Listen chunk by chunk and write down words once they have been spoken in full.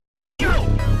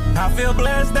I feel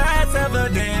blessed, that's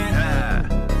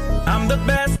evident. I'm the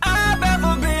best I've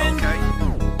ever been. Okay.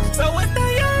 So if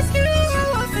they ask you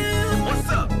how I feel, what's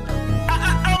up?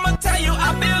 I'ma tell you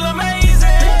I feel amazing.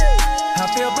 I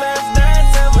feel blessed,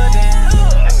 that's evident.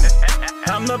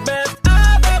 I'm the best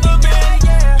I've ever been.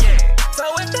 Yeah. So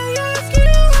if they ask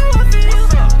you how I feel,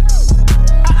 what's up?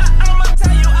 I'ma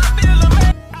tell you I feel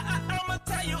amazing. I'ma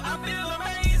tell you I feel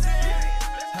amazing.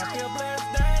 I feel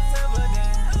blessed, that's evident.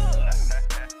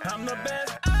 I'm the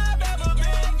best I've ever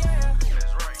been. Yeah.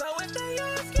 So if they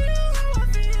ask you how I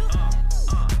feel,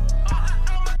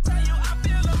 I'ma tell you I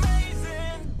feel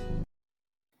amazing.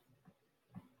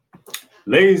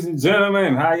 Ladies and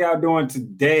gentlemen, how y'all doing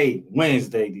today?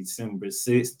 Wednesday, December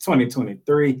 6th,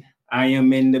 2023. I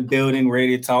am in the building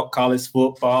ready to talk college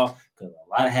football because a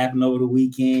lot happened over the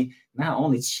weekend. Not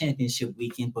only championship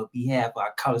weekend, but we have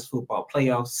our college football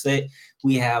playoff set.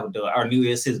 We have our New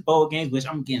Year's Six bowl games, which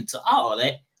I'm getting to all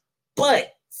that.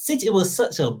 But since it was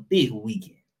such a big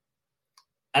weekend,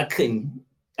 I couldn't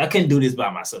do this by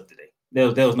myself today. There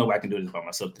was no way I can do this by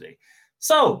myself today.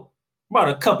 So brought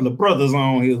a couple of brothers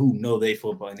on here who know their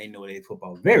football, and they know their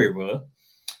football very well.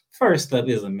 First up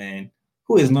is a man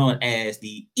who is known as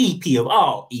the EP of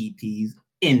all EPs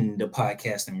in the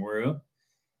podcasting world.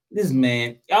 This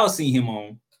man, y'all see him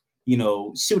on,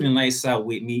 Shooting Lights Out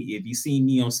with me. If you see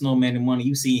me on Snowman and Money,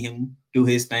 you see him do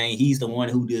his thing. He's the one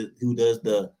who does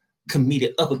the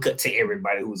comedic uppercut to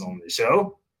everybody who's on the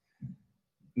show.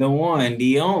 The one,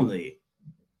 the only,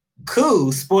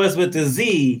 Cool Sports with the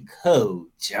Z, Cole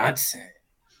Johnson.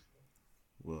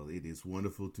 Well, it is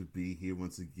wonderful to be here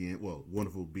once again. Well,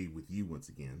 wonderful to be with you once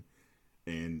again.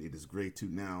 And it is great to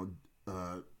now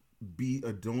be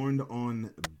adorned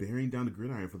on bearing down the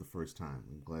gridiron for the first time.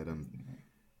 I'm glad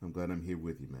I'm here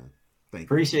with you, man. Thank you.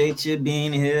 Appreciate you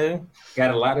being here. Got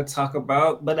a lot to talk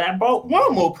about, but I brought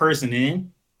one more person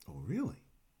in. Oh, really?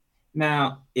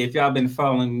 Now, if y'all been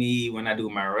following me when I do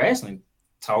my wrestling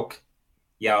talk,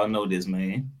 y'all know this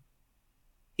man.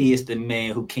 He is the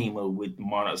man who came up with the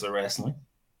Monarchs of Wrestling,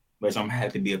 which I'm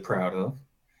happy to be proud of.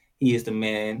 He is the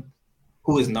man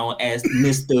who is known as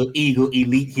Mr. Eagle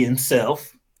Elite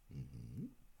himself. Mm-hmm.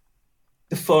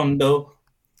 The Fundo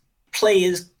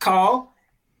players call.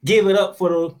 Give it up for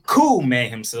the cool man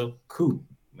himself, Cool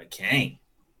McCain.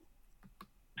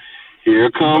 Here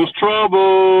comes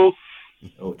trouble.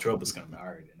 Oh, trouble's coming. I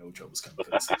already know trouble's coming.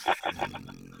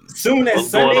 Soon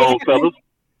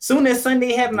as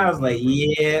Sunday happened, I was like,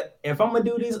 yeah, if I'm gonna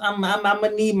do this, I'm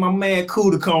gonna need my man Cool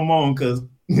to come on because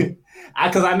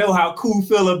I know how Cool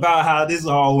feel about how this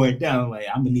all went down. Like,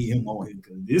 I'm gonna need him on here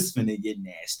because this finna get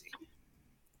nasty.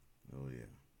 Oh yeah.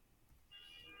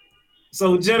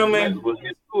 So gentlemen,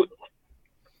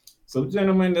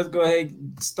 let's go ahead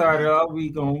and start it off. We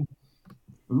gonna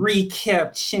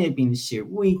recap championship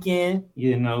weekend.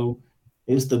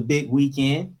 It's the big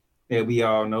weekend that we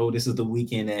all know. This is the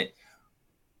weekend that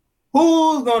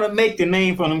who's gonna make the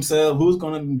name for themselves,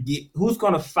 who's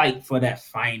gonna fight for that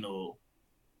final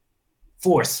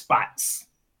 4 spots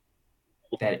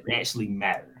that actually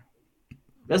matter.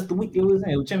 That's the week it was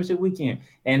in, championship weekend.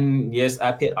 And yes,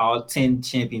 I picked all 10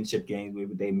 championship games,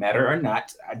 whether they matter or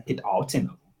not. I picked all 10 of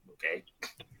them. Okay.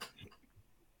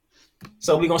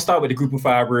 So we're going to start with the group of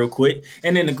 5 real quick.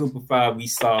 And in the group of 5, we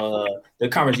saw the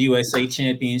Conference USA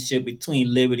Championship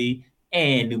between Liberty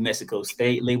and New Mexico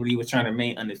State. Liberty was trying to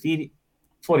remain undefeated.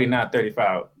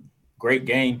 49-35. Great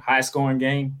game, high-scoring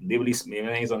game. Liberty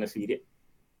remains undefeated.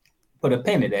 Put a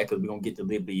pin in that because we're going to get to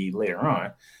Liberty later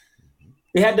on.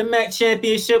 They had the MAC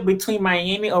championship between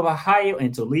Miami of Ohio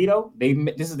and Toledo.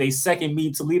 This is their second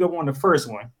meet. Toledo won the first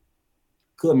one.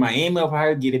 Could Miami of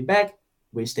Ohio get it back?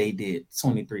 Which they did,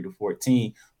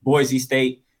 23-14. Boise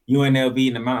State, UNLV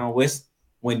in the Mountain West.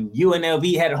 When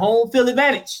UNLV had a home field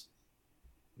advantage,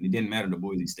 it didn't matter to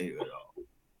Boise State at all.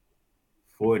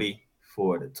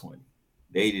 44-20.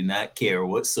 They did not care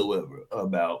whatsoever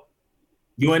about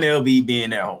UNLV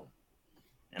being at home.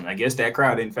 And I guess that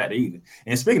crowd didn't factor either.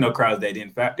 And speaking of crowds that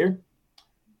didn't factor,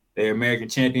 their American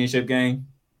Championship game,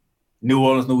 New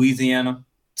Orleans, Louisiana,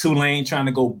 Tulane trying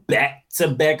to go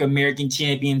back-to-back American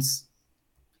champions.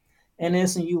 And then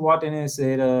you walked in and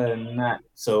said, not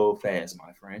so fast,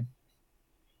 my friend.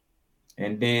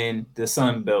 And then the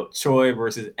Sun Belt, Troy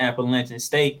versus Appalachian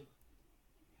State.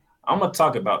 I'm going to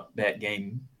talk about that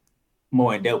game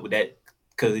more in depth with that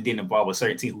because it didn't involve a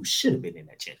certain team who should have been in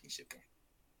that championship game.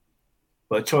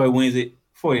 But Troy wins it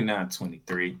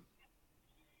 49-23.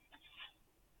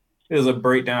 Here's a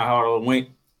breakdown how it went.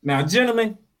 Now,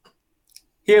 gentlemen,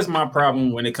 here's my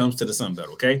problem when it comes to the Sun Belt,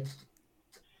 okay?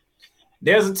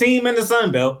 There's a team in the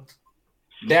Sun Belt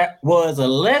that was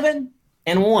 11-1.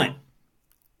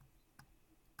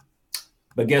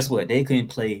 But guess what? They couldn't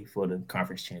play for the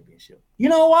conference championship. You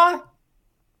know why?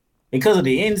 Because of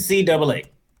the NCAA.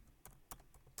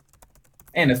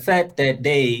 And the fact that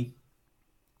they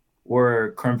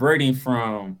were converting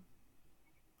from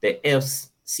the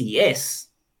FCS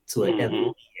to an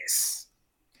FBS.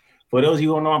 For those of you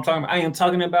who don't know what I'm talking about, I am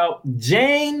talking about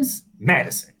James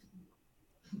Madison.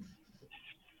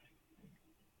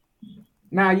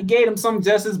 Now, you gave them some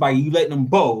justice by you letting them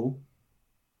bowl,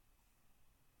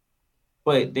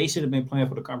 but they should have been playing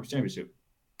for the conference championship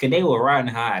because they were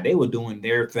riding high. They were doing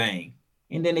their thing.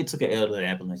 And then they took an L to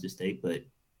Appalachian State, but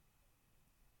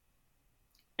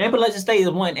Appalachian State is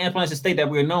one Appalachian State that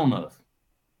we're known of.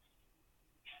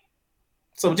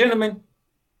 So, gentlemen,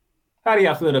 how do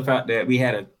y'all feel about that we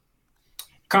had a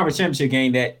conference championship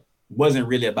game that wasn't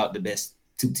really about the best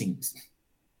two teams?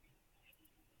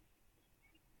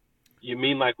 You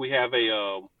mean like we have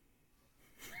a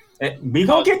we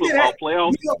gonna get to that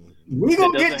playoff? We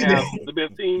gonna get to that. The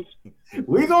best teams.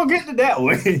 We gonna get to that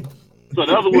one. So, in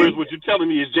other words, what you're telling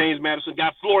me is James Madison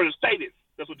got Florida Stated.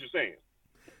 That's what you're saying.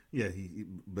 Yeah,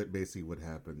 but basically what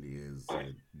happened is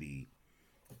the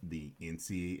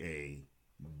NCAA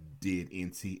did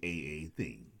NCAA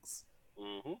things.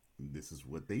 Mm-hmm. This is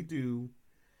what they do,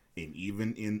 and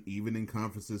even in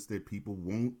conferences that people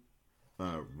won't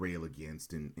rail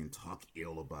against and talk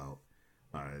ill about,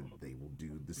 they will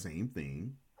do the same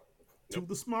thing to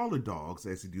the smaller dogs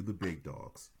as they do the big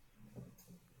dogs.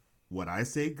 What I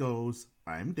say goes.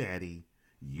 I'm daddy.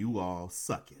 You all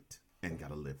suck it and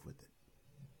gotta live with it.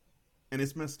 And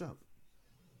it's messed up,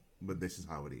 but this is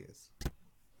how it is.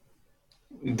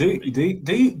 Do you think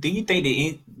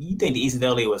the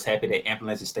NCAA was happy that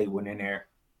Appalachian State went in there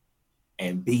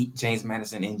and beat James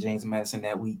Madison in James Madison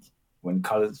that week when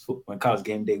college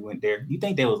game day went there? You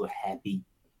think they was happy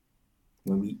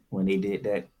when they did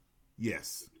that?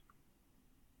 Yes,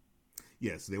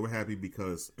 they were happy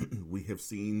because we have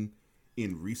seen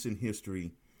in recent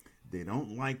history they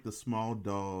don't like the small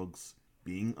dogs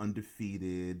being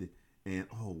undefeated. And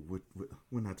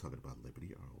we're not talking about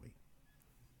Liberty, are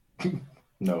we?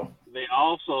 No. They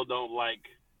also don't like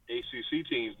ACC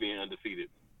teams being undefeated.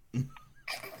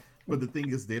 But the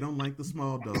thing is, they don't like the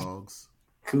small dogs.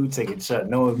 Cool taking a shot,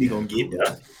 knowing we gonna get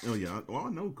that. Oh yeah, well I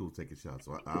know Cool taking shots,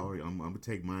 so I'm gonna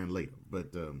take mine later.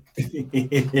 But oh,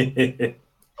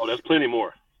 there's plenty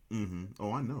more. Mm-hmm.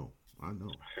 Oh, I know.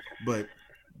 But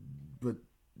the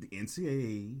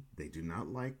NCAA, they do not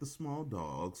like the small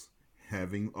dogs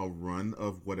having a run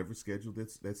of whatever schedule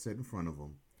that's set in front of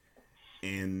them,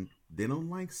 and they don't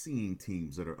like seeing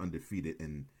teams that are undefeated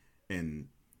and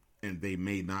they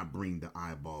may not bring the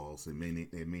eyeballs, and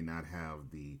they may not have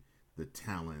the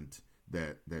talent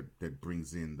that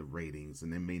brings in the ratings,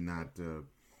 and they may not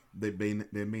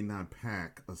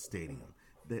pack a stadium.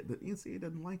 The NCAA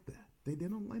doesn't like that. They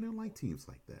don't like teams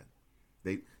like that.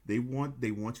 They want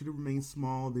you to remain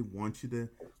small. They want you to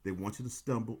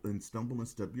stumble and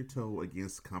stub your toe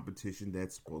against competition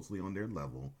that's supposedly on their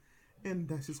level, and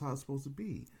that's just how it's supposed to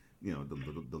be. You know,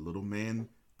 the little man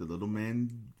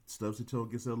stubs his toe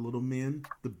against the little men.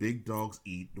 The big dogs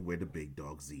eat the way the big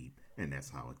dogs eat, and that's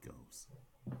how it goes.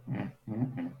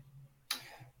 Mm-hmm.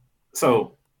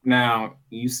 So now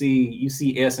you see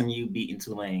SMU beating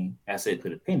Tulane. I said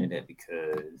put a pin in that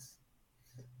because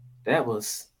that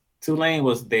was. Tulane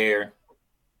was there,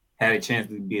 had a chance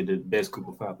to be the best group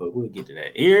of five, but we'll get to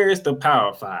that. Here's the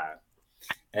Power Five.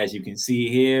 As you can see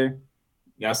here,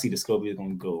 y'all see the scope is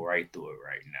going to go right through it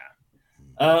right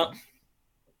now.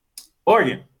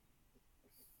 Oregon.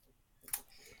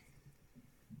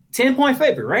 10-point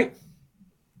favorite, right?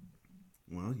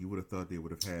 Well, you would have thought they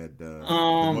would have had the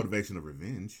motivation of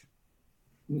revenge.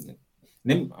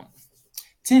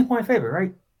 10-point favorite,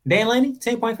 right? Dan Lanning,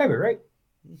 10-point favorite, right?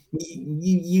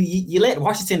 You let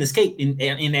Washington escape in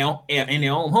their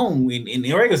own home in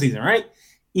the regular season, right?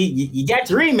 You got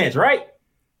your rematch, right?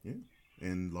 Yeah,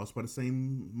 and lost by the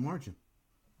same margin.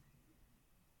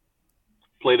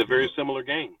 Played a very similar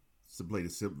game. Played a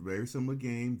very similar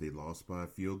game. They lost by a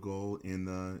field goal in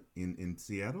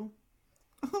Seattle.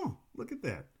 Oh, look at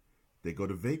that! They go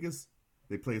to Vegas.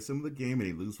 They play a similar game and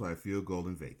they lose by a field goal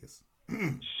in Vegas.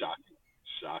 Shocking.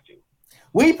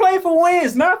 We play for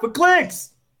wins, not for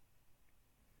clicks.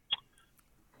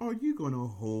 Are you going to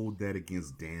hold that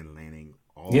against Dan Lanning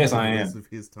all yes, the I rest am. of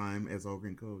his time as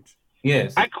Oregon coach?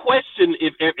 Yes. I question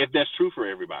if that's true for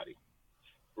everybody,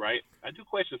 right? I do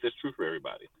question if that's true for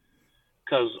everybody.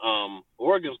 Because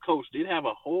Oregon's coach did have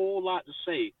a whole lot to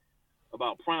say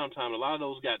about primetime. A lot of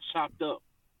those got chopped up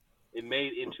and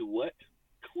made into what?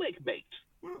 Clickbait.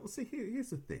 Well, see,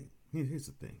 here's the thing. Here's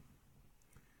the thing.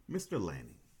 Mr.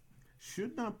 Lanning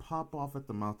should not pop off at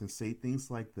the mouth and say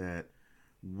things like that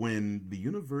when the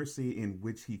university in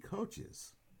which he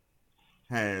coaches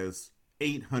has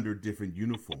 800 different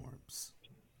uniforms.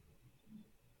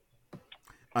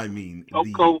 I mean,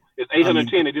 it's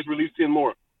 810. They just released 10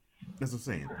 more. That's what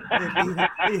I'm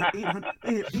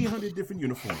saying. 800 different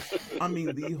uniforms. I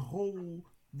mean, the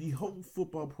whole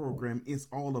football program is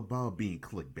all about being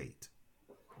clickbait.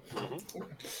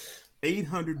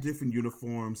 800 different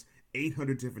uniforms,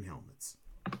 800 different helmets.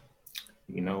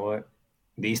 You know what?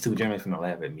 These two gentlemen finna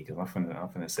laugh at me because I'm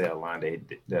finna say a line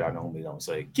that I normally don't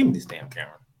say. Give me this damn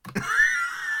camera.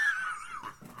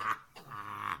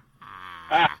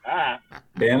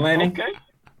 Dan Lanning. Okay.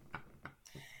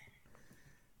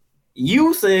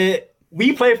 You said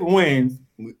we play for wins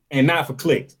and not for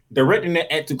clicks. Directing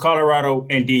it to Colorado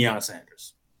and Deion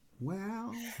Sanders.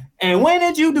 Well. And when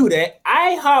did you do that?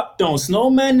 I hopped on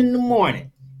Snowman in the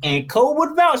morning, and Cole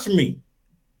would vouch for me.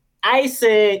 I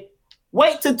said,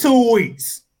 wait till 2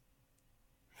 weeks.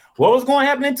 What was going to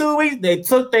happen in 2 weeks? They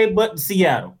took their butt to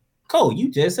Seattle. Cole, you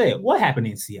just said, what happened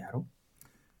in Seattle?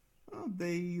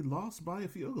 They lost by a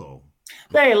field goal.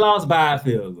 They lost by a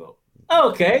field goal.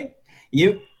 Okay.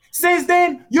 Since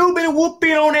then, you've been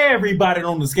whooping on everybody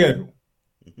on the schedule.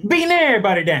 Beating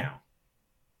everybody down.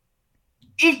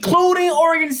 Including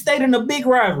Oregon State in a big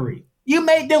rivalry. You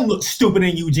made them look stupid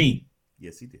in Eugene.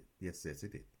 Yes, he did. Yes, he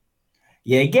did.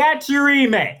 You got your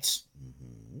rematch.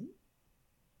 Mm-hmm.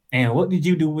 And what did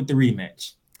you do with the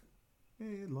rematch?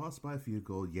 Hey, lost by a field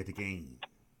goal yet again.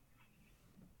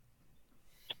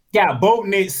 Got Bo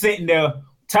Nix sitting there,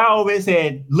 towel over his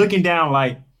head, looking down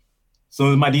like,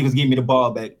 so as my defense give me the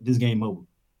ball back, this game over.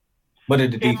 What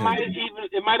did the defense do?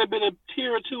 It might have been a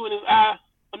tear or two in his eye.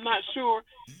 I'm not sure.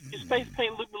 His face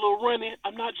paint looked a little runny.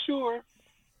 I'm not sure.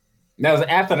 That was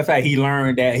after the fact he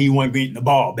learned that he wasn't beating the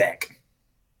ball back.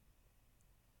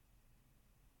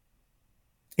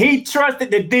 He trusted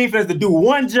the defense to do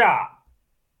one job.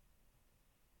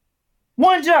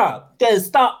 One job. Just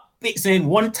stop fixing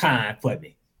one time for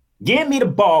me. Give me the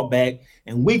ball back,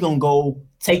 and we're going to go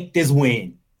take this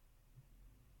win.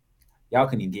 Y'all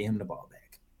couldn't even get him the ball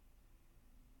back.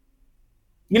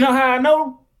 You know how I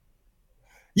know?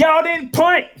 Y'all didn't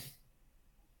punt.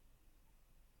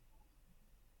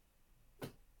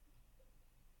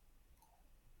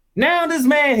 Now this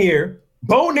man here,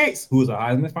 Bo Nix, who was a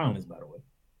Heisman finalist, by the way.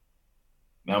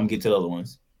 Now I'm going to get to the other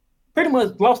ones. Pretty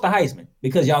much lost the Heisman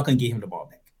because y'all couldn't get him the ball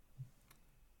back.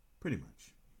 Pretty much.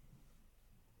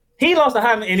 He lost the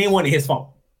Heisman and it wasn't his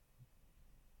fault.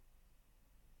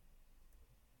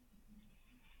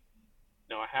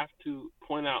 Now, I have to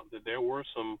point out that there were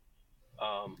some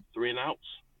 3-and-outs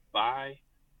by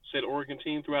said Oregon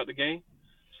team throughout the game.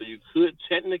 So you could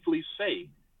technically say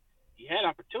he had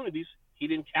opportunities. He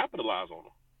didn't capitalize on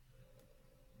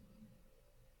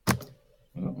them.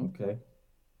 Oh, okay.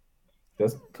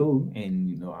 That's cool. And,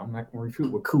 you know, I'm not going to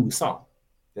recruit with cool soft.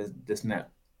 That's not.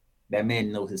 That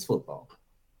man knows his football.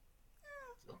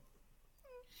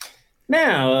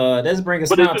 Now, let's bring us.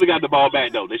 But they should have got the ball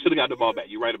back, though. They should have got the ball back.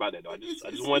 You're right about that, though.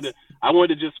 I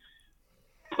wanted to just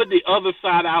put the other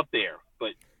side out there,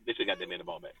 but they should have got that man the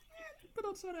ball back. But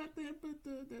outside out there,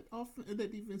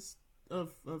 that defense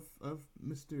of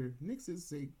Mr. Nix's,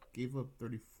 they gave up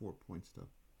 34 points, though.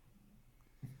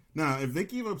 Now, if they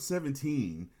gave up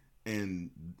 17 and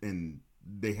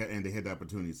they had the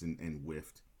opportunities and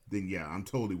whiffed, then yeah, I'm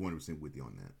totally 100% with you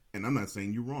on that. And I'm not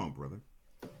saying you're wrong, brother.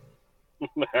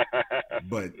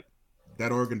 But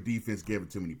that Oregon defense gave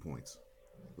it too many points,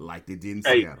 like they did in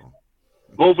Seattle.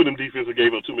 Both of them defenses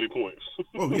gave up too many points.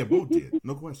 Oh yeah, both did.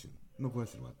 No question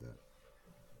about that.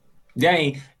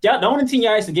 Dang, the only team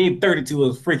y'all actually gave 32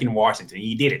 was freaking Washington.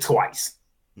 You did it twice.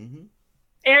 Mm-hmm.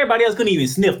 Everybody else couldn't even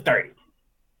sniff 30.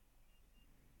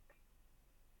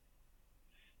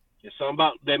 It's something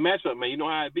about that matchup, man. You know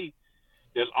how it be.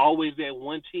 There's always that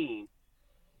one team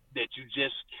that you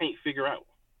just can't figure out.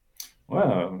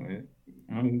 Well,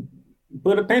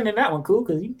 put a pin in that one, cool,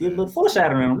 because you did a little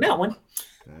foreshadowing on that one.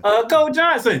 Coach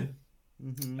Johnson.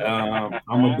 Mm-hmm. I'm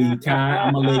gonna be kind.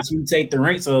 I'm gonna let you take the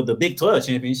reins of the Big 12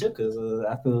 championship because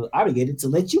I feel obligated to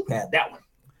let you have that one.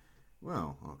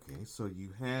 Well, okay. So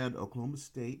you had Oklahoma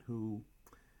State, who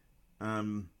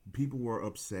people were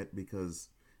upset because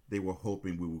they were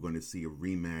hoping we were going to see a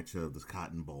rematch of the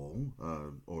Cotton Bowl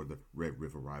or the Red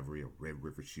River Rivalry or Red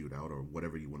River Shootout or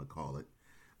whatever you want to call it.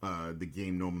 The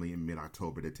game normally in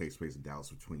mid-October that takes place in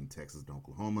Dallas between Texas and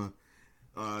Oklahoma.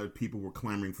 People were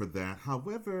clamoring for that.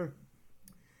 However,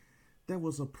 there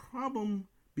was a problem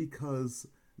because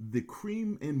the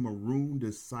Cream and Maroon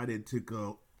decided to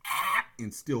go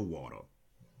in Stillwater.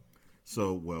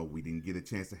 So, well, we didn't get a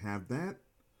chance to have that.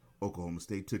 Oklahoma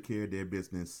State took care of their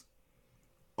business,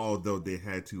 although they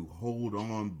had to hold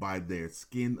on by their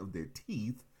skin of their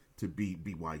teeth to beat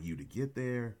BYU to get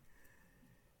there.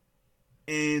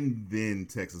 And then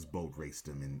Texas boat raced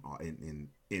them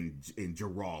in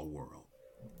Giral World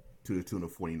to the tune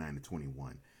of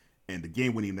 49-21. And the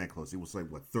game wasn't even that close. It was like,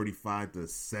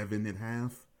 35-7 at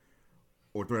half?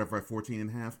 Or 35-14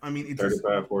 at half? I mean, it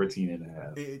 35-14 at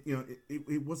half.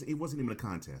 It wasn't even a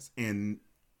contest. And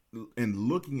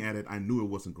looking at it, I knew it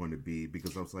wasn't going to be,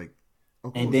 because I was like,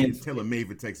 okay, and then telling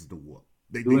Maven Texas to whoop.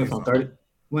 They went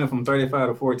from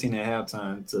 35-14 at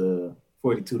halftime to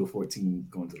 42-14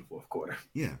 going to the fourth quarter.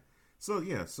 Yeah. So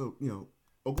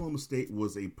Oklahoma State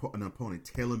was an opponent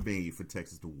tailor-made for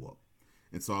Texas to whoop.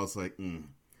 And so I was like, and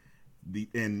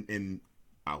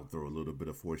I'll throw a little bit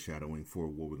of foreshadowing for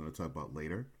what we're going to talk about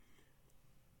later.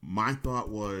 My thought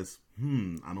was,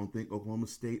 I don't think Oklahoma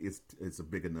State is a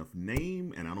big enough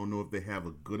name, and I don't know if they have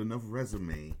a good enough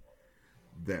resume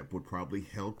that would probably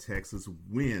help Texas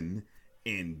win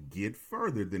and get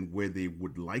further than where they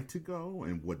would like to go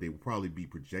and what they would probably be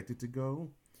projected to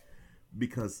go,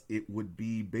 because it would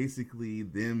be basically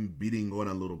them beating on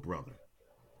a little brother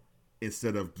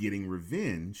instead of getting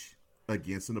revenge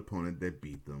against an opponent that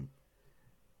beat them.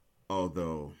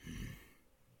 Although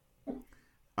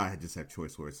I just had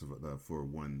choice words for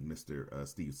one Mr.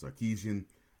 Steve Sarkisian.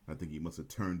 I think he must have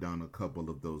turned down a couple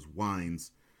of those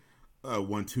wines,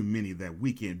 one too many that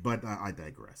weekend, but I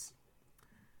digress.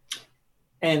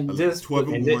 And just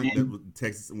 12-1,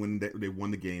 Texas, when they won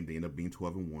the game, they ended up being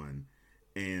 12-1,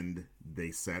 and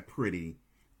they sat pretty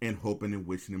and hoping and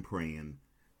wishing and praying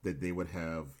that they would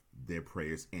have their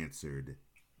prayers answered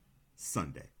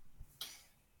Sunday.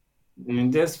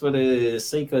 And just for the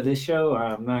sake of this show,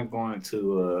 I'm not going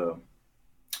to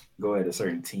go at a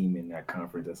certain team in that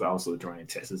conference that's also drawing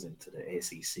Texas into the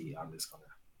SEC. I'm just going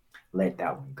to let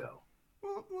that one go.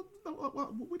 Well,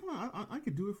 I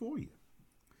could do it for you.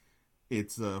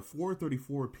 It's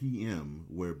 4:34 p.m.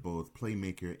 where both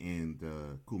Playmaker and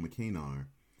Cool McCain are,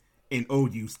 and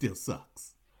OU still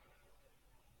sucks.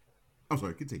 I'm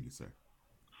sorry, continue, sir.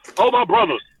 Oh, my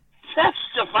brother,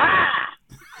 testify!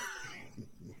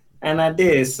 And I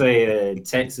did say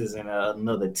Texas and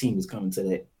another team is coming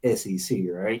to the SEC,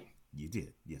 right? You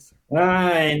did, yes, sir.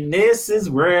 And this is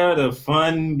where the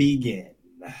fun begins.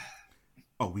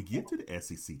 Oh, we get to the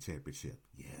SEC championship,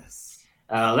 yes.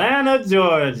 Atlanta,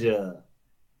 Georgia.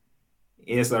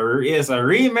 It's a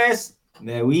rematch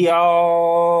that we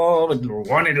all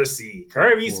wanted to see.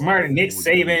 Kirby Smart and Nick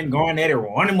Saban going at it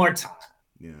one more time.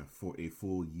 Yeah, for a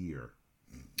full year.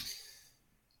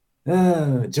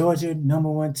 Georgia,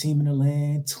 number one team in the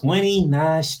land,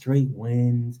 29 straight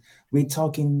wins. We're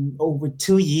talking over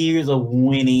 2 years of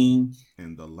winning.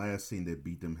 And the last team that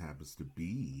beat them happens to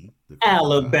be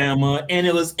Alabama, and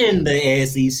it was in the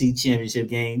SEC championship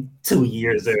game 2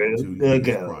 years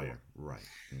ago. Prior. Right.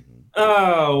 Mm-hmm.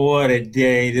 Oh, what a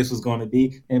day this was going to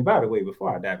be. And by the way,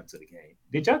 before I dive into the game,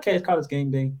 did y'all catch College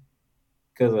Game Day?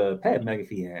 Because Pat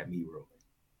McAfee had me rolling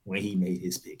when he made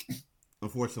his pick.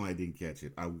 Unfortunately, I didn't catch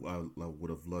it. I would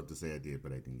have loved to say I did,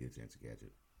 but I didn't get a chance to catch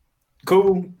it.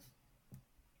 Cool.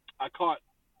 I caught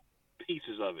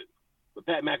pieces of it. But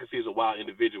Pat McAfee is a wild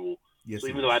individual. Yes, so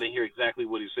even though I didn't hear exactly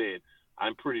what he said,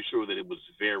 I'm pretty sure that it was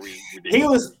very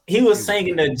ridiculous. He was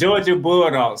singing the Georgia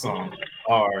Bulldog song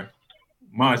or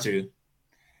mantra.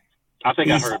 I think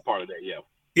I heard part of that, yeah.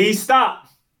 He stopped.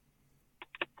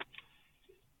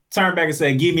 Turned back and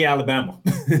said, "Give me Alabama."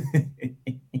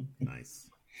 Nice.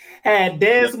 Had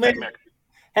Desmond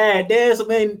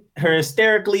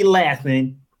hysterically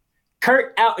laughing,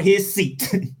 Kurt out his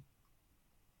seat.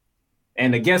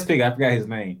 And the guest pick, I forgot his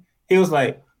name. He was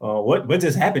like, what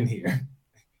just happened here?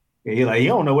 And he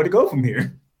don't know where to go from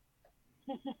here.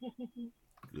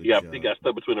 He got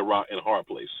stuck between a rock and a hard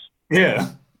place. Yeah.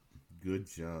 Good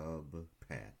job,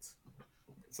 Pat.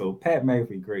 So Pat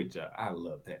McAfee, great job. I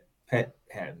love Pat. Pat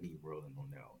had me rolling on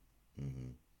that one.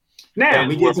 Mm-hmm. Now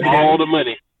we get to all the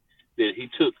money that he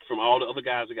took from all the other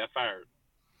guys that got fired.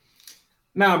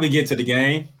 Now we get to the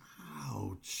game.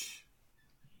 Ouch.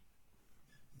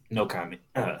 No comment.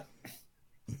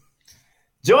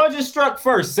 Georgia struck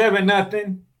first,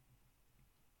 7-0.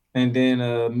 And then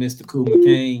Mr. Cool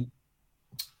McCain,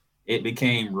 it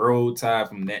became road tie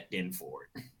from that then forward.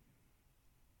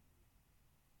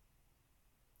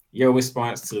 Your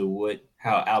response to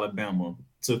how Alabama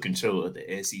took control of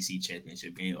the SEC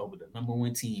championship game over the number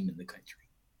one team in the country.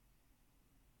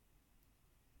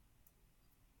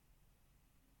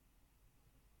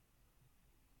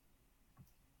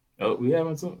 Oh, we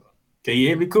having some. Can you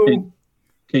hear me, Cool?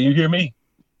 Can you hear me?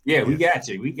 Yeah, we got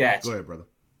you. We got you. Go ahead, brother.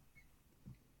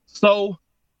 So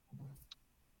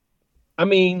I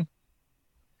mean,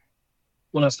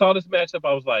 when I saw this matchup,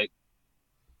 I was like,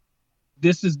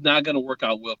 this is not going to work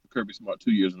out well for Kirby Smart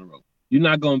 2 years in a row. You're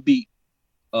not going to beat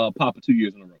Papa 2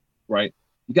 years in a row, right?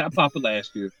 You got Papa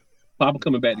last year. Papa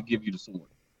coming back to give you the sword,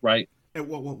 right? And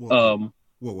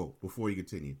whoa! Before you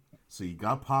continue, so you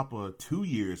got Papa 2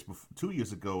 years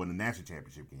ago in the national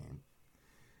championship game,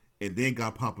 and then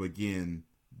got Papa again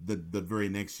the very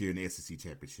next year in the SEC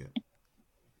championship. So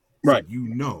right. You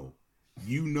know,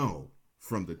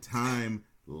 from the time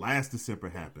last December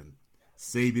happened,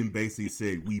 Saban basically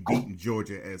said we beaten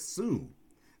Georgia as soon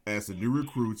as the new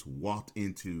recruits walked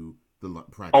into the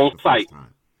practice on the site. first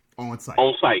time. On site.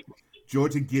 On site.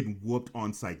 Georgia getting whooped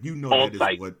on site. You know on that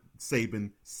site. is what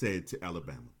Saban said to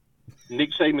Alabama.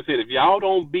 Nick Saban said, if y'all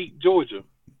don't beat Georgia,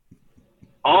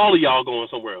 all of y'all going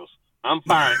somewhere else. I'm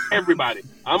firing everybody.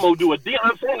 I'm going to do a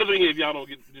Deion Sanders in here if y'all don't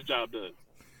get the job done.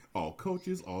 All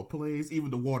coaches, all players,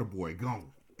 even the water boy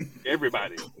gone.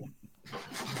 Everybody.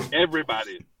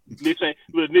 Nick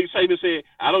Saban said,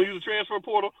 I don't use the transfer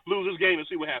portal, lose this game and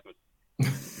see what happens.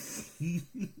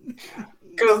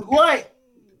 Because what?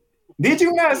 Did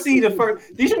you not see the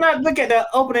first? Did you not look at the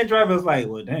opening drive? It was like,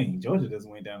 well, dang, Georgia just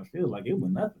went down the field like it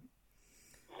was nothing.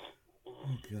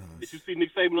 Oh gosh! Did you see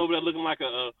Nick Saban over there looking like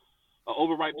a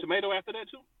overripe tomato after that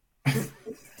too?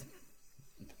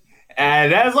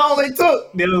 And that's all they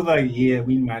took. They was like, yeah,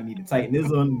 we might need to tighten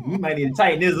this on. We might need to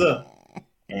tighten this up.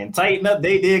 And tighten up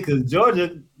they did because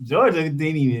Georgia didn't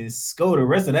even score the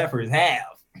rest of that first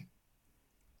half.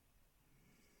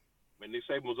 Man, Nick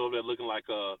Saban was over there looking like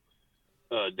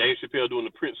Dave Chappelle doing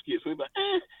the Prince skit. So he's like,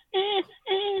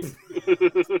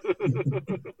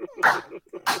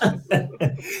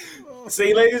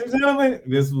 See, ladies and gentlemen,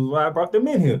 this was why I brought them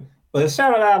in here. But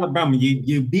shout out to Alabama.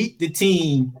 You beat the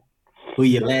team who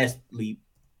you're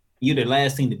the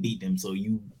last team to beat them, so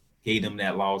you gave them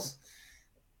that loss.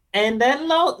 And that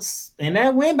loss and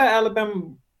that win by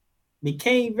Alabama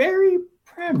became very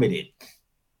prominent.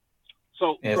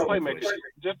 So, playmakers,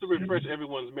 just to refresh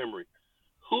everyone's memory,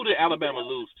 who did Alabama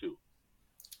lose to?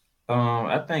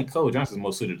 I think Cole Johnson's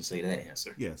most suited to say that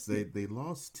answer. Yes, they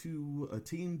lost to a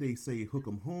team they say Hook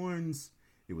 'em Horns.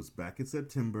 It was back in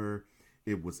September.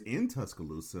 It was in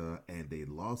Tuscaloosa, and they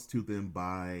lost to them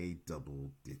by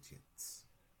double digits.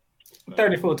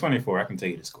 34-24, I can tell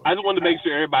you the score. I just wanted to make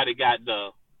sure everybody got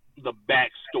the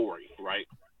backstory, right?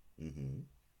 Mm-hmm.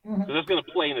 So that's going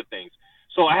to play into things.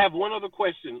 So I have one other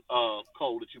question,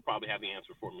 Cole, that you probably have the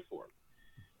answer for me for.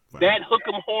 Fine. That Hook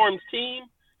 'em Horns team,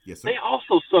 yes, sir. they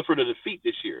also suffered a defeat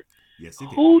this year. Yes, they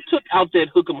did. Who took out that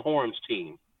Hook 'em Horns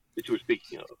team that you were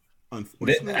speaking of?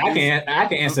 Unfortunately, I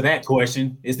can answer that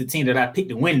question. It's the team that I picked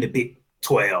to win the Big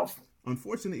 12.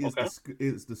 Unfortunately,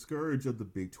 it's the scourge of the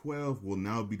Big 12 will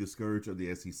now be the scourge of the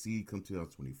SEC come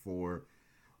 2024,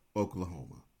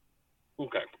 Oklahoma.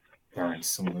 Okay. All right,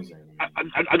 so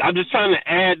I'm just trying to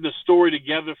add the story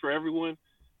together for everyone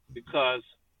because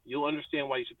you'll understand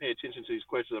why you should pay attention to these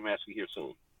questions I'm asking here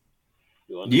soon.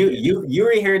 You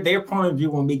already heard their point of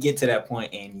view when we get to that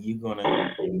point, and you're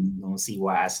gonna see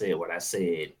why I said what I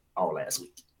said all last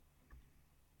week.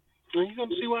 Well, you're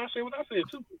gonna see why I said what I said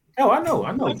too. Oh, I know,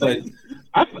 but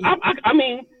I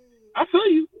mean, I feel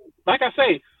you. Like I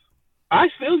say, I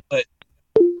feel you. But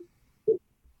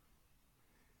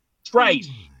right.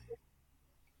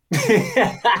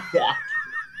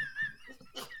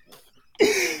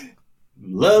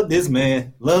 Love this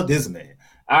man.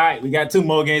 All right, we got 2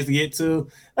 more games to get to.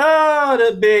 Oh,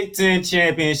 the Big Ten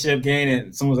championship game. And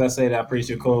as soon as I say that, I'm pretty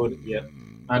sure Cole. Yep,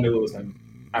 I knew it was him.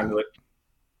 I knew it.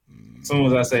 As soon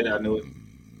as I said that, I knew it.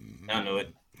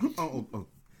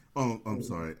 Oh, I'm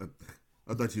sorry.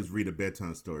 I thought you was reading a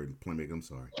bedtime story, Playmaker. I'm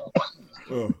sorry.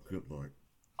 Oh, good Lord.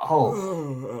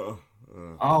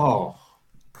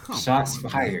 Shots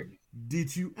fired.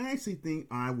 Did you actually think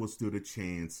I was stood a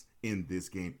chance in this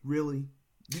game? Really?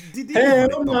 Did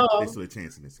Hell no. They stood a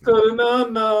chance in this game?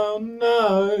 No.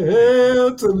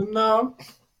 Hell to the no.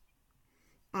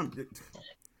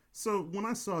 So when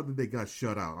I saw that they got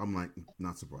shut out, I'm like,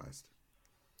 not surprised.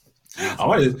 I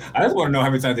just want to know how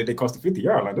many times did they cross the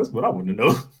 50-yard line. That's what I want to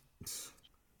know.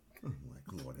 Oh,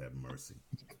 my Lord have mercy.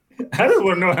 I just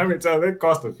want to know how many times they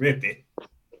crossed the 50.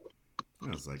 I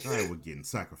was like, all right, we're getting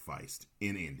sacrificed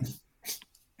in Indy.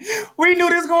 We knew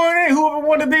this going in. Whoever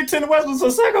won the Big Ten West was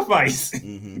a sacrifice.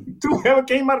 Mm-hmm. Whoever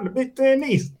came out of the Big Ten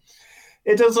East.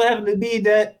 It just so happened to be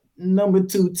that number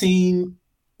 2 team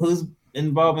who's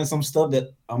involved in some stuff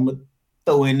that I'm going to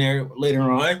throw in there later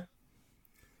on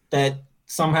that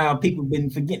somehow people been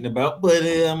forgetting about, but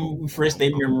refresh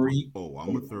their memory.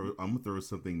 I'm gonna throw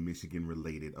something Michigan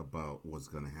related about what's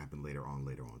gonna happen later on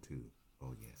too.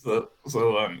 Oh yes.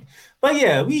 But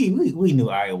yeah, we knew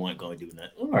Iowa wasn't going to do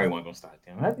nothing. We already wasn't going to stop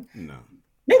them. No.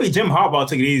 Maybe Jim Harbaugh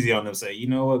took it easy on them. Say, you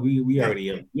know what, we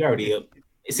already up. We already up.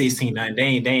 It's 16-9.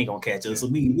 They ain't gonna catch us. So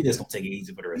we just gonna take it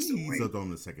easy for the rest of the way. He's up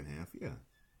on the second half. Yeah.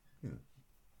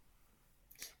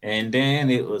 And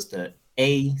then it was the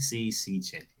ACC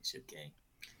championship game.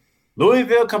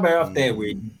 Louisville come back off that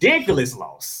ridiculous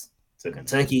loss to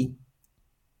Kentucky.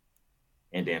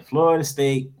 And then Florida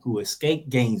State, who escaped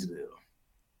Gainesville.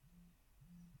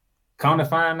 Come to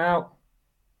find out,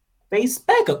 their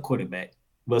backup quarterback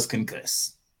was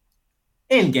concussed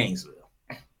in Gainesville.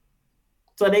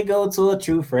 So they go to a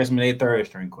true freshman, their third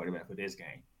string quarterback for this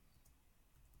game.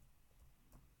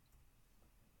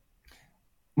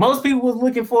 Most people was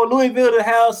looking for Louisville to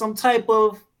have some type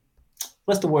of,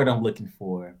 what's the word I'm looking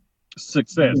for?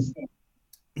 Success.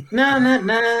 No.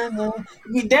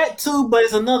 That too, but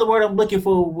it's another word I'm looking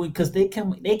for because they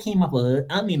came up with,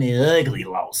 an ugly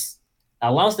loss.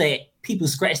 A loss that people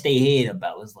scratch their head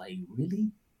about. It's like, really?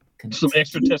 Some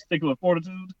extra testicular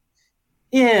fortitude?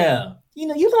 Yeah.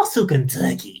 You lost to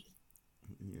Kentucky.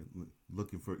 Yeah,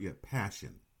 looking for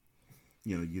passion.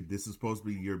 This is supposed to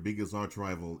be your biggest arch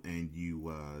rival, and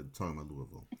you talking about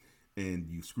Louisville, and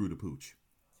you screwed a pooch.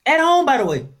 At home, by the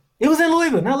way. It was in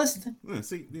Louisville. Now listen.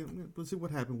 See what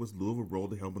happened was Louisville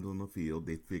rolled the helmet on the field.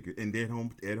 They figured, and they're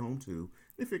at home too.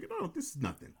 They figured, oh, this is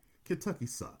nothing. Kentucky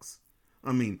sucks.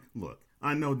 I mean, look,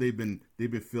 I know they've been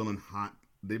feeling hot.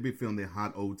 They've been feeling their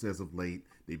hot oats as of late.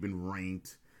 They've been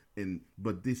ranked,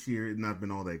 but this year it's not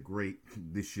been all that great.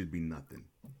 This should be nothing.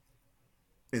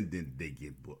 And then they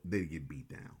get beat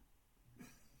down.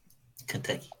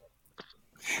 Kentucky.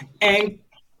 And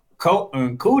Cole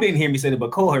didn't hear me say that,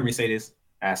 but Cole heard me say this.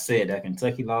 I said that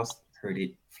Kentucky lost, heard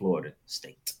it, Florida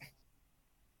State.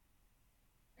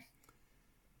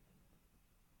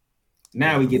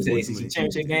 Now we get to the ACC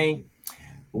championship game.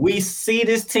 We see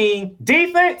this team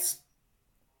defense.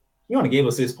 You only gave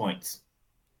us 6 points.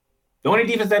 The only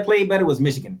defense that played better was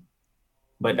Michigan,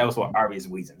 but that was for obvious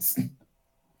reasons.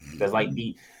 Because like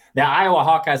the Iowa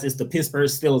Hawkeyes is the Pittsburgh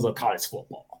Steelers of college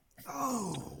football.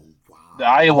 Oh, wow. The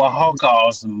Iowa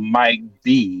Hawkeyes might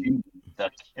be the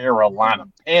Carolina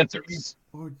Panthers.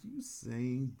 Are you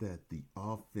saying that the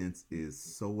offense is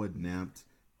so inept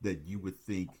that you would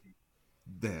think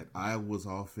that Iowa's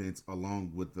offense,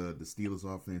 along with the Steelers'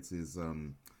 offense, is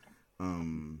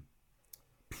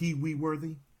Pee-wee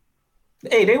worthy?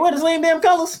 Hey, they wear the same damn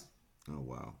colors. Oh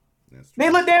wow, that's true.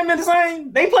 They look damn near the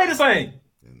same. They play the same.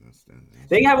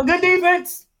 They have a good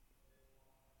defense.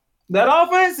 That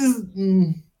offense is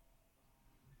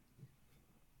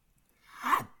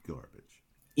hot garbage.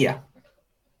 Yeah.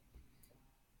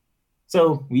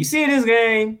 So we see this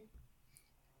game.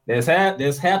 There's half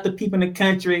the people in the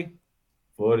country.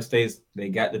 Florida State, they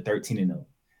got the 13-0.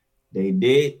 They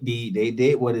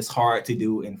did what is hard to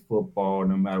do in football,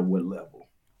 no matter what level.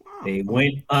 They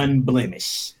went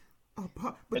unblemished.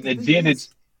 But they did it.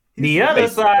 The other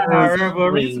side,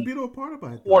 however, here's a beautiful part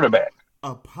about it. Quarterback.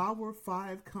 A Power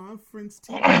 5 conference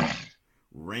team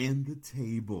ran the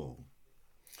table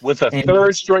with a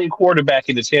third-string quarterback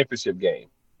in the championship game.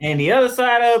 And the other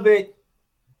side of it,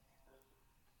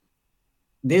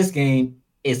 this game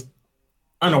is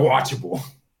unwatchable.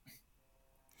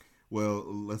 Well,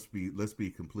 let's be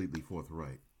completely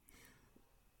forthright.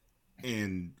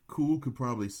 And Cool could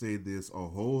probably say this a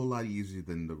whole lot easier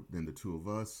than the two of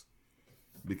us,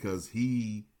 because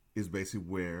he is basically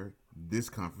where this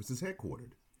conference is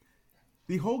headquartered.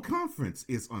 The whole conference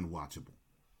is unwatchable,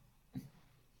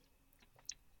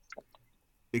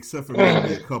 except for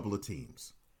maybe a couple of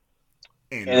teams.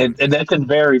 And that can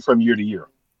vary from year to year.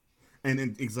 And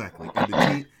exactly,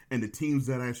 and the teams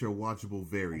that actually are watchable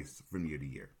varies from year to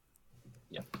year.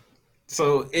 Yeah.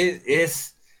 So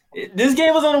this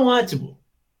game was unwatchable,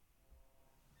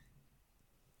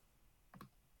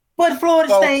 but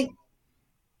Florida State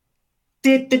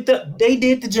did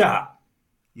the job.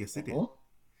 Yes, they did.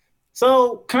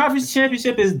 So conference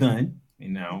championship is done,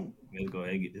 and now let's go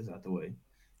ahead and get this out the way.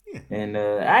 Yeah. And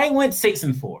I went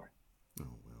 6-4. Oh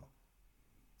well.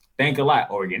 Thank a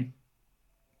lot, Oregon.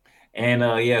 And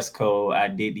yes, Cole, I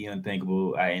did the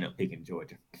unthinkable. I ended up picking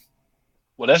Georgia.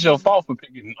 Well, that's your fault for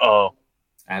picking Oregon.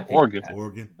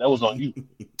 Oregon. That was on you.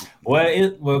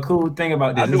 Cool thing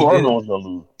about this. I knew Oregon was gonna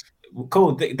lose.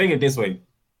 Cool. Think of it this way: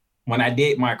 when I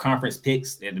did my conference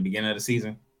picks at the beginning of the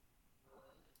season,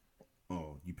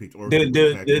 you picked Oregon.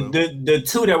 The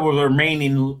two that were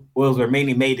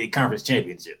remaining made the conference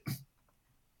championship.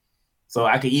 So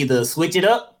I could either switch it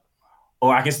up,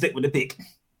 or I can stick with the pick.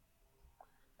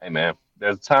 Hey man,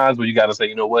 there's times where you got to say,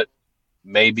 you know what?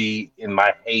 Maybe in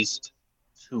my haste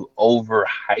to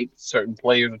overhype certain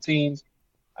players or teams,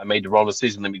 I made the wrong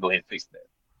decision. Let me go ahead and fix that.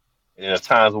 And there's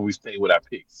times when we stay with our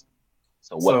picks.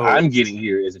 So what I'm getting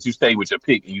here is that you stayed with your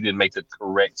pick and you didn't make the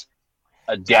correct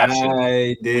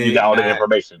adaptation. You got all the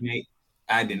information.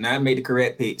 I did not make the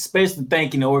correct pick, especially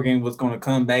thinking Oregon was going to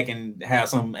come back and have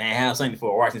something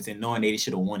for Washington, knowing they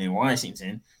should have won in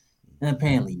Washington. And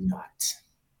apparently not.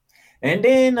 And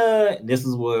then this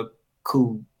is what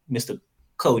Mr.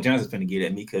 Cole Johnson's going to get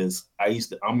at me, because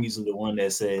I'm usually the one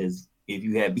that says if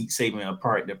you had beat Saban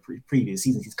apart the previous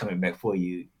season, he's coming back for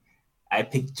you. I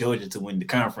picked Georgia to win the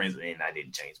conference, and I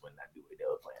didn't change when I do it. They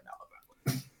were playing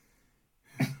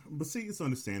Alabama. But see, it's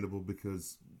understandable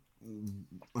because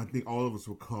I think all of us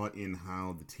were caught in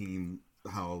how the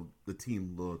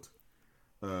team looked.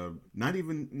 Not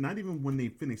even when they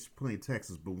finished playing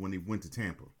Texas, but when they went to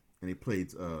Tampa and they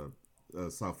played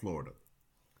South Florida.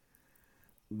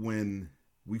 When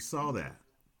we saw that,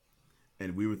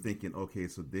 and we were thinking, okay,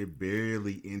 so they're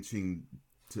barely inching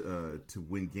to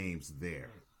win games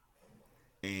there,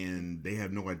 and they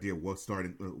have no idea what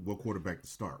quarterback to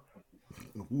start,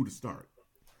 who to start.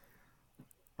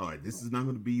 All right, this is not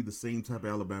going to be the same type of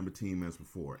Alabama team as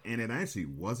before, and it actually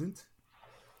wasn't.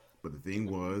 But the thing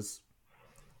was,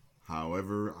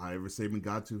 however Saban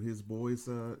got to his boys'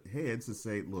 heads to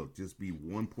say, look, just be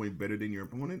 1 point better than your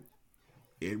opponent,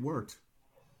 it worked.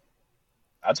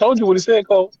 I told you what he said,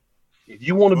 Cole. If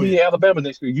you want to be Alabama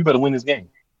next year, you better win this game.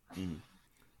 Mm-hmm.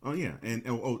 Oh, yeah. And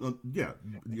yeah,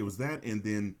 it was that. And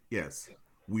then, yes,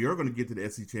 we are going to get to the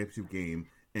SEC championship game,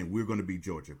 and we're going to beat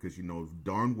Georgia because you know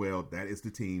darn well that is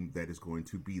the team that is going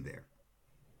to be there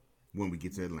when we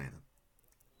get to Atlanta.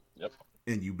 Yep.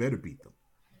 And you better beat them.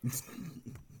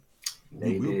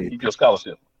 They did. Keep your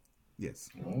scholarship. Yes.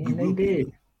 They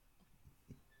did.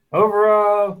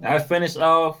 Overall, I finished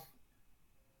off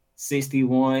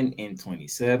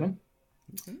 61-27.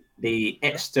 Okay. The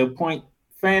extra point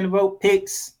fan vote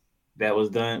picks that was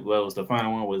done. Well, the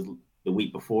final one was the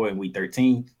week before in week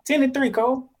 13. 10-3,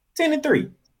 Cole. 10-3.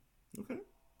 Okay.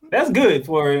 That's good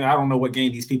for I don't know what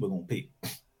game these people are gonna pick.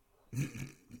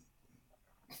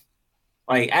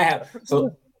 Like I have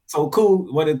so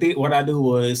cool. What I do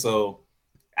was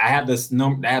I have this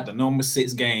number. I have the normal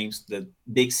 6 games, the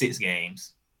big 6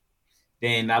 games.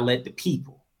 Then I let the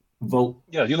people vote.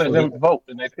 Yeah, you let them vote,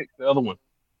 and they pick the other one.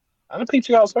 I don't pick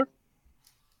you out, sir.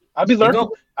 I'll be lurking.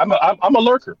 I'm a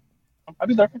lurker. I'll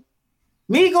be lurking.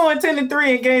 Me going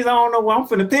 10-3 in games I don't know what I'm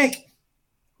finna pick.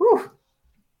 Whew.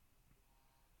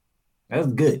 That's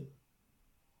good.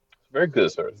 Very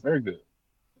good, sir. It's very good.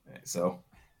 So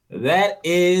that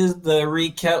is the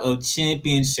recap of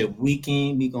championship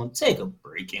weekend. We're going to take a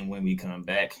break, and when we come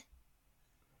back,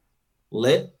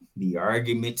 let the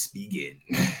arguments begin.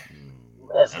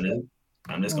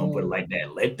 I'm just going to put it like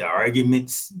that. Let the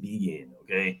arguments begin,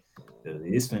 okay?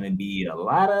 It's going to be a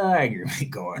lot of argument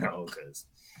going on because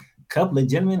a couple of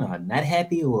gentlemen are not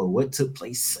happy with what took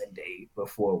place Sunday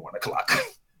before 1 o'clock.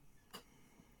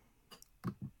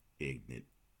 Ignorant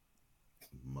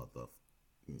mother.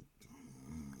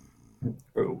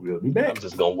 We'll be back. I'm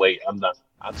just going to wait. I'm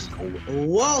just going to wait.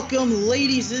 Welcome,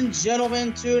 ladies and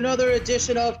gentlemen, to another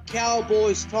edition of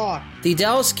Cowboys Talk. The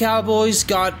Dallas Cowboys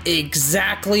got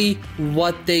exactly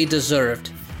what they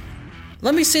deserved.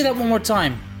 Let me say that one more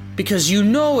time, because you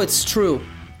know it's true.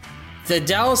 The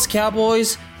Dallas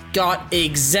Cowboys got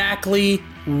exactly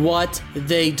what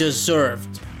they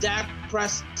deserved. Dak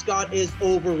Prescott is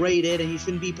overrated and he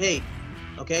shouldn't be paid,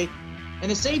 okay? And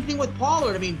the same thing with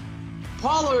Pollard. I mean,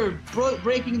 Pollard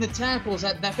breaking the tackles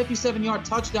at that 57-yard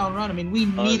touchdown run. I mean, we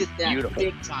needed that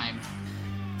big time.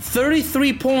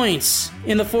 33 points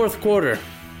in the fourth quarter.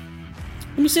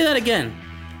 Let me say that again.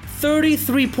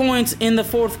 33 points in the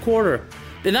fourth quarter.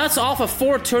 And that's off of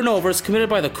 4 turnovers committed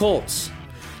by the Colts.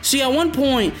 See, at one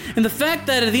point, and the fact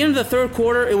that at the end of the third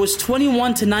quarter, it was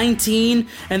 21-19,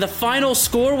 and the final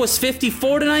score was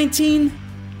 54-19.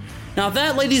 Now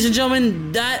that, ladies and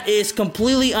gentlemen, that is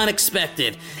completely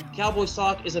unexpected. Cowboys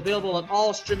Talk is available on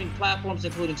all streaming platforms,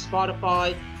 including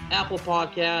Spotify, Apple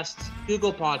Podcasts,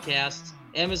 Google Podcasts,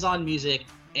 Amazon Music,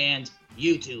 and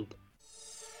YouTube.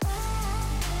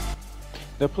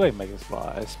 The Playmakers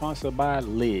Squad is sponsored by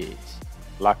Lids.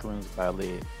 Locker Rooms by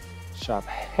Lids. Shop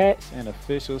hats and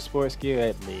official sports gear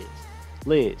at Lids.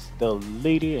 Lids, the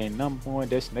leader and #1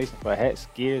 destination for hats,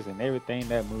 gears, and everything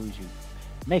that moves you.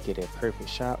 Make it a perfect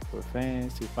shop for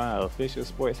fans to find official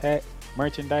sports hats,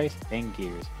 merchandise, and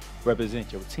gears.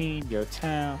 Represent your team, your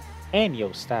town, and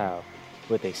your style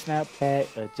with a snap hat,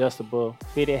 adjustable,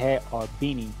 fitted hat, or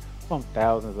beanie from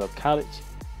thousands of college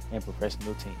and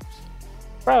professional teams.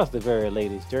 Browse the very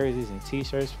latest jerseys and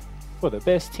t-shirts for the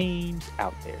best teams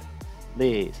out there.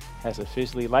 Lids has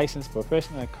officially licensed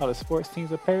professional and college sports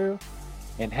teams apparel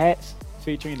and hats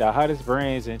featuring the hottest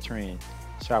brands and trends.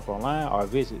 Shop online or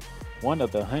visit one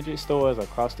of the 100 stores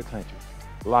across the country.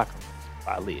 Locker Rooms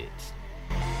by Lids.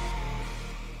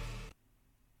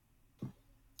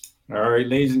 All right,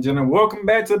 ladies and gentlemen, welcome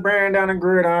back to Bearing Down the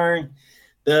Gridiron,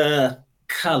 the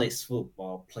college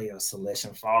football playoff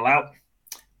selection fallout.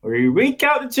 We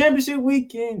recount the championship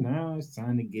weekend. Now it's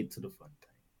time to get to the fun thing.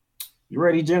 You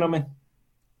ready, gentlemen?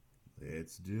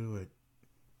 Let's do it.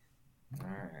 All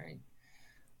right.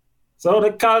 So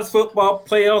the college football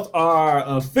playoffs are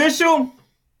official.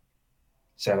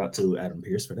 Shout out to Adam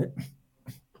Pierce for that.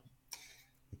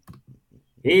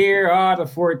 Here are the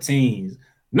 4 teams.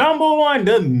 Number 1,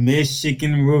 the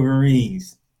Michigan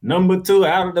Wolverines. Number 2,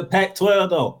 out of the Pac-12,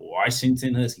 the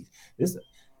Washington Huskies.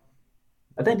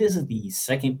 I think this is the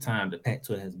second time the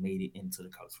Pac-12 has made it into the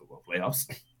college football playoffs.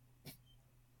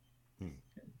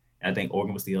 I think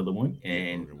Oregon was the other one.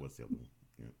 And Oregon was the other one.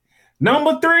 Yeah.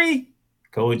 Number 3,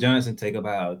 Cole Johnson, take a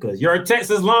bow because your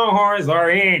Texas Longhorns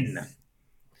are in.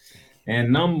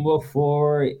 And number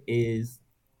 4 is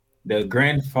the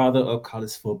grandfather of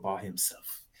college football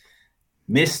himself,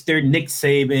 Mr. Nick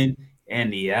Saban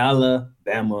and the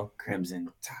Alabama Crimson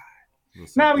Tide.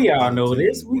 Now we all know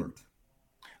this.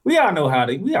 We all know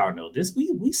we all know this.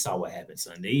 We saw what happened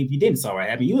Sunday. If you didn't saw what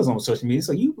happened, you was on social media,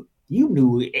 so you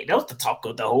knew that was the talk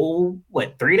of the whole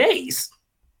 3 days.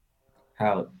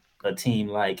 How a team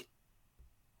like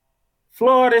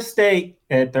Florida State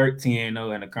had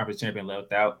 13-0 and the conference champion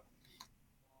left out.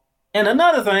 And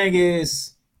another thing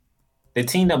is the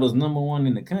team that was number 1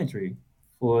 in the country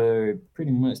for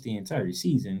pretty much the entire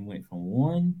season went from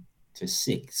 1 to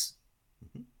 6.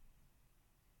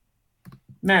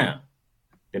 Now,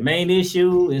 the main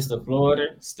issue is the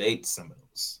Florida State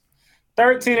Seminoles.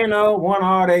 13-0, won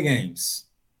all their games.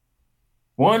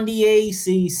 Won the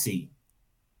ACC.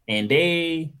 And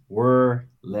they were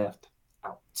left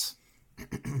out.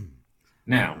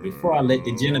 Now, before I let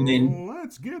the gentleman...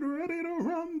 Let's get ready to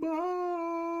rumble.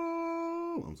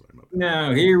 I'm sorry.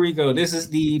 Now, here we go. This is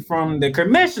from the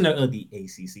commissioner of the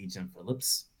ACC, Jim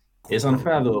Phillips. It's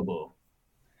unfathomable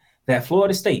that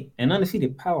Florida State, an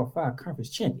undefeated Power 5 conference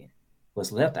champion,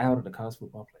 was left out of the college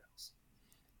football playoffs.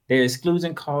 Their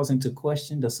exclusion calls into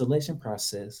question the selection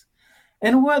process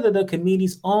and whether the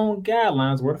committee's own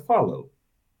guidelines were followed,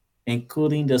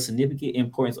 including the significant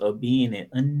importance of being an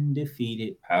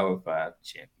undefeated Power 5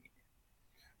 champion.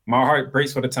 My heart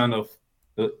breaks for the town of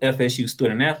the FSU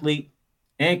student athlete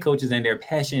and coaches and their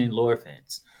passionate loyal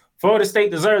fans. Florida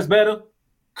State deserves better.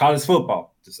 College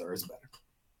football deserves better.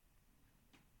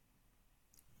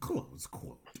 Close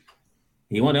quote.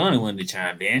 He wasn't the only one to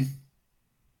chime in.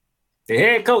 The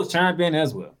head coach chimed in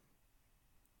as well.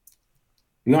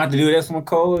 You don't have to do this one,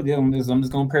 Cole. I'm just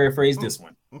going to paraphrase this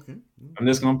one. Okay. I'm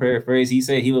just going to paraphrase. He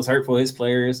said he was hurt for his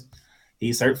players.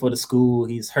 He's hurt for the school.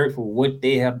 He's hurt for what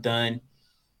they have done,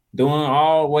 doing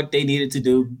all what they needed to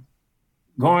do,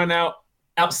 going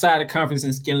outside the conference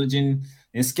and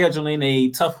scheduling a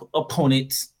tough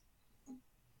opponent.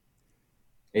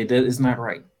 It's not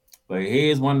right. But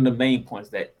here's one of the main points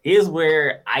that is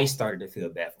where I started to feel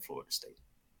bad for Florida State.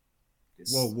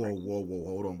 Whoa.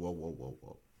 Hold on.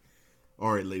 Whoa.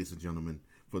 All right, ladies and gentlemen,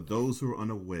 for those who are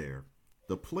unaware,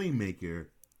 the Playmaker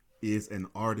is an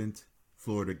ardent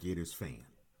Florida Gators fan.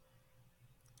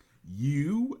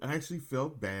 You actually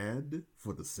felt bad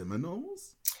for the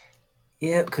Seminoles?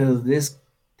 Yeah, because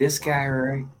this guy,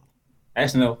 right?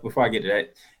 Actually, no, before I get to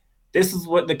that, this is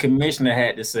what the commissioner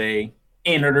had to say.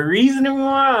 And the reason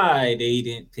why they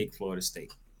didn't pick Florida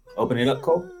State. Open it up,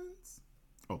 Cole.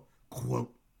 Oh,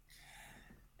 quote.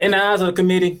 In the eyes of the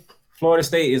committee, Florida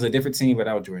State is a different team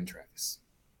without Jordan Travis,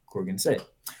 Corrigan said.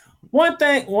 One of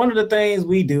the things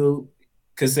we do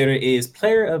consider is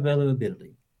player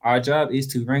availability. Our job is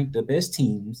to rank the best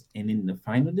teams, and in the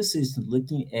final decision,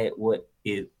 looking at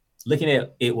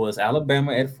it was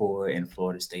Alabama at 4 and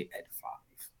Florida State at 5.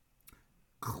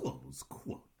 Close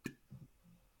quote.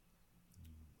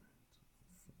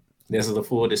 This is a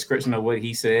full description of what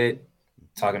he said,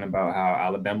 talking about how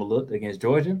Alabama looked against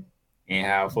Georgia and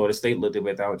how Florida State looked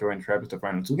without Jordan Travis the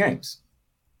final 2 games.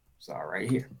 It's all right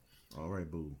here. All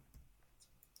right, boo.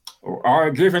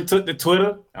 R. Griffin took to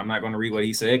Twitter. I'm not going to read what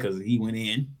he said because he went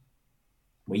in.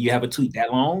 When you have a tweet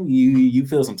that long, you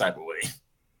feel some type of way.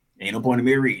 Ain't no point in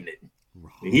me reading it.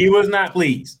 Right. He was not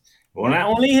pleased. Well, not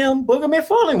only him, Booger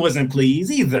McFarland wasn't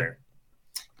pleased either.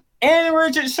 And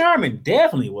Richard Sherman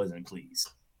definitely wasn't pleased.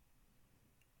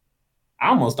 I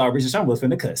almost thought Richard Sherman was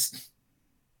finna cuss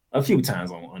a few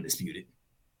times on Undisputed.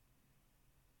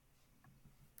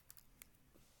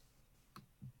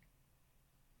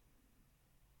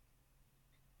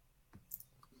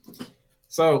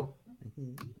 So,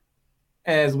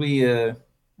 as we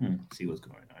see what's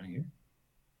going on here.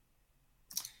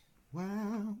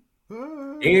 Wow.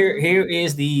 Here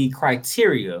is the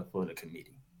criteria for the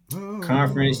committee.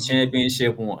 Conference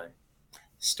championship 1.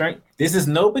 Strength. This is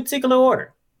no particular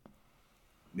order.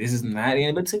 This is not in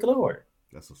a particular order.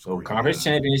 So conference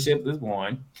championship is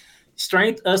 1.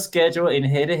 Strength of schedule in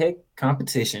head-to-head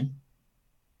competition.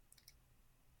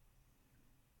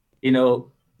 You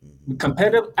know,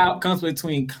 competitive outcomes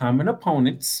between common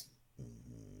opponents.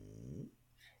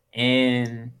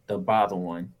 And the bottom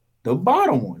one. The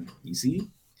bottom one, you see?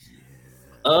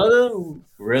 Other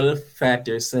relative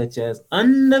factors such as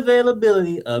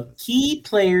unavailability of key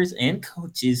players and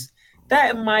coaches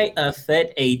that might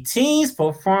affect a team's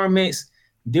performance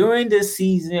during the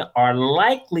season or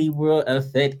likely will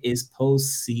affect its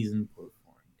postseason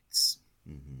performance.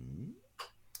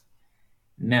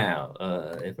 Now,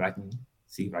 if I can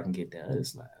see if I can get the other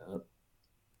slide up.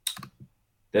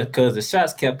 That's because the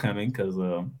shots kept coming because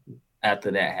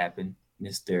after that happened,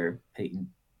 Mr.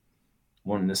 Peyton,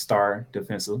 one of the star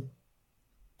defensive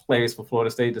players for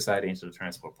Florida State, decided to enter the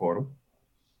transfer portal.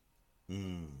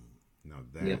 No,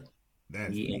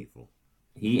 that's painful.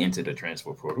 He entered the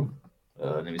transfer portal.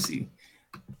 Let me see.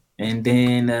 And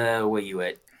then where you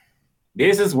at?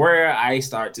 This is where I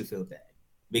start to feel bad.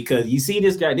 Because you see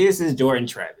this guy, this is Jordan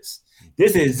Travis.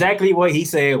 This is exactly what he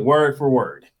said word for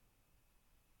word.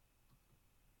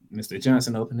 Mr.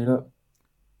 Johnson, open it up.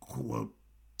 Quote.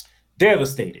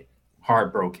 Devastated,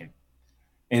 heartbroken,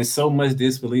 and so much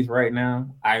disbelief right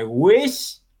now. I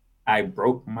wish I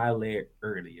broke my leg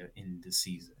earlier in the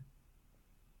season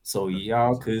so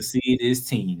y'all could see this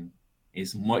team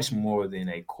is much more than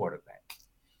a quarterback.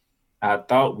 I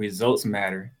thought results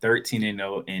matter.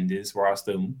 13-0, and this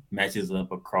roster matches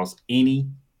up across any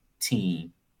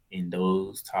team in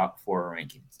those top 4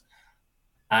 rankings.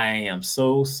 I am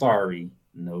so sorry,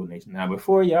 No Nation. Now,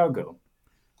 before y'all go,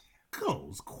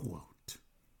 Cole's quote.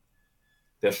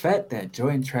 The fact that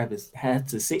Jordan Travis had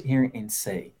to sit here and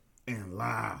say and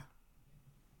lie.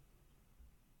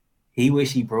 He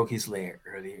wished he broke his leg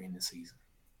earlier in the season.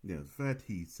 Yeah, in fact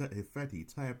he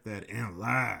typed that and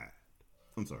lied.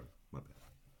 I'm sorry, my bad.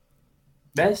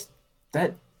 That's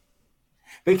that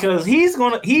because he's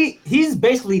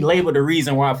basically labeled the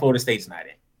reason why Florida State's not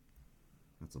in.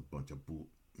 That's a bunch of bull.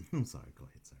 I'm sorry, go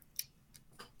ahead, sir.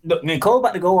 Look, man, Cole's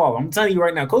about to go off. I'm telling you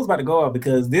right now, Cole's about to go off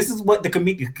because this is what the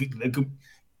committee.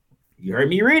 You heard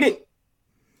me read it.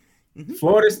 Mm-hmm.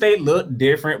 Florida State looked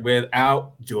different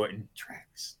without Jordan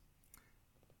Travis.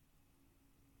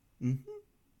 Mm-hmm.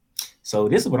 So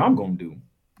this is what I'm going to do.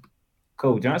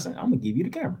 Cole Johnson, I'm going to give you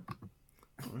the camera.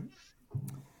 All right.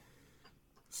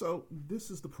 So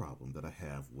this is the problem that I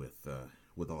have with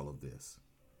all of this.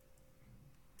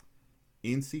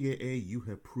 NCAA, you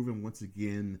have proven once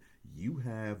again you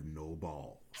have no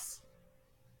balls.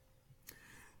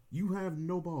 You have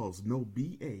no balls, no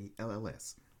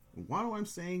BALLS. Why am I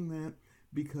saying that?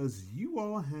 Because you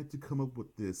all had to come up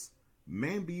with this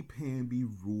mamby-pamby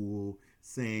rule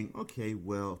saying, okay,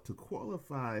 well, to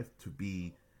qualify to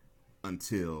be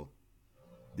until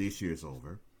this year's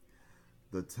over,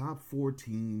 the top 4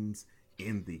 teams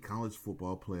in the college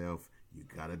football playoff, you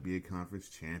got to be a conference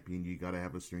champion. You got to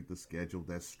have a strength of schedule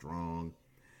that's strong.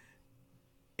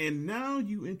 And now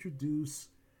you introduce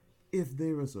if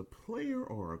there is a player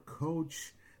or a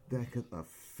coach that could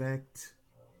affect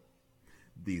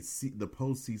the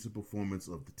postseason performance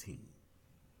of the team.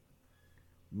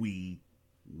 We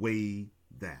weigh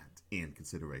that in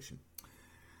consideration.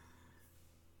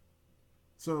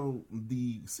 So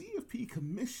the CFP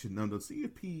the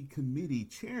CFP committee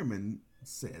chairman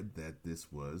said that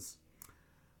this was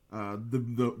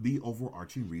the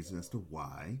overarching reason as to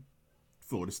why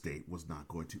Florida State was not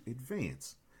going to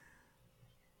advance.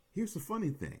 Here's the funny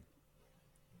thing.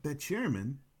 That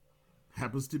chairman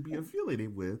happens to be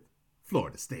affiliated with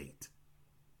Florida State.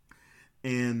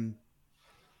 And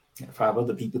 5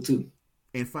 other people too.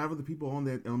 And 5 other people on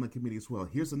that committee as well.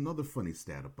 Here's another funny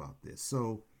stat about this.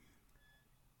 So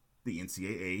the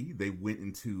NCAA, they went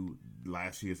into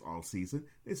last year's off season.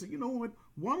 They said, you know what?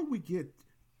 Why don't we get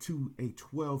to a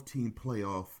 12-team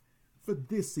playoff for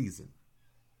this season?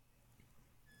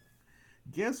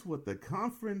 Guess what the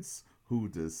conference who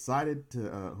decided to,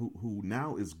 who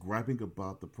now is griping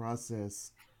about the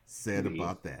process said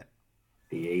about that?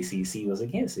 The ACC was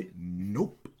against it.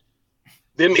 Nope.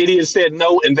 Them idiots said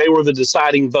no, and they were the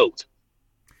deciding vote.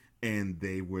 And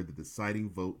they were the deciding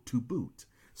vote to boot.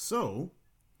 So,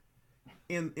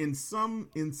 in some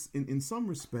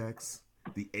respects,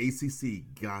 the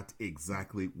ACC got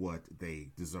exactly what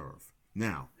they deserve.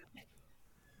 Now,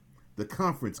 The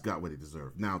conference got what it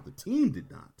deserved. Now, the team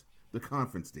did not. The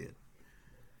conference did.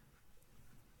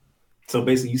 So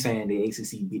basically, you saying the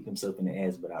ACC beat themselves in the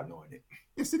ass without knowing it?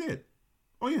 Yes, they did.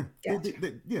 Oh yeah, Gotcha.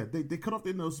 they cut off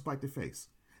their nose to spite their face,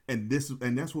 and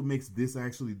that's what makes this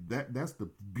actually that's the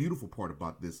beautiful part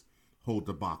about this whole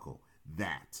debacle.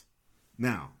 That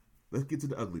now let's get to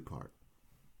the ugly part.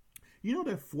 You know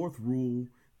that fourth rule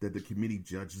that the committee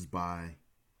judges by?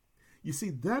 You see,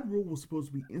 that rule was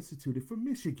supposed to be instituted for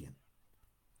Michigan.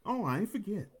 Oh, I ain't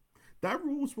forget. That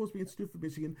rule was supposed to be instituted for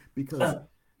Michigan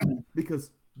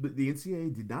because the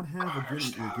NCAA did not have,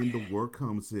 again, the word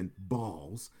comes in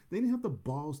balls. They didn't have the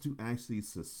balls to actually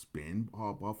suspend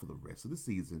Harbaugh for the rest of the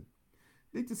season.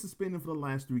 They just suspended him for the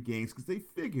last 3 games because they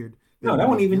figured. No, that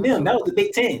wasn't even them. That was the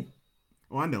Big Ten.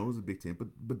 Oh, I know it was a Big Ten,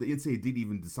 but the NCAA didn't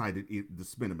even decide to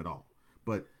suspend him at all.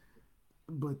 But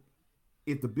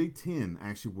if the Big Ten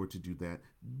actually were to do that,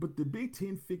 but the Big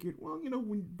Ten figured, well,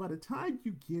 by the time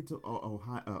you get to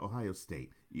Ohio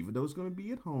State, even though it's going to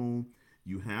be at home,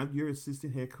 you have your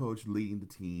assistant head coach leading the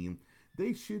team,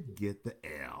 they should get the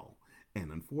L.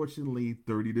 And unfortunately,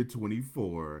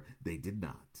 30-24, they did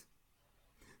not.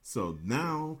 So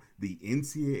now the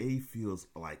NCAA feels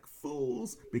like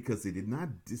fools because they did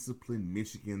not discipline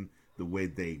Michigan the way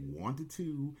they wanted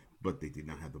to, but they did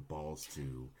not have the balls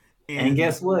to. And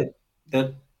guess what?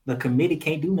 The committee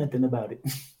can't do nothing about it.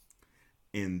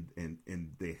 And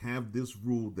they have this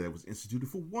rule that was instituted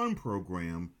for one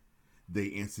program. They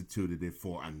instituted it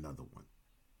for another one.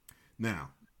 Now,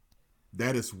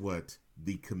 that is what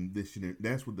the commissioner,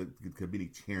 that's what the committee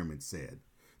chairman said,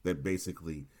 that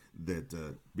basically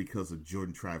that because of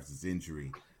Jordan Travis's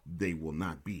injury, they will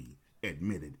not be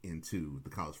admitted into the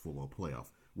college football playoff.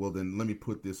 Well, then let me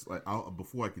put this,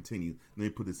 before I continue, let me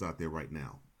put this out there right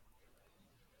now.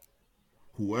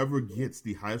 Whoever gets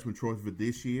the Heisman Trophy for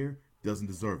this year doesn't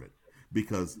deserve it.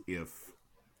 Because if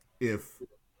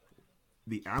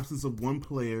the absence of one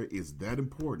player is that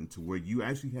important to where you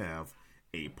actually have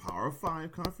a Power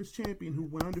 5 conference champion who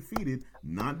went undefeated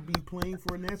not be playing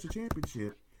for a national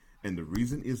championship, and the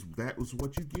reason is that was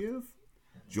what you give,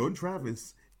 Jordan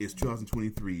Travis is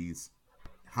 2023's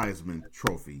Heisman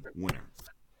Trophy winner.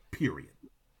 Period.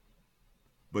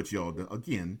 But y'all,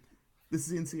 again, this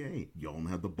is NCAA. Y'all don't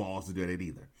have the balls to do that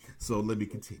either. So let me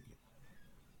continue.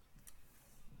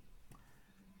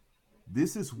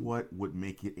 This is what would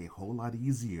make it a whole lot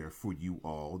easier for you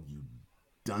all, you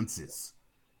dunces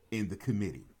in the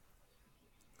committee.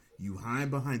 You hide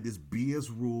behind this BS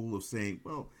rule of saying,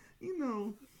 well,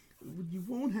 you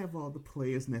won't have all the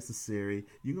players necessary.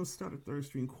 You're going to start a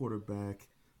third-string quarterback.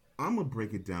 I'm going to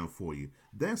break it down for you.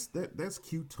 That's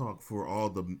cute talk for all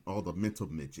the mental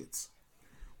midgets.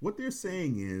 What they're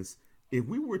saying is, if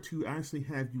we were to actually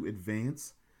have you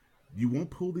advance, you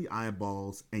won't pull the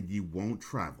eyeballs and you won't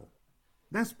travel.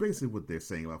 That's basically what they're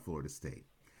saying about Florida State.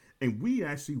 And we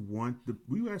actually want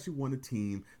a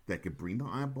team that could bring the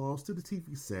eyeballs to the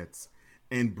TV sets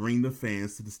and bring the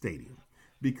fans to the stadium.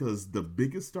 Because the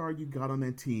biggest star you got on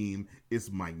that team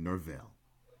is Mike Norvell.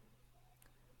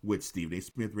 Which Stephen A.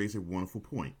 Smith raised a wonderful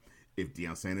point. If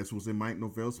Deion Sanders was in Mike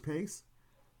Norvell's pace,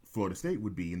 Florida State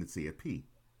would be in the CFP.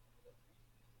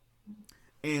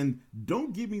 And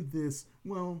don't give me this,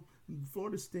 well,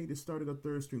 Florida State has started a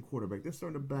third-string quarterback. They're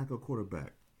starting a backup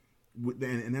quarterback.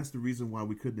 And that's the reason why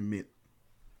we couldn't admit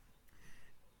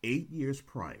 8 years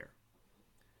prior,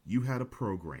 you had a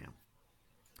program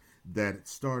that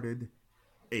started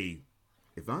if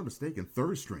I'm not mistaken,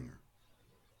 third-stringer.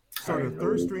 Started a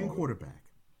third-string quarterback.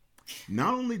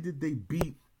 Not only did they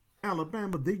beat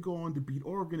Alabama, they go on to beat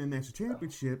Oregon in the national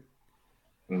championship.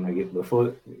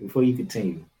 Before you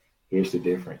continue, here's the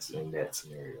difference in that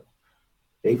scenario.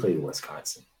 They played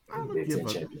Wisconsin. I don't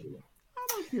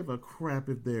give a crap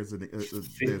if there's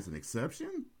an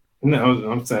exception.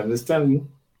 No, I'm just telling you,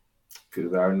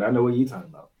 because I know what you're talking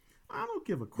about. I don't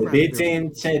give a crap. The Big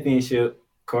Ten championship,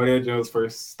 Cordell Jones'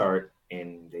 first start,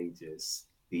 and they just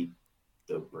beat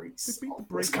the brakes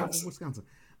off Wisconsin.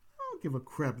 I don't give a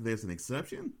crap if there's an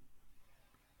exception.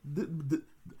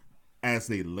 As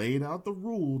they laid out the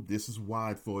rule, this is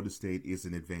why Florida State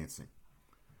isn't advancing.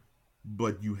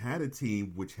 But you had a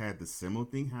team which had the similar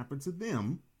thing happen to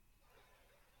them.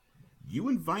 You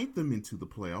invite them into the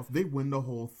playoff, they win the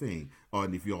whole thing.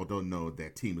 And if y'all don't know,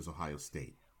 that team is Ohio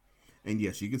State. And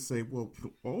yes, you could say, well,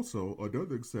 also,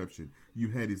 another exception, you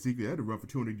had Ezekiel Elliott run for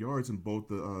 200 yards in both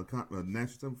the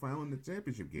national semifinal and the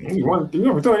championship games. You won for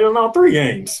 200 yards in all 3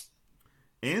 games.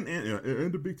 And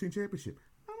the Big Ten championship.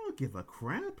 I don't give a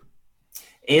crap.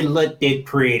 It looked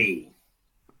pretty.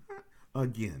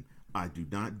 Again, I do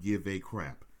not give a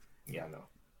crap. Yeah, I know.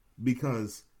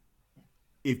 Because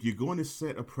if you're going to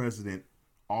set a precedent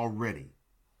already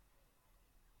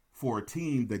for a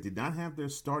team that did not have their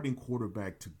starting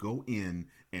quarterback to go in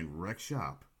and wreck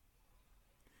shop,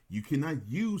 you cannot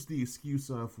use the excuse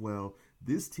of, well,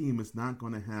 this team is not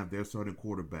going to have their starting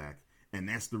quarterback, and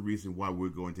that's the reason why we're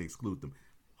going to exclude them.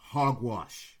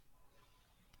 Hogwash.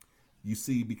 You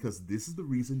see, because this is the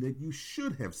reason that you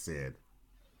should have said,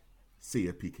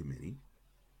 CFP committee,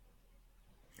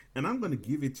 and I'm going to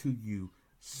give it to you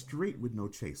straight with no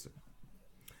chaser.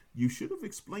 You should have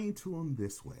explained to them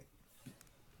this way.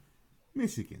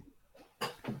 Michigan,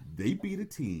 they beat a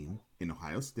team in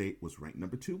Ohio State, was ranked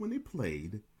number 2 when they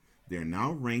played. They're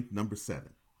now ranked number 7.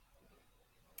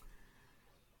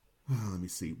 Let me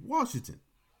see. Washington,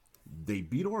 they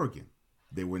beat Oregon.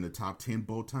 They were in the top 10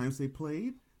 both times they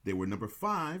played. They were number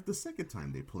 5 the second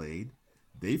time they played.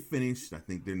 They finished, I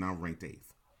think they're now ranked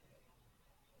 8th.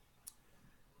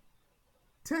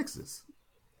 Texas,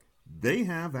 they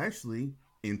have actually,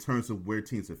 in terms of where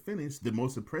teams have finished, the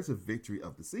most impressive victory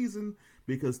of the season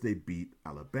because they beat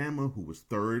Alabama, who was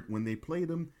 3rd when they played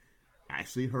them.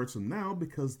 Actually, it hurts them now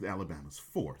because Alabama's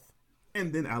 4th.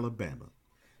 And then Alabama,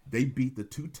 they beat the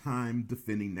 2-time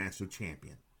defending national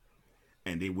champion.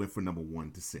 And they went for number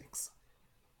 1 to 6.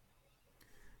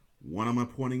 What am I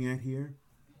pointing at here?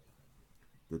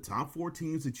 The top 4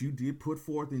 teams that you did put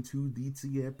forth into the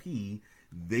CFP,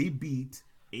 they beat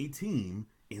a team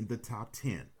in the top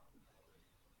 10.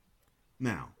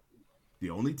 Now, the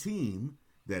only team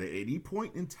that at any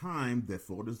point in time that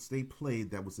Florida State played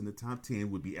that was in the top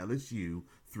 10 would be LSU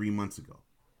 3 months ago.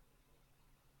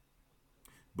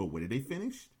 But where did they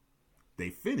finish? They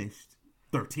finished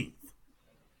 13th.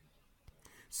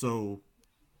 So,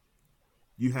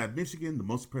 you have Michigan, the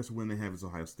most impressive win they have is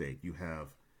Ohio State. You have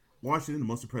Washington, the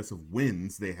most impressive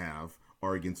wins they have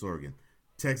are against Oregon.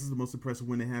 Texas, the most impressive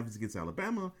win they have is against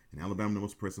Alabama. And Alabama, the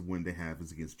most impressive win they have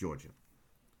is against Georgia.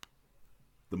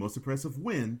 The most impressive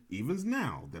win, even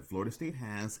now, that Florida State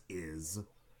has is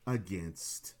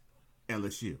against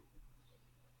LSU.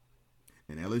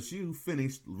 And LSU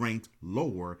finished ranked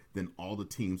lower than all the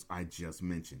teams I just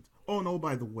mentioned. Oh, and oh,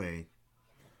 by the way,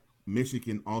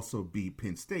 Michigan also beat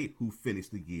Penn State, who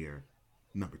finished the year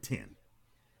number 10.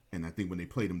 And I think when they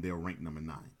played them, they were ranked number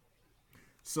 9.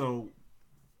 So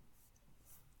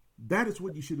that is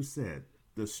what you should have said.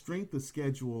 The strength of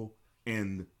schedule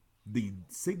and the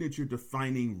signature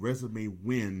defining resume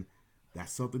win,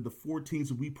 that's something the 4 teams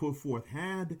that we put forth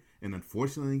had. And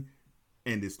unfortunately,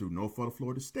 and it's through no fault of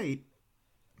Florida State,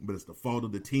 but it's the fault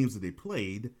of the teams that they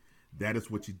played, that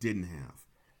is what you didn't have.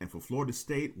 And for Florida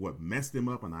State, what messed them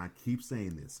up, and I keep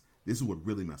saying this is what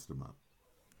really messed them up.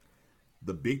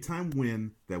 The big time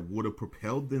win that would have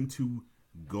propelled them to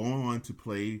go on to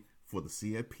play for the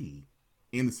CFP,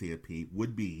 in the CFP,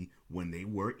 would be when they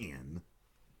were in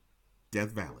Death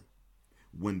Valley,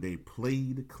 when they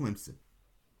played Clemson.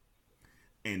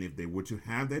 And if they were to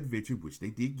have that victory, which they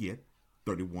did get,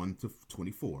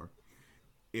 31-24,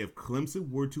 if Clemson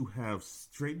were to have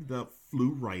straightened up, flew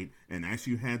right, and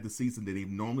actually had the season that they've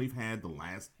normally had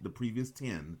the previous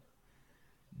 10,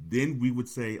 then we would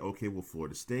say, okay, well,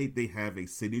 Florida State, they have a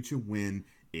signature win.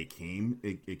 It came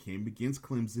against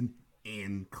Clemson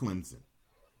in Clemson.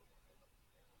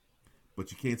 But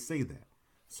you can't say that.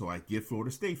 So I get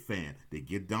Florida State fan. They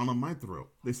get down on my throat.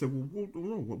 They said, well,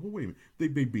 wait a minute. They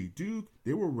beat Duke.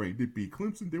 They were ranked. They beat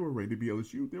Clemson. They were ranked. They beat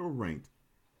LSU. They were ranked.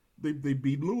 They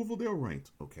beat Louisville. They were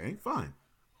ranked. Okay, fine.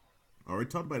 Already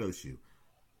talked about LSU.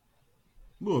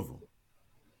 Louisville.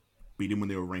 Beat them when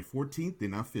they were ranked 14th. They're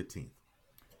now 15th.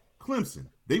 Clemson.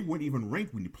 They weren't even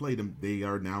ranked when you played them. They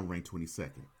are now ranked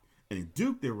 22nd. And in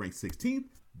Duke, they're ranked 16th.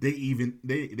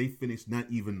 They finished not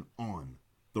even on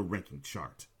the ranking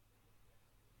chart.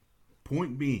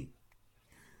 Point being,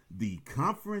 the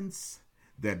conference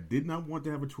that did not want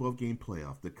to have a 12-game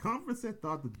playoff, the conference that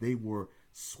thought that they were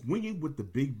swinging with the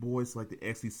big boys like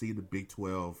the SEC, the Big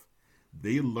 12,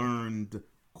 they learned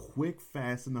quick,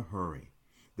 fast, in a hurry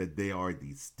that they are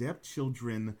the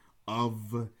stepchildren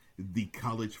of the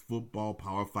college football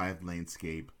Power 5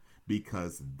 landscape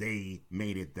because they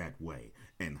made it that way.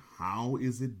 And how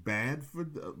is it bad for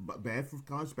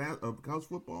college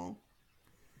football?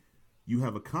 You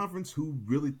have a conference who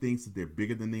really thinks that they're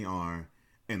bigger than they are,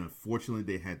 and unfortunately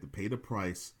they had to pay the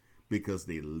price because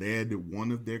they led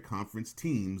one of their conference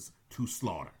teams to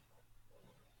slaughter.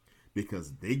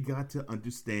 Because they got to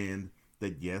understand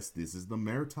that, yes, this is the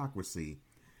meritocracy.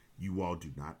 You all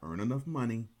do not earn enough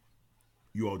money.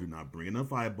 You all do not bring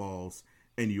enough eyeballs,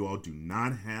 and you all do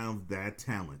not have that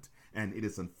talent. And it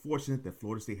is unfortunate that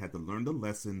Florida State had to learn the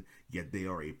lesson, yet they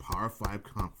are a Power 5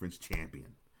 conference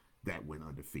champion that went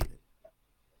undefeated.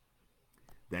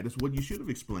 That is what you should have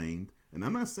explained. And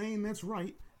I'm not saying that's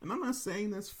right, and I'm not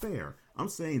saying that's fair. I'm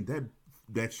saying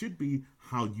that should be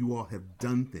how you all have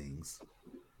done things,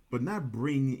 but not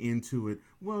bring into it,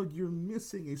 well, you're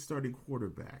missing a starting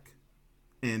quarterback.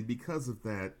 And because of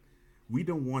that, we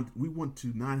want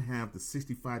to not have the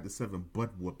 65-7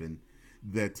 butt whooping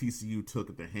that TCU took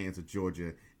at the hands of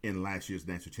Georgia in last year's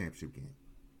national championship game.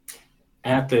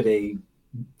 After they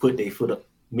put their foot up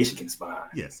Michigan's spine.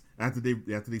 Yes, after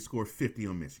they scored 50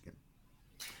 on Michigan.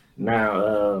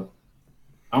 Now,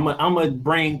 I'm gonna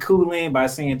bring Cool in by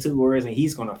saying 2 words, and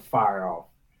he's gonna fire off.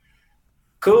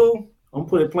 Cool. I'm gonna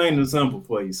put it plain and simple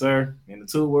for you, sir. And the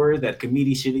 2 words that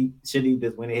committee should have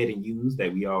just went ahead and used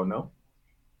that we all know.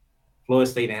 Florida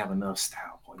State didn't have enough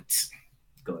style points.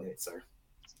 Go ahead, sir.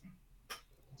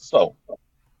 So,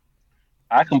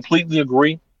 I completely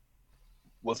agree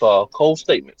with Cole's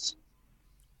statements.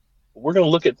 We're going to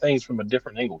look at things from a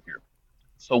different angle here.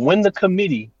 So, when the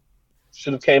committee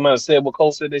should have came out and said what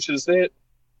Cole said they should have said,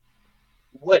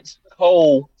 what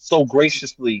Cole so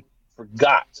graciously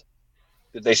forgot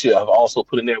that they should have also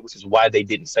put in there, which is why they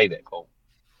didn't say that, Cole.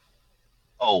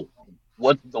 Oh,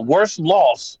 what the worst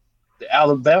loss that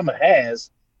Alabama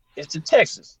has is to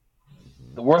Texas.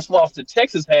 The worst loss that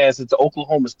Texas has is to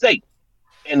Oklahoma State.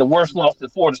 And the worst loss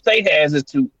that Florida State has is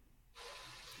to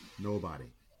nobody.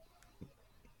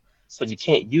 So you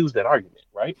can't use that argument,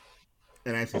 right?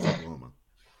 And actually, it's Oklahoma.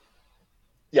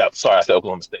 Yeah, sorry, I said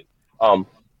Oklahoma State.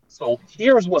 So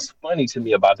here's what's funny to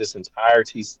me about this entire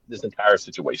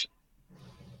situation.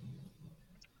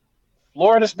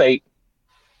 Florida State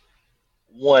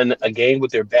won a game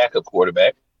with their backup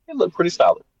quarterback. It looked pretty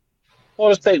solid.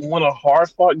 Florida State won a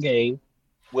hard-fought game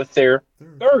with their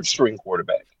third-string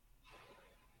quarterback.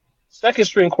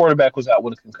 Second-string quarterback was out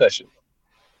with a concussion.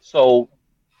 So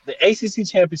the ACC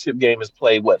championship game is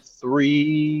played,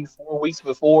 3-4 weeks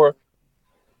before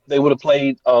they would have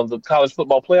played the college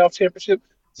football playoff championship.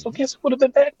 So guess who would have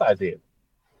been back by then?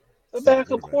 The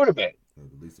backup quarterback.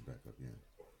 At least the backup, yeah.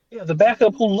 Yeah, the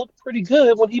backup who looked pretty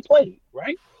good when he played,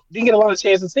 right? Didn't get a lot of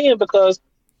chances to see him because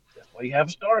that's why you have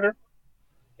a starter.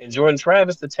 And Jordan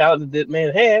Travis, the talent that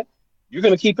man had, you're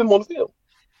going to keep him on the field.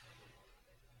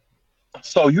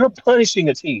 So you're punishing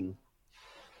a team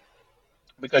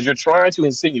because you're trying to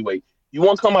insinuate. You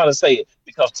won't come out and say it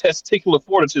because testicular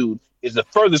fortitude is the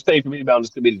furthest thing from anybody on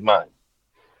this committee's mind.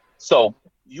 So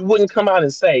you wouldn't come out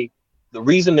and say the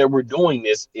reason that we're doing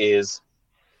this is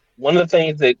one of the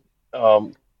things that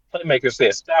Playmaker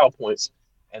says style points,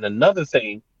 and another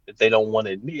thing that they don't want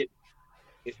to admit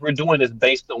is we're doing this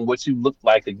based on what you look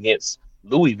like against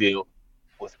Louisville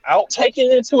without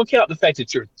taking into account the fact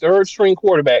that your third string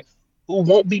quarterback who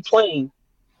won't be playing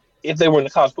if they were in the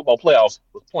college football playoffs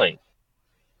was playing.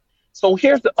 So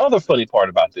here's the other funny part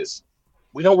about this.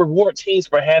 We don't reward teams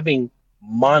for having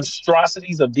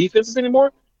monstrosities of defenses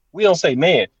anymore. We don't say,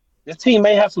 man, this team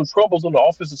may have some troubles on the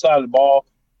offensive side of the ball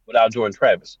without Jordan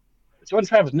Travis. But Jordan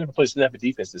Travis never played snap of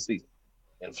defense this season.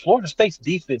 And Florida State's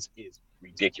defense is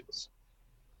ridiculous.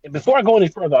 And before I go any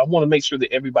further, I want to make sure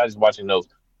that everybody's watching knows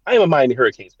I am a Miami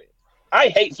Hurricanes fan. I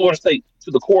hate Florida State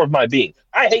to the core of my being.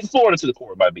 I hate Florida to the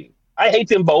core of my being. I hate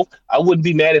them both. I wouldn't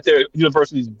be mad if their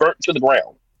universities burnt to the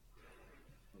ground.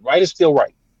 Right is still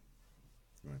right.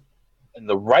 And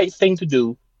the right thing to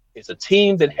do is a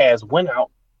team that has went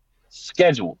out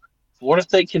scheduled. Florida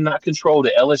State cannot control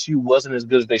that LSU wasn't as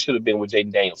good as they should have been with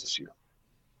Jaden Daniels this year.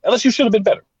 LSU should have been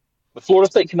better, but Florida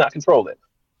State cannot control that.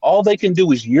 All they can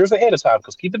do is years ahead of time,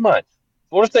 because keep in mind,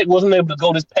 Florida State wasn't able to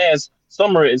go this past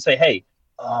summer and say, hey,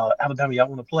 Alabama, y'all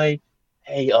want to play?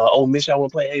 Hey, Ole Miss, y'all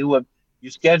want to play? Hey, look, you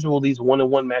schedule these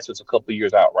one-on-one matches a couple of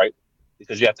years out, right?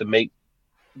 Because you have to make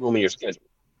room in your schedule.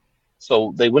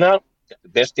 So they went out, got the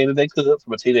best game that they could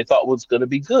from a team they thought was going to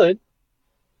be good,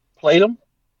 played them,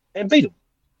 and beat them.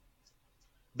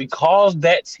 Because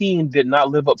that team did not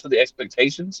live up to the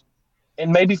expectations,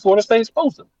 and maybe Florida State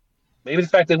exposed them. Maybe the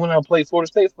fact they went out and played Florida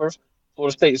State first,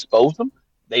 Florida State exposed them.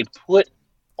 They put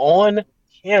on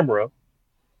camera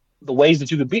the ways that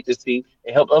you could beat this team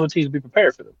and help other teams be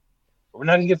prepared for them. But we're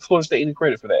not going to give Florida State any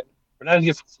credit for that. We're not going to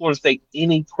give Florida State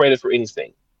any credit for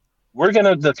anything.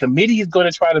 The committee is going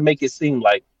to try to make it seem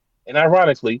like, and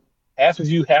ironically, half of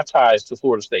you have ties to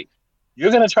Florida State. You're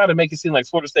going to try to make it seem like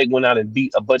Florida State went out and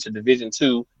beat a bunch of Division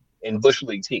II and Bush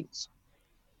League teams.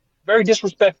 Very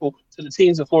disrespectful to the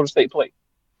teams that Florida State played,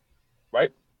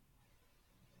 right?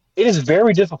 It is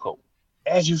very difficult,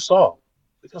 as you saw,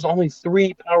 because only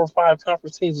 3 Power 5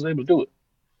 conference teams was able to do it,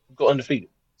 go undefeated.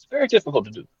 It's very difficult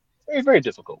to do. Very, very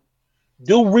difficult.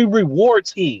 Do we reward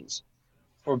teams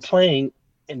for playing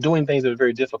and doing things that are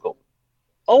very difficult?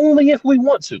 Only if we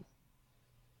want to.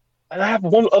 And I have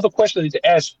one other question I need to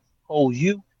ask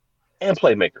you and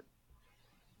Playmaker.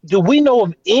 Do we know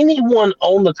of anyone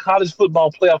on the college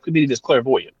football playoff committee that's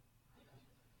clairvoyant?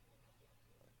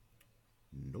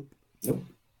 Nope.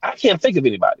 I can't think of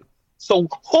anybody. So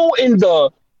who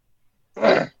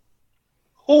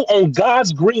on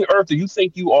God's green earth do you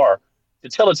think you are to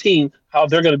tell a team how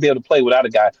they're going to be able to play without a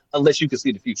guy unless you can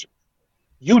see the future?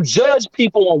 You judge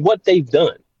people on what they've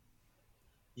done.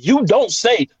 You don't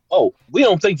say, oh, we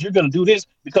don't think you're going to do this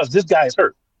because this guy is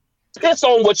hurt. Piss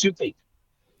on what you think.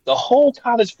 The whole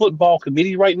college football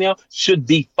committee right now should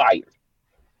be fired.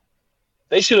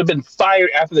 They should have been fired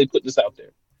after they put this out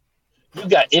there. You've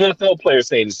got NFL players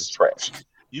saying this is trash.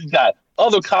 You've got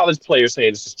other college players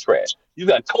saying this is trash. You've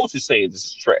got coaches saying this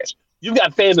is trash. You've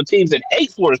got fans of teams that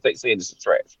hate Florida State saying this is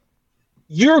trash.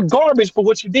 You're garbage for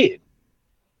what you did.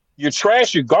 You're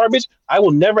trash. You're garbage. I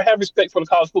will never have respect for the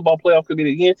college football playoff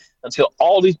committee again until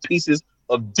all these pieces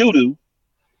of doo-doo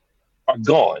are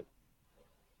gone.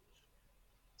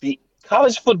 The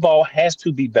college football has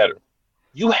to be better.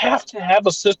 You have to have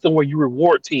a system where you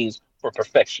reward teams for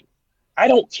perfection. I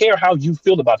don't care how you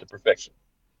feel about the perfection.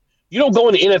 You don't go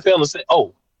in the NFL and say,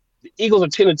 oh, the Eagles are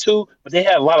 10-2, but they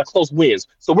had a lot of close wins,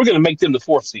 so we're going to make them the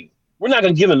 4th seed. We're not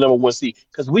going to give them the number 1 seed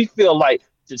because we feel like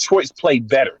Detroit's played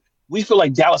better. We feel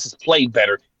like Dallas has played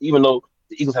better, even though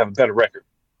the Eagles have a better record.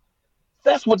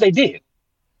 That's what they did.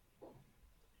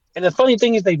 And the funny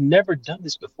thing is they've never done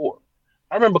this before.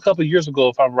 I remember a couple of years ago,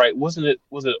 if I'm right, was it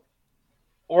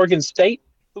Oregon State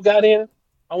who got in?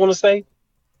 I want to say.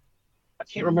 I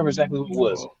can't remember exactly who it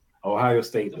was. Ohio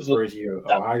State, the first year.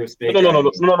 Ohio State.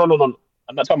 No.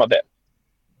 I'm not talking about that.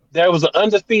 There was an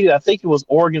undefeated, I think it was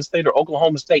Oregon State or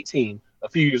Oklahoma State team a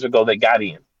few years ago that got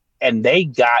in, and they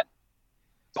got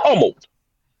pummeled.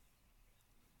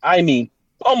 I mean,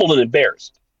 pummeled and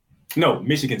embarrassed. No,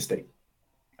 Michigan State.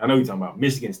 I know you're talking about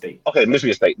Michigan State. Okay,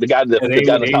 Michigan State. The guy that they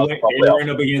ran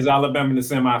up against Alabama in the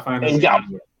semifinals and got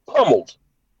pummeled.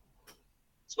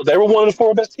 So they were one of the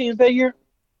 4 best teams that year.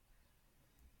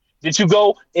 Did you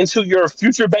go into your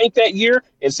future bank that year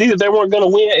and see that they weren't going to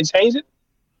win and change it?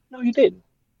 No, you didn't.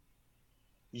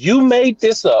 You made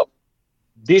this up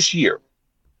this year.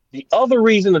 The other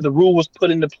reason that the rule was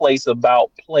put into place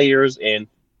about players and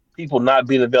people not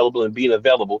being available and being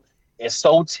available, and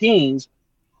so teams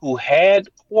who had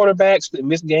quarterbacks that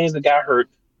missed games that got hurt,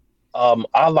 a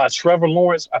la Trevor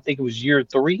Lawrence, I think it was year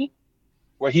 3,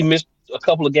 where he missed a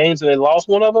couple of games and they lost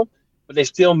one of them, but they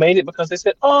still made it because they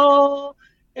said, oh,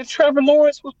 if Trevor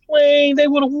Lawrence was playing, they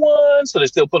would have won. So they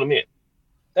still put him in.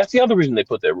 That's the other reason they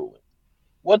put that rule in.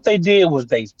 What they did was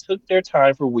they took their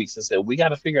time for weeks and said, we got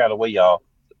to figure out a way, y'all,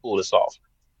 to pull this off.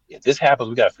 If this happens,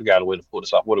 we got to figure out a way to pull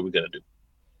this off. What are we going to do?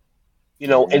 You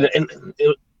know, and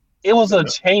it was a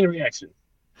chain reaction.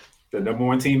 The number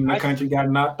 1 team in the country got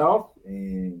knocked off.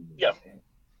 And yeah.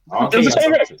 It was a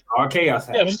chain reaction. All chaos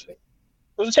happened. Yeah, it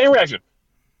was a chain reaction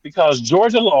because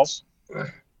Georgia lost.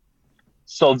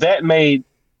 So that made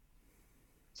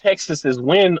Texas's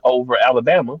win over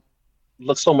Alabama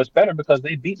look so much better because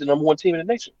they beat the number 1 team in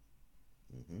the nation.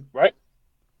 Mm-hmm. Right?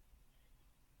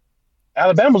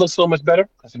 Alabama looks so much better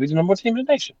because they beat the number 1 team in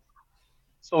the nation.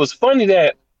 So it's funny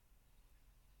that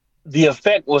the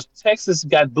effect was Texas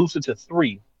got boosted to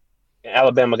 3 and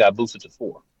Alabama got boosted to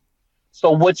 4.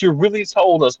 So what you really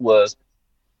told us was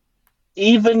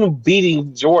even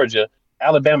beating Georgia,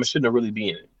 Alabama shouldn't really be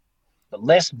in it. But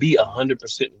let's be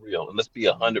 100% real and let's be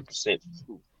 100%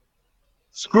 true.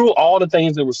 Screw all the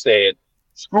things that were said.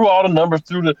 Screw all the numbers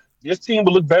through this team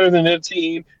will look better than their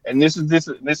team, and this is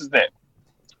that.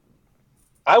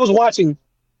 I was watching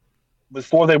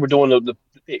before they were doing the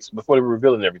picks, before they were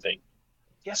revealing everything.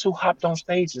 Guess who hopped on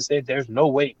stage and said there's no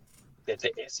way that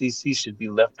the SEC should be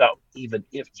left out even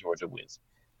if Georgia wins?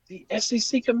 The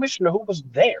SEC commissioner who was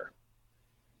there.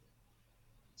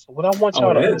 So what I want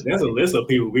y'all to understand, there's a list of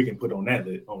people we can put on that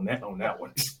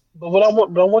one. But what I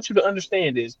want you to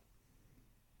understand is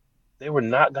they were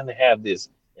not going to have this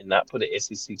and not put an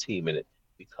SEC team in it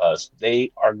because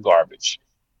they are garbage.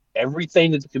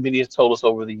 Everything that the committee has told us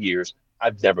over the years,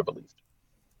 I've never believed.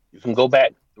 You can go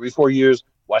back 3-4 years,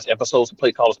 watch episodes of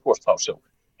Play Caller Sports Talk Show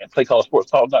at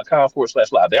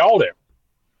playcallersportstalk.com/live. They're all there.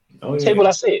 I'll tell you what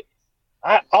I said.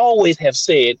 I always have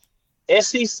said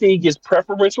SEC gets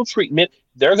preferential treatment.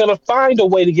 They're going to find a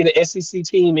way to get an SEC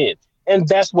team in. And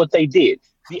that's what they did.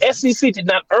 The SEC did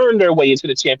not earn their way into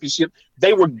the championship.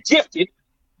 They were gifted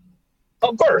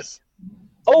a berth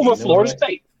over Florida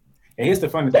State. And here's the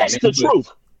funny thing. That's the truth.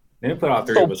 They put all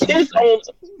 3 so of us.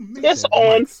 Piss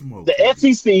on the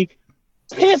SEC.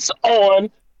 Piss on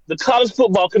the college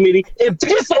football committee, and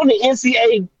piss on the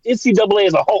NCAA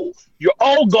as a whole. You're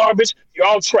all garbage. You're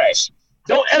all trash.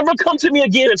 Don't ever come to me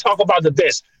again and talk about the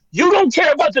best. You don't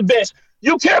care about the best.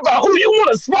 You care about who you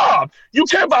want to swab. You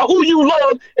care about who you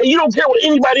love, and you don't care what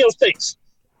anybody else thinks.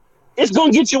 It's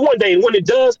going to get you one day, and when it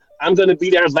does, I'm going to be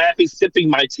there laughing, sipping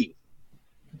my tea.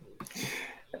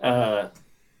 My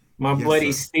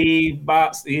buddy Steve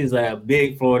Box, he's a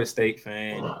big Florida State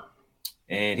fan,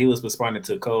 and he was responding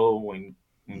to Cole when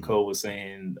Cole was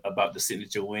saying about the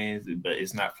signature wins, but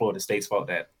it's not Florida State's fault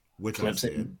that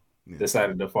Clemson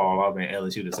decided to fall off and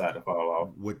LSU decided to fall off.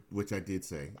 Which I did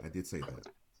say. I did say that.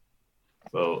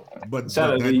 So, but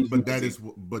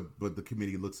the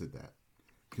committee looks at that.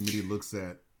 Committee looks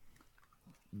at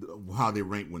how they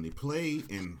rank when they play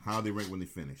and how they rank when they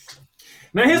finish.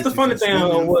 Now, here's the funny thing.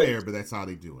 Unfair, but that's how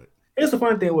they do it. Here's the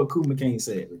funny thing what Cool McCain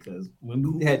said, because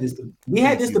when we had this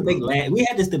debate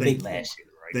last year,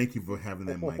 right? Thank you for having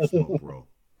that mic smoke, bro.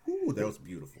 Ooh, that was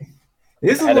beautiful. I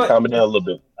had to calm it down a little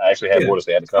bit. I actually had more to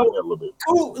say. I had to calm it down a little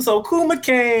bit. So Cool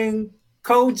McCain,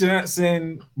 Cole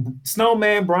Johnson,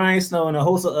 Snowman, Brian Snow, and a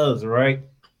host of others, right?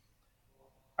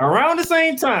 Around the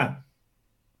same time,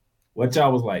 what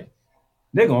y'all was like,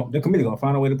 the committee gonna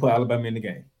find a way to put Alabama in the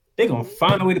game. They're gonna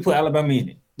find a way to put Alabama in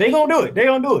it. They're gonna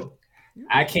do it.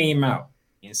 I came out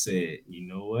and said, you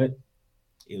know what?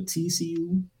 If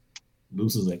TCU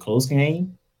loses a close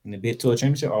game in the Big 12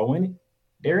 championship or win it,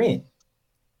 they're in.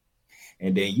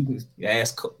 And then you can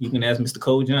ask Mr.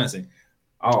 Cole Johnson.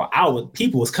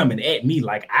 People was coming at me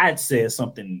like I'd said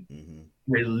something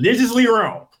religiously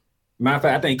wrong. Matter of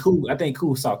fact, I think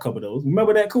Cool saw a couple of those.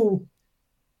 Remember that, Cool?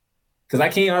 Because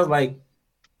I was like,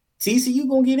 TCU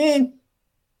gonna get in.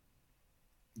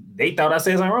 They thought I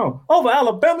said something wrong. Over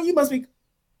Alabama, you must be.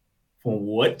 From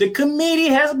what the committee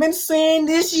has been saying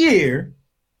this year,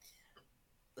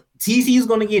 TCU's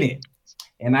gonna get in.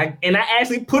 And I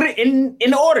actually put it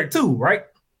in order too, right?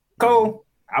 Cole,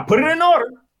 I put it in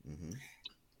order.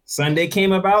 Sunday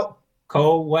came about.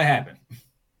 Cole, what happened?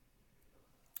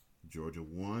 Georgia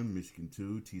 1, Michigan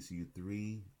 2, TCU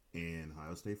 3, and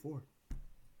Ohio State 4.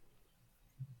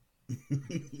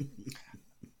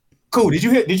 Cool. Did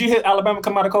you hear Alabama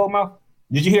come out of Cole's mouth?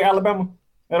 Did you hear Alabama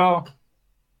at all?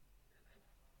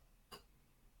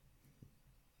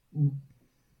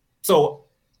 So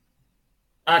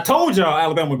I told y'all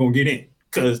Alabama was gonna get in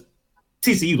because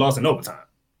TCU lost in overtime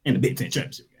in the Big Ten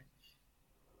championship game.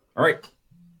 All right.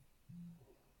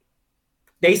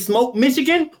 They smoked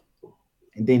Michigan,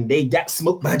 and then they got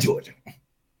smoked by Georgia.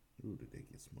 Who did they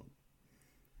get smoked?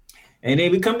 And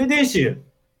then we come to this year.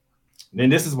 Then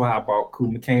this is why I brought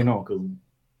Cool McCain on, because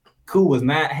Cool was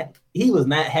not happy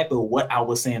with what I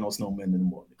was saying on Snowman in the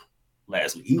morning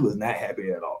last week. He was not happy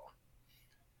at all.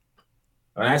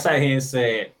 When I sat here and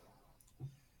said,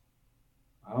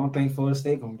 I don't think Florida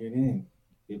State gonna get in,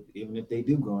 even if they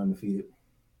do go undefeated.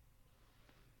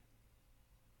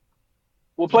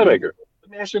 Well, Playmaker,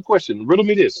 let me ask you a question. Riddle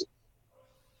me this.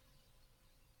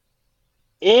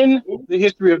 In the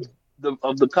history of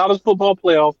the college football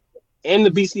playoff and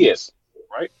the BCS,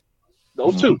 right?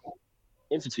 Those two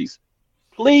entities.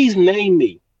 Please name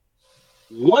me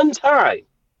one time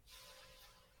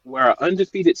where an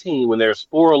undefeated team, when there's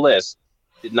 4 or less,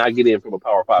 did not get in from a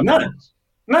Power 5.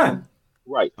 None.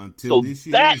 Right. Until this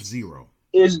year, 0.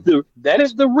 That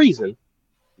is the reason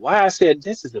why I said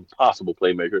this is impossible,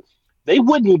 Playmaker. They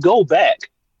wouldn't go back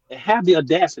and have the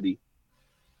audacity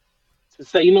to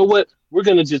say, you know what, we're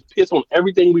going to just piss on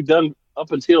everything we've done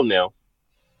up until now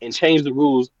and change the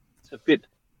rules to fit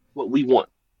what we want.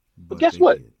 But guess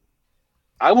what?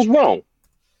 I was wrong.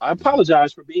 I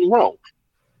apologize for being wrong.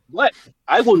 But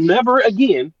I will never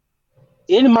again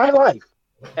in my life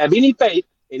have any faith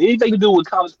in anything to do with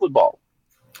college football.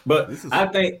 But I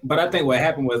think what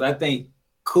happened was I think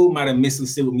Cool might have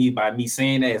misunderstood me by me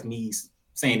saying that as me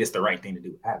saying it's the right thing to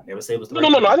do. I never said it was the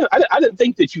right thing. No. I didn't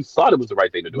think that you thought it was the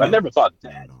right thing to do. No, I never thought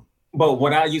that. No. But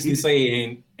what I used to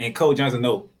say, and Cole Johnson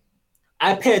know,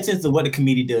 I pay attention to what the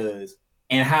committee does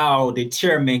and how the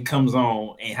chairman comes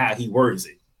on and how he words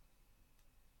it,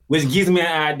 which gives me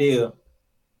an idea.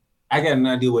 I got an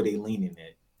idea where they leaning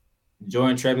at.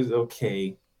 Jordan Travis,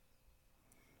 okay.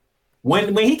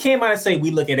 When he came out and say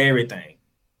we look at everything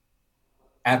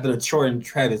after the Jordan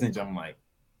Travis injury, I'm like,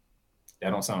 that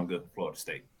don't sound good for Florida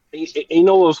State. You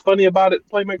know what was funny about it,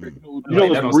 Playmaker? You know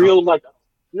what was real, like,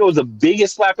 you know, it was the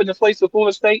biggest slap in the face of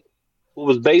Florida State. It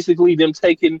was basically them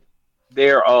taking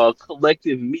their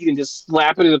collective meeting and just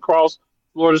slapping it across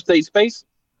Florida State's face.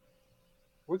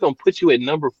 We're gonna put you at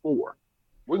number 4.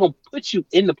 We're gonna put you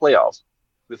in the playoffs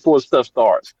before stuff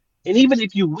starts. And even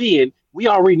if you win, we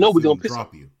already know we're gonna piss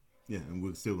drop you. Yeah, and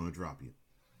we're still gonna drop you.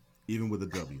 even with a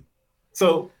W.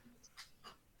 So,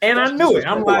 and I knew it.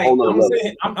 I'm like,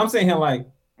 I'm saying here like,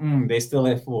 they still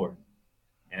at 4,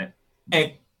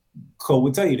 and Cole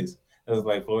will tell you this. I was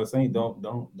like, Florida State, don't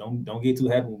get too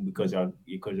happy because y'all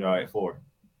at 4,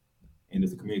 and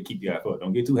as a community keep you at 4.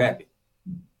 Don't get too happy.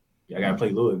 Y'all gotta play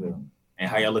Louisville, and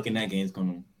how y'all look in that game is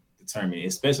gonna determine,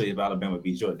 especially if Alabama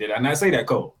beats Georgia. Did I not say that,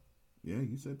 Cole? Yeah,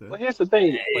 you said that. Well, here's the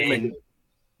thing.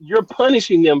 You're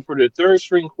punishing them for the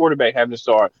third-string quarterback having to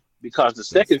start because the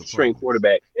second-string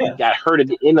quarterback got hurt at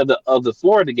the end of the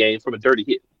Florida game from a dirty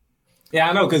hit. Yeah,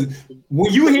 I know, because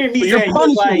when you hear me you're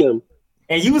punishing them,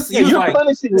 and you're like,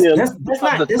 punishing them that's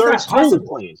not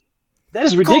possible. That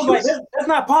is ridiculous. Like, that's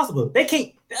not possible. They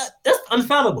can't. That's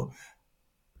unfallible.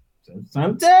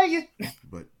 I'm telling you.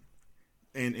 But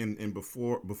and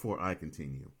before I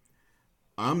continue,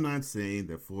 I'm not saying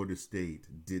that Florida State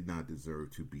did not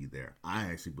deserve to be there. I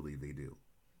actually believe they do.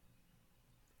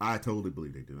 I totally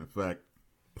believe they do. In fact,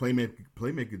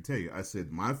 Playmaker can tell you, I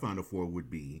said my Final Four would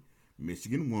be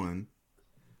Michigan 1,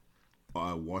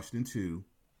 Washington 2,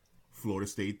 Florida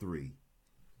State 3,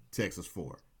 Texas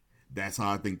 4. That's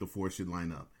how I think the 4 should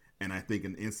line up. And I think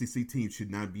an SEC team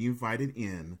should not be invited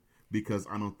in because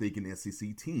I don't think an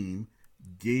SEC team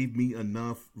gave me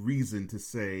enough reason to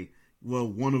say, well,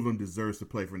 one of them deserves to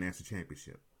play for a national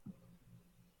championship.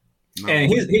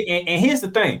 And here's the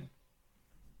thing,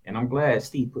 and I'm glad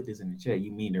Steve put this in the chat.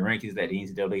 You mean the rankings that the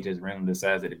NCAA just randomly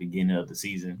decides at the beginning of the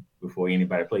season before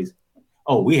anybody plays?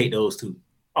 Oh, we hate those too.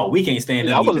 Oh, we can't stand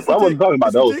them. I wasn't talking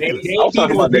about those. I was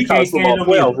talking about the college football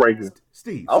playoff ranking.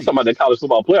 I was talking about the college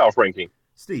football playoff ranking.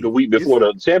 Steve, the week before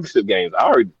the championship games.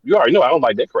 You already know I don't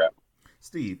like that crap.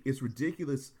 Steve, it's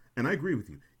ridiculous, and I agree with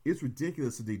you. It's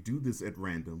ridiculous that they do this at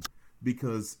random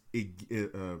because it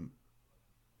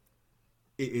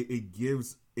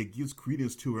gives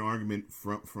credence to an argument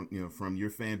from your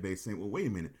fan base saying, well, wait a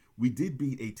minute, we did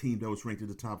beat a team that was ranked in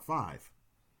the top 5,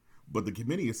 but the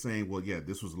committee is saying, well, yeah,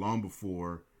 this was long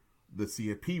before the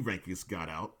CFP rankings got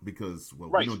out because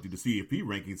we don't do the CFP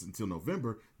rankings until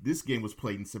November. This game was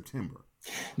played in September.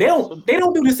 They don't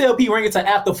do the CFP rankings until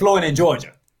after Florida and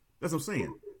Georgia. That's what I'm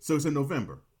saying. So it's in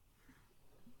November.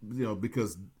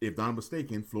 Because if I'm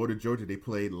mistaken, Florida, Georgia, they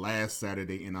played last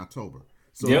Saturday in October.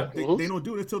 So they don't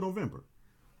do it until November.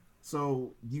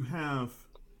 So you have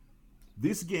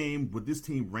this game with this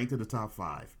team ranked in the top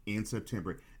 5 in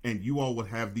September, and you all would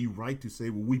have the right to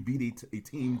say, well, we beat a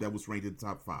team that was ranked in the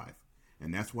top 5.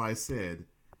 And that's why I said,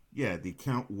 yeah, they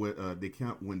count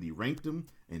when they ranked them,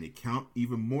 and they count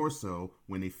even more so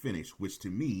when they finish, which to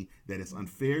me, that is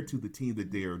unfair to the team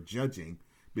that they are judging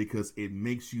because it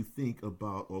makes you think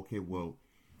about, okay, well,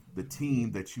 the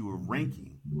team that you are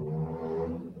ranking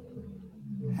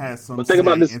has some say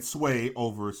and sway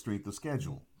over strength of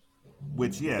schedule.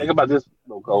 Which, yeah. Think about this,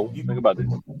 Cole. Think about this.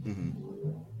 Mm-hmm.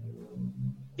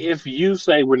 If you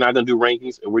say we're not going to do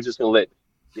rankings and we're just going to let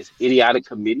this idiotic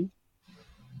committee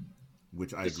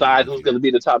decide who's going to be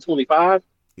the top 25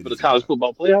 for the college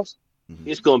football playoffs,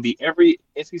 it's going to be every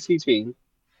SEC team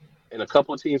and a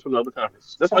couple of teams from the other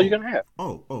conferences. That's all you're going to have.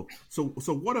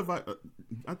 So what have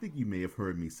I think you may have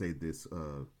heard me say this,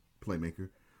 Playmaker.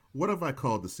 What have I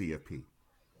called the CFP?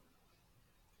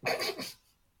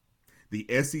 The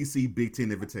SEC Big Ten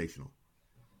Invitational.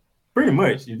 Pretty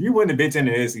much. If you win the Big Ten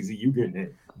and the SEC, you getting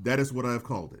it. That is what I've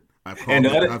called it.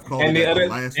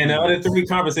 The other 3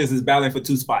 conferences is battling for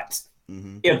 2 spots.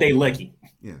 Mm-hmm. If they lucky.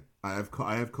 Yeah. I have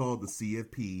called the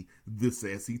CFP the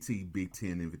SEC Big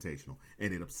Ten Invitational.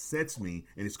 And it upsets me,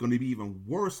 and it's going to be even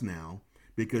worse now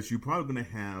because you're probably going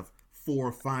to have 4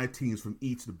 or 5 teams from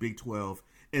each the Big 12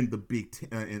 and the Big Ten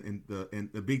and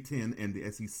the Big Ten and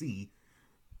the SEC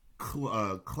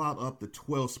cloud up the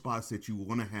 12 spots that you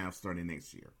want to have starting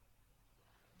next year.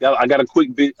 I got a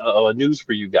quick bit news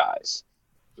for you guys,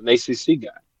 an ACC guy.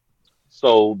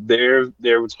 So there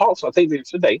were talks. I think they're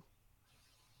today.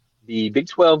 The Big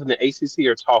 12 and the ACC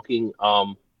are talking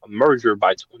a merger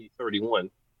by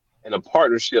 2031 and a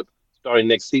partnership starting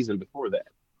next season before that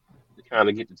to kind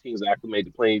of get the teams acclimated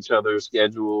to playing each other's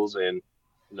schedules and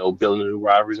building new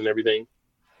rivalries and everything.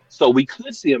 So we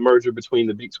could see a merger between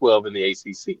the Big 12 and the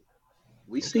ACC.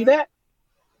 We see that.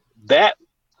 That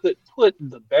could put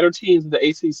the better teams in the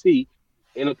ACC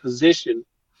in a position,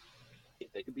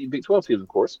 if they could be Big 12 teams, of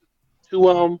course,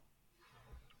 to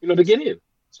to get in.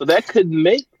 So that could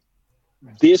make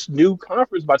this new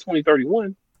conference by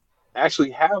 2031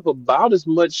 actually have about as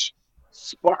much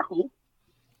sparkle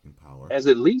and power as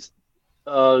at least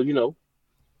the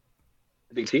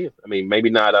Big Ten. I mean, maybe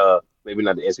not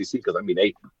the SEC because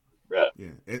they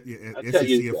SEC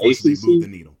unfortunately moved the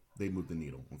needle. They moved the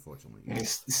needle, unfortunately. And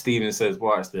Steven says,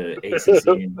 watch the ACC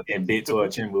and Big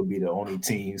 12 Championship will be the only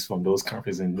teams from those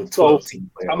conferences in the 12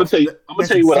 team playoffs. I'm gonna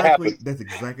tell you what happened. That's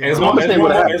exactly. There's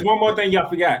one more thing y'all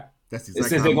forgot. That's exactly.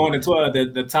 Since they're going to 12,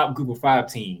 the top group of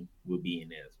 5 team will be in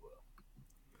there as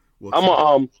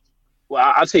well.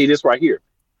 I'll tell you this right here.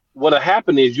 What'll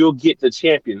happen is you'll get the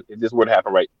champion. If this were to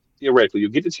happen, right? Theoretically,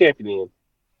 you'll get the champion in,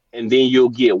 and then you'll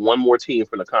get one more team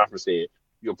from the conference in.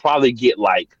 You'll probably get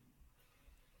like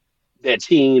that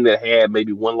team that had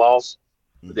maybe one loss,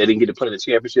 but they didn't get to play the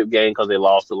championship game because they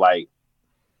lost to like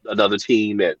another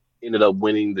team that ended up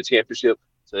winning the championship.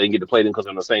 So they didn't get to play them because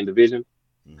they're in the same division.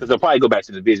 Because they'll probably go back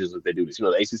to divisions if they do this. You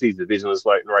know, the ACC is divisionless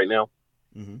right now,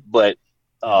 but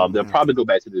they'll probably go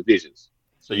back to divisions.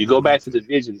 So you go back to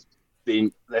divisions,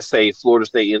 then let's say Florida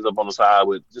State ends up on the side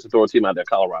with just a throw a team out there,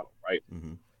 Colorado, right?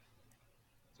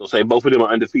 So say both of them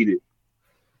are undefeated,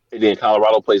 and then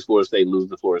Colorado plays Florida State and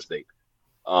loses to Florida State.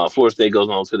 Florida State goes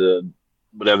on to the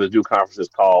whatever the new conference is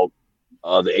called,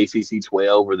 the ACC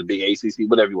 12 or the Big ACC,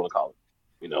 whatever you want to call it,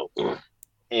 you know,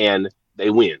 and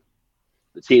they win.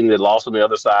 The team that lost on the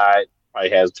other side probably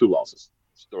has 2 losses.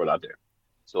 Just throw it out there.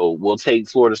 So we'll take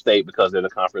Florida State because they're the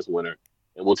conference winner,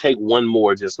 and we'll take one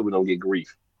more just so we don't get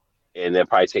grief. And they'll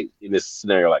probably take in this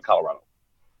scenario like Colorado,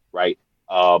 right?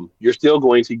 You're still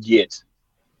going to get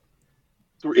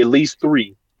at least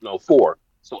 4.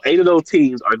 So 8 of those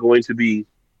teams are going to be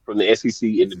from the SEC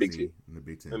and the Big Ten. In the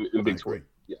Big Ten. In the Big 12.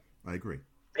 Yeah, I agree.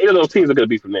 8 of those teams are going to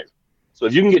be from there. So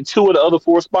if you can get 2 of the other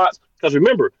 4 spots, because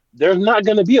remember, there's not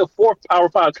going to be a 4 Power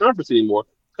 5 conference anymore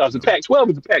because the Pac-12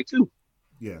 is the Pac-2.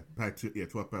 Yeah, Pac-2. Yeah,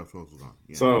 12 Pac-12 was on.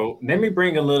 Yeah. So let me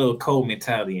bring a little Cole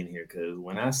mentality in here because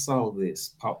when I saw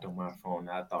this popped on my phone,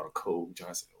 I thought of Cole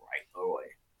Johnson right away.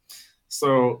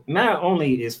 So not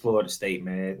only is Florida State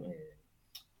mad, and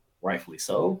rightfully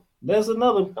so, there's a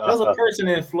person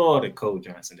in Florida, Cole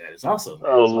Johnson, that is also mad.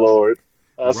 Oh Lord,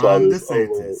 Ron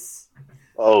DeSantis.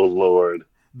 Oh Lord.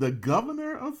 The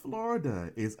governor of Florida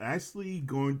is actually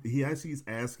is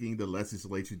asking the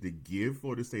legislature to give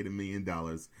Florida State $1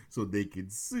 million so they can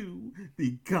sue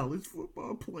the college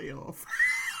football playoff.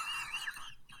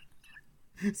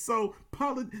 So,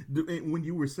 Paula, when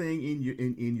you were saying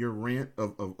in your rant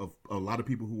of a lot of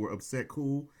people who were upset,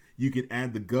 cool, you could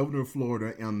add the governor of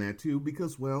Florida on that too,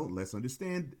 because, well, let's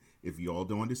understand. If you all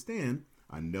don't understand,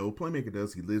 I know Playmaker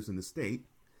does. He lives in the state.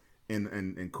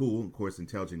 And cool, of course,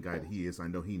 intelligent guy that he is, I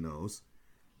know he knows.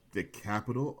 The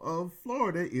capital of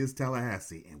Florida is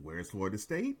Tallahassee. And where is Florida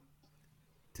State?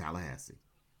 Tallahassee.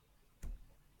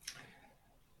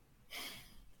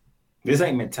 This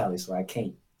ain't mentality, so I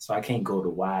can't go the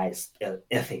wise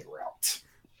F8 route.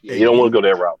 Yeah, you don't want to go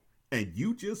that route. And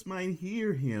you just might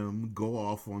hear him go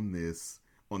off on this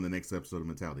on the next episode of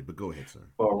Mentality. But go ahead, sir.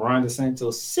 Well, Ron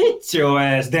DeSantis, sit your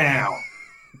ass down.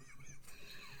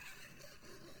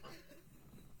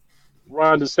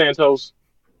 Ron DeSantis,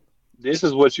 this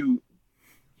is what you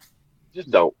just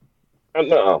don't.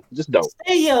 No, just don't.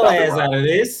 Stay your ass out of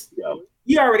this. Yeah.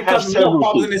 You already cut some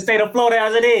problems in the state of Florida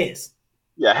as it is.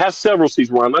 Yeah, have several seats,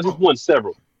 Ron. Not just one,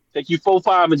 several. Take you 4,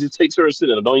 5, and just take her and sit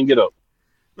in. Don't even get up.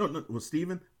 No. Well,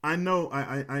 Steven, I know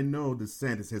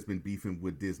DeSantis has been beefing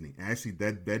with Disney. Actually,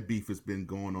 that beef has been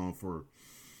going on for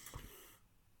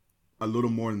a little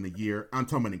more than a year. I'm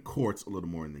talking about in courts a little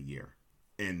more than a year.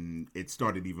 And it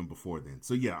started even before then.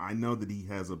 So yeah, I know that he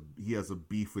has a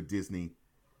beef with Disney,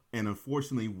 and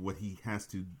unfortunately, what he has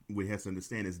to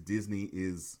understand is Disney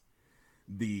is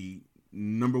the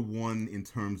number one in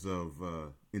terms of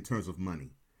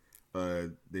money,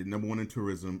 the number one in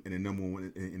tourism, and the number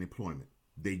one in employment.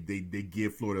 They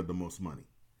give Florida the most money.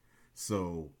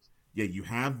 So yeah, you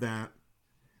have that.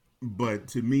 But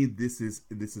to me, this is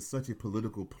such a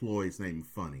political ploy. It's not even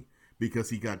funny because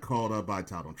he got called up by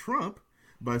Donald Trump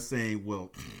by saying,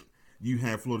 well, you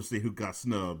have Florida State who got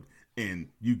snubbed, and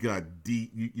you got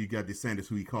you got DeSantis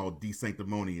who he called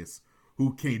de-sanctimonious,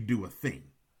 who can't do a thing.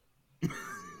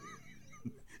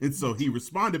 And so he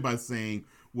responded by saying,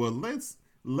 well, let's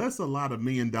allot $1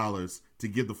 million to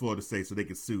give the Florida State so they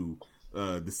can sue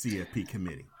the CFP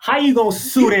committee. How you gonna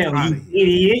sue them, you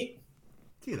idiot?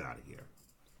 Get out of here.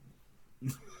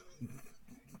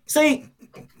 See,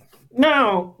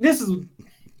 now this is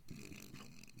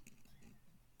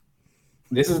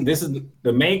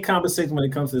the main conversation when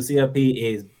it comes to the CFP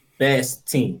is best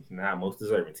teams, not most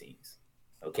deserving teams.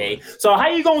 Okay, so how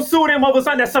you gonna sue them over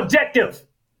something that's subjective?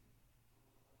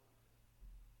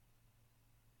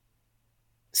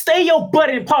 Stay your butt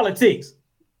in politics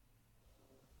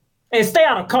and stay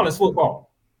out of college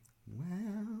football.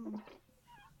 Well,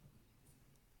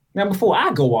 now before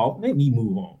I go off, let me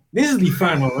move on. This is the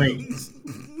final ratings.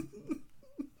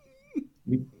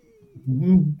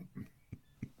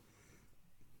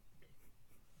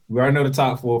 We already know the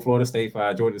top four: Florida State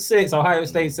 5, Georgia 6, Ohio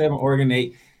State 7, Oregon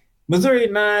 8, Missouri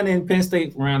 9, and Penn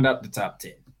State round up the top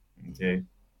 10. Okay.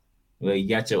 Well, you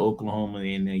got your Oklahoma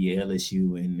in there, your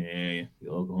LSU in there,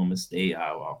 your Oklahoma State,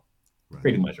 Iowa. Right.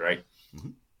 Pretty much, right? Mm-hmm.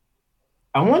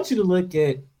 I want you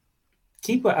to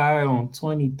keep an eye on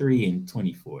 23 and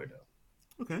 24,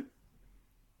 though. Okay.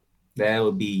 That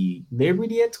would be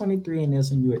Liberty at 23 and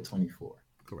SMU at 24.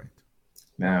 Correct.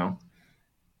 Now,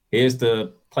 here's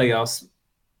the playoffs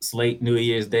slate: New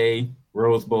Year's Day,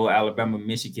 Rose Bowl, Alabama,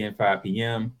 Michigan, 5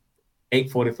 p.m.,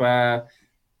 8:45,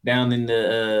 down in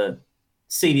the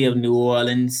city of New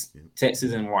Orleans,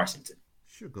 Texas, and Washington.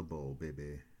 Sugar Bowl,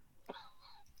 baby.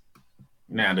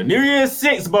 Now, the New Year's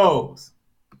Six Bowls.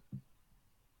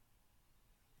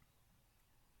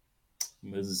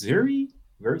 Missouri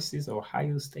versus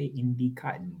Ohio State in the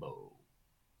Cotton Bowl.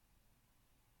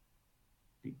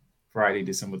 Friday,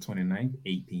 December 29th,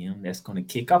 8 p.m. That's going to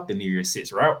kick off the New Year's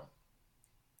Six route.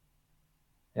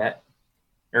 That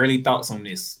early thoughts on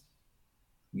this.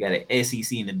 You got an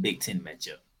SEC and the Big Ten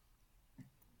matchup.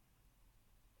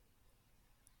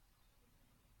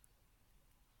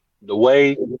 The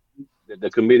way that the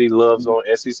committee loves on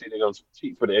SEC, they're going to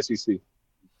cheat for the SEC.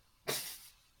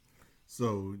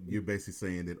 So you're basically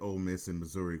saying that Ole Miss and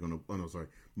Missouri are going to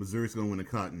Missouri's going to win the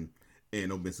Cotton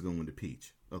and Ole Miss is going to win the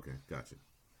Peach. Okay, gotcha.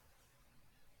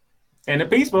 And the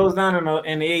Peach Bowl's down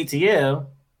in the ATL,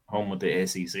 home with the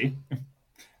SEC.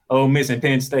 Ole Miss and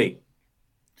Penn State.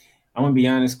 I'm going to be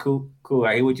honest, cool.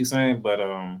 I hear what you're saying, but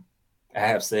I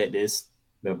have said this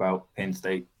about Penn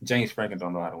State. James Franklin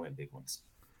don't know how to win big ones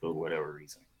for whatever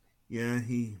reason. Yeah,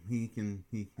 he can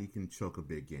choke a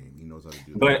big game. He knows how to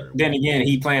do that. But then again,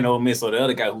 he playing Ole Miss, so the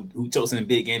other guy who chokes in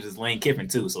big games is Lane Kiffin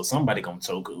too. So somebody gonna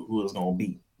choke who is gonna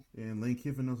be. Yeah, and Lane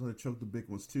Kiffin knows how to choke the big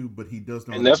ones too, but he does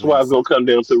know. And that's why it's gonna come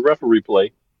down to the referee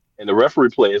play, and the referee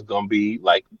play is gonna be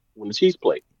like when the Chiefs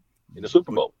play in the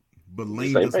Super Bowl. But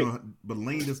Lane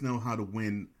does know how to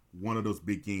win one of those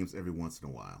big games every once in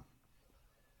a while.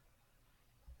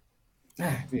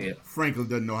 Yeah. Franklin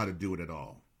doesn't know how to do it at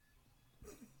all.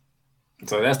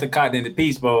 So that's the Cotton and the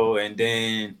Peach Bowl, and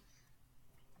then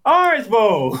Orange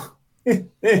Bowl.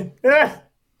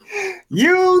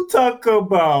 You talk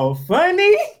about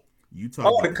funny. You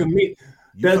talk about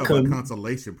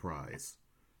consolation prize.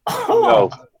 No,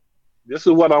 this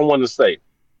is what I want to say.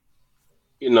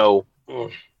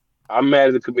 I'm mad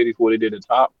at the committee for what they did at the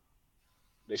top.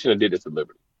 They shouldn't have did this to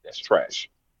Liberty. That's trash.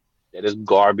 That is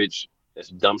garbage.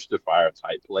 That's dumpster fire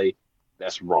type play.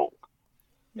 That's wrong,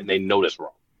 and they know that's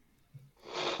wrong.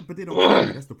 But they don't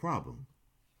care. That's the problem.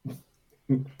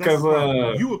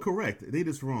 Because you were correct. They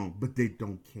just wrong, but they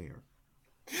don't care.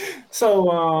 So,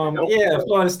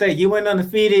 Florida State, you went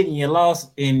undefeated and you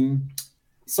lost. And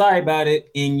sorry about it.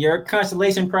 In your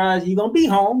consolation prize, you're gonna be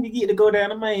home. You get to go down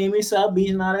to Miami, South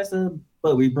Beach, and all that stuff.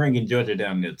 But we're bringing Georgia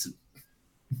down there too.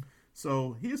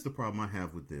 So here's the problem I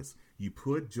have with this. You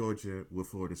put Georgia with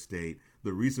Florida State.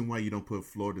 The reason why you don't put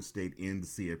Florida State in the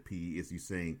CFP is you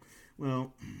saying,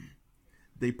 well,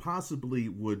 we possibly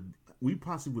would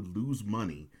lose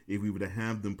money if we were to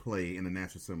have them play in the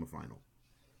national semifinal.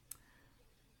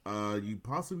 You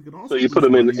possibly could also. So you put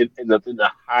them in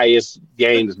the highest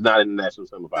game that's not in the national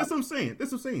semifinal. That's what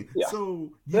I'm saying. Yeah.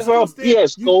 So that's all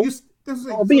BS,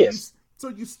 BS. So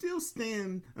you still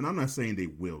stand, and I'm not saying they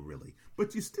will really,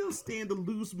 but you still stand to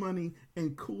lose money.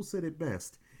 And Cool said it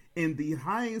best in the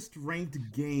highest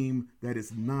ranked game that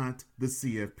is not the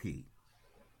CFP.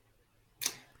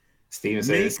 Steven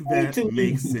says,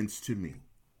 makes sense to me.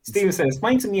 Steven says,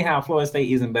 explain to me how Florida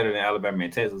State isn't better than Alabama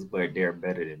and Texas, but they're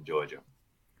better than Georgia.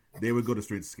 They would go to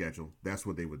strength schedule. That's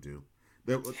what they would do.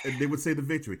 They would say the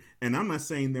victory. And I'm not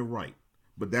saying they're right,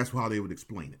 but that's how they would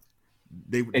explain it.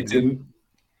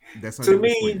 That's how to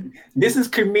me, this is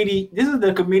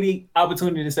the committee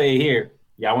opportunity to say, here,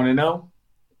 y'all want to know?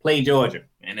 Play Georgia,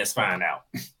 and let's find out.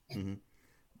 Mm-hmm.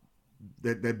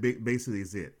 That basically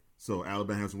is it. So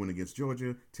Alabama has a win against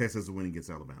Georgia. Texas has a win against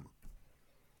Alabama.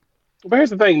 But here's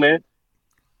the thing, man.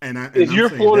 If you're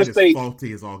Florida State,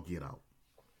 faulty as all get out.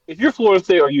 If you're Florida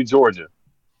State or you Georgia,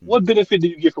 what benefit do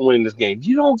you get from winning this game?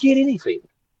 You don't get anything.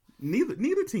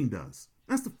 Neither team does.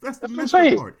 That's the messed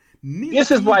part.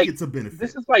 This is like gets a benefit.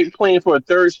 This is like playing for a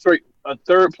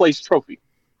third place trophy.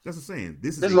 That's what I'm saying.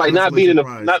 This is like not being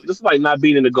this is like not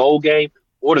being in the gold game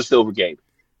or the silver game.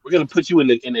 We're gonna put you in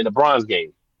the bronze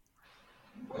game.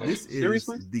 This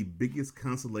Seriously? Is the biggest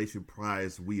consolation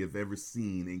prize we have ever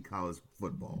seen in college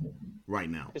football right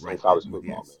now. It's college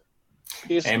football.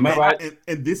 Yes. And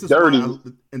this is dirty.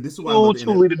 Why I love the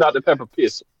 2 liter Dr. Pepper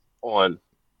piss on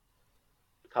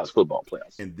college football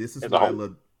playoffs. And this is As a why I whole.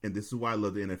 love. And this is why I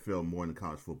love the NFL more than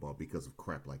college football because of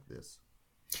crap like this.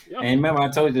 Yeah. And remember, I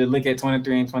told you to look at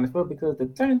 23 and 24 because the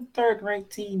third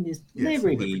ranked team is Yes,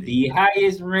 Liberty, Liberty. the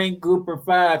highest ranked Group of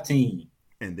 5 team.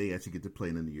 And they actually get to play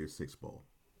in the Year 6 Bowl.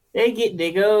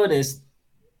 They go to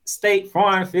State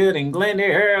Farm Field in Glendale,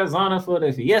 Arizona for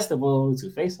the Fiesta Bowl to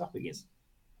face off against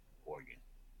Oregon.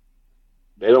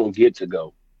 They don't get to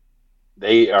go.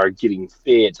 They are getting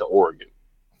fed to Oregon.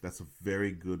 That's a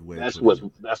very good way. That's to put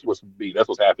it.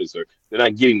 what's happening, sir. They're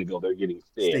not getting to go. They're getting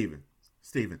fed.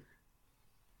 Steven,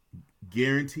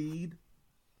 guaranteed,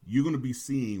 you're going to be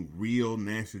seeing real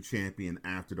national champion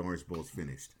after the Orange Bowl is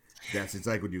finished. That's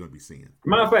exactly what you're going to be seeing.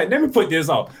 Matter of fact, let me put this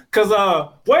off. Because,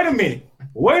 wait a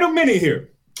minute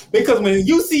here. Because when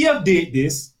UCF did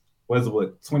this, was it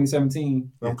what,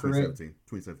 2017? Yeah, I'm correct?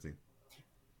 2017.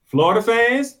 Florida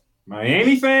fans,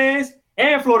 Miami fans,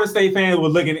 and Florida State fans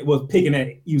was picking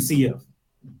at UCF.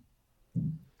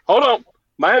 Hold on.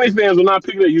 Miami fans were not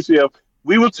picking at UCF.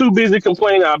 We were too busy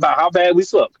complaining about how bad we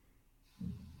suck.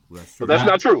 Well, that's So true. that's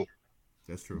not true.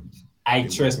 That's true.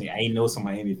 Trust me, I know some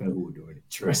Miami fans who were doing it.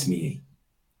 Trust me.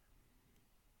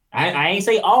 I ain't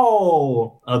say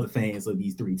all other fans of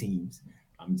these 3 teams.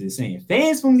 I'm just saying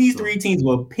fans from these 3 teams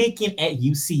were picking at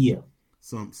UCF.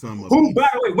 Some Who, by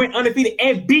the way, went undefeated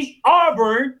and beat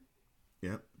Auburn.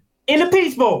 Yep. In the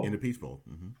Peach Bowl. In the Peach Bowl.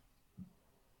 Mm-hmm.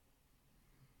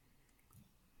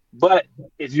 But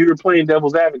if you're playing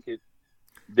devil's advocate,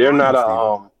 they're not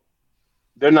a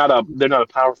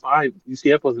Power 5.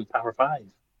 UCF wasn't Power 5.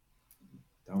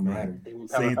 Don't matter. They were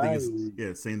Same Power thing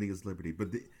 5. same thing as Liberty.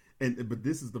 But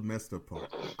this is the messed up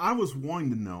part. I was wanting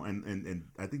to know, and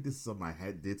I think this is something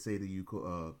I did say to you,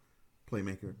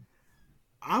 Playmaker.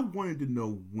 I wanted to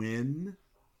know when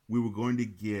we were going to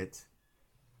get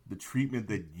the treatment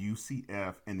that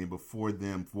UCF and then before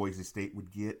them Boise State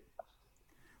would get,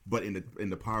 but in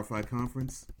the Power 5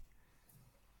 conference.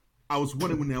 I was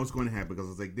wondering when that was going to happen because I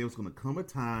was like, there was going to come a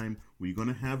time where you're going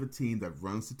to have a team that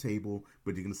runs the table,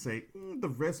 but you're going to say the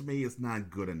resume is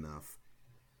not good enough,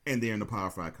 and they're in the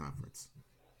Power 5 conference.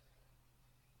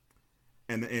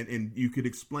 And you could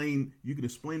explain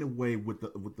away with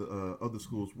the other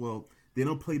schools. Well, they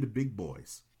don't play the big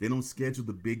boys. They don't schedule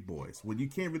the big boys. Well, you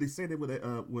can't really say that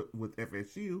with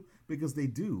FSU because they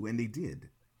do, and they did.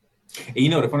 And you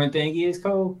know the funny thing is,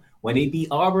 Cole, when they beat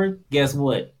Auburn, guess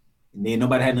what? And then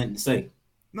nobody had nothing to say.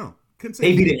 No, couldn't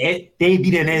say they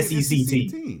beat an SEC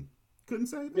team. Couldn't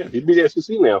say that. Yeah, they beat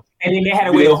SEC now. And then they had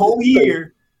to wait a whole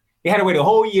year. They had to wait a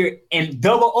whole year and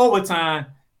double overtime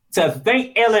to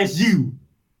thank LSU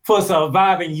for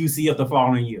surviving UCF the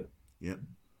following year. Yep.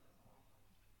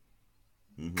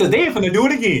 Because they ain't finna do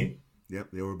it again. Yep,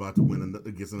 they were about to win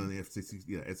against another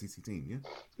SEC team. Yeah.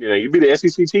 Yeah, you beat the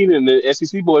SEC team, and the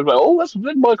SEC boys like, oh, that's a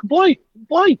big boy can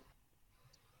play.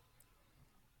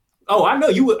 Oh, I know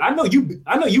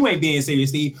you ain't being serious,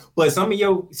 Steve. But some of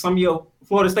your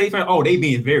Florida State fans, they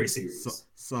being very serious.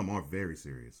 Some are very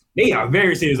serious. They are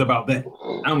very serious about that.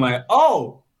 I'm like,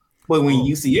 but when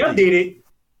UCF did it,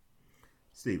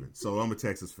 Steven, so I'm a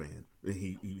Texas fan.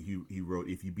 He wrote,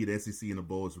 if you beat SEC in the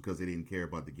bowl, it's because they didn't care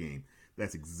about the game.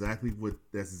 That's exactly what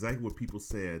people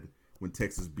said when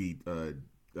Texas beat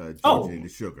Georgia in the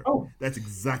Sugar. That's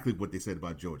exactly what they said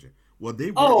about Georgia. Well,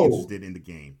 they were interested in the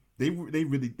game. They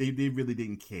really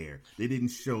didn't care. They didn't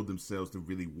show themselves to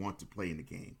really want to play in the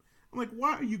game. I'm like,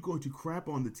 why are you going to crap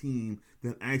on the team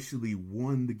that actually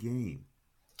won the game?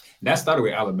 That started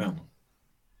with Alabama.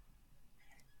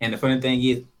 And the funny thing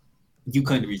is, you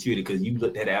couldn't refute it because you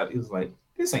looked at it was like,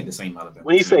 this ain't the same Alabama.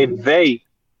 When you say they,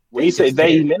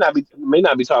 he may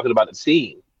not be talking about the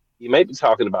team. He may be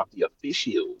talking about the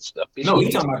officials. No,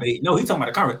 he's talking about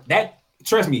the conference. That,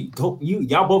 trust me,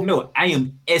 y'all both know it. I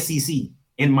am SEC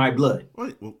in my blood.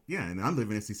 Well, yeah, and I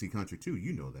live in SEC country too.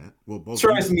 You know that. Well, both.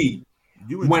 Trust me.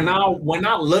 When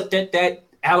I looked at that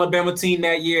Alabama team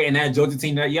that year and that Georgia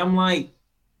team that year, I'm like,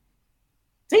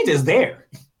 they just there.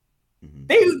 Mm-hmm.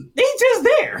 They just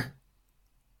there.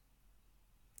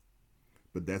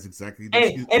 But that's exactly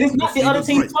and it's not the other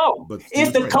team's fault.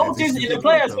 It's the coaches and the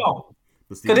players' fault.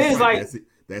 Because it's like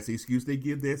that's the excuse they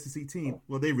give the SEC team.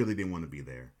 Well, they really didn't want to be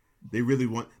there. They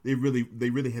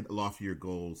really had loftier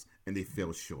goals and they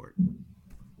fell short.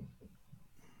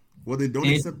 Well, then don't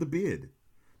accept the bid.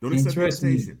 Don't accept the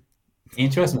invitation.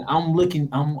 And trust me, I'm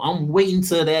waiting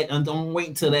till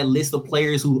that list of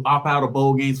players who opt out of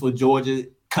bowl games for Georgia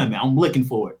coming. I'm looking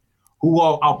for it. Who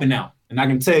all opting out? And I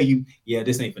can tell you, yeah,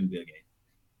 this ain't finna be a game.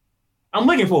 I'm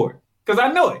looking for it because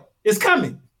I know it. It's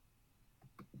coming.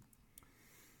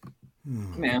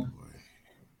 Man.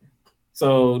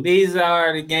 So these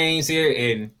are the games here,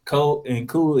 and Cool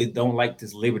don't like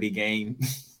this Liberty game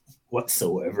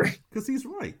whatsoever. Because he's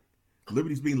right.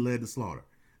 Liberty's being led to slaughter,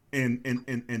 and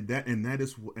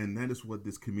that is what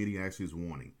this committee actually is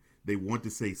wanting. They want to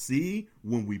say, see,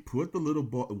 when we put the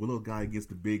little guy against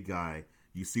the big guy,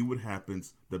 you see what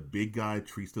happens. The big guy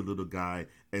treats the little guy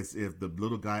as if the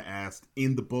little guy asked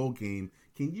in the bowl game,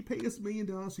 "Can you pay us $1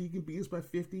 million so you can beat us by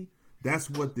 50?" That's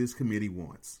what this committee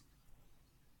wants.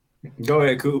 Go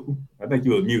ahead, Cool. I think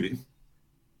you were muted.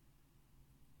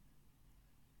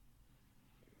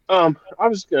 I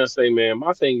was just gonna say, man,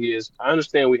 my thing is, I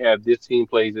understand we have this team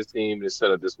plays this team and it's set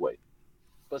up this way,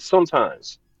 but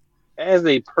sometimes, as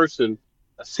a person,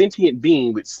 a sentient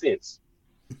being with sense,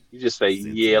 you just say,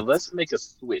 yeah, let's make a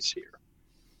switch here.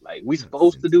 Like, we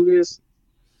supposed to do this,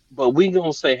 but we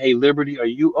gonna say, hey, Liberty, are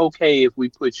you okay if we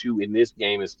put you in this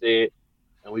game instead,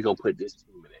 and we gonna put this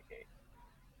team in that game?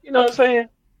 You know what I'm saying?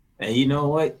 And you know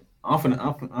what? I'm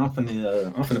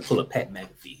finna pull a Pat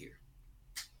McAfee here.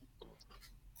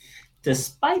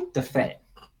 Despite the fact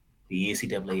the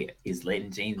NCAA is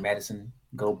letting James Madison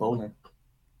go bowling,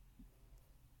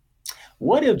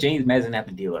 what if James Madison have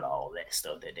to deal with all that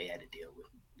stuff that they had to deal with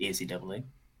the NCAA,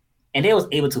 and they was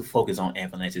able to focus on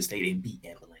Appalachian State and beat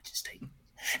Appalachian State,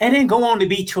 and then go on to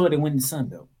beat Troy to win the Sun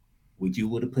Belt? Would you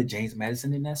would have put James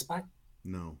Madison in that spot?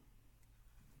 No.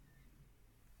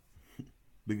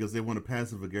 Because they want to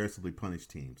passive aggressively punish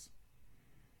teams.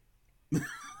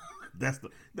 That's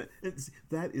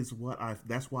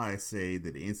why I say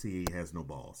that the NCAA has no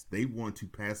balls. They want to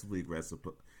passively aggressive.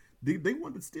 They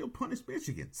want to still punish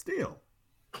Michigan. Still.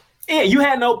 Yeah, you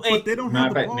had no. But they don't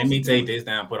have the balls. Let me take this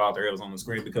down. Put all the arrows on the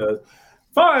screen because,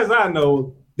 as far as I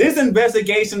know, this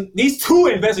investigation, these two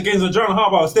investigations of John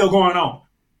Harbaugh are still going on.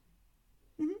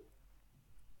 Mm-hmm.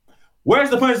 Where's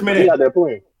the punishment? You got that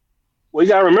point. Well, you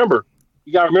gotta remember,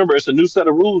 it's a new set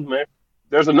of rules, man.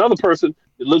 There's another person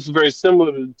that looks very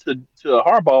similar to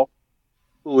Harbaugh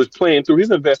who is playing through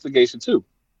his investigation too.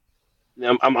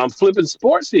 Now I'm flipping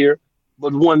sports here,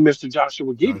 but one Mr.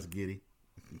 Joshua Giddey.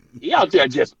 He out there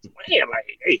just playing like,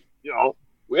 hey, you know,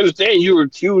 we understand you were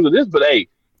accused of this, but hey,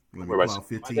 about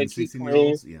 15,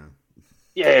 16-year-olds, yeah.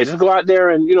 Yeah, just go out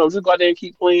there and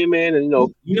keep playing, man, and you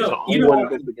know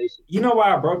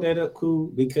why I brought that up, Cool?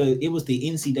 Because it was the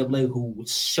NCAA who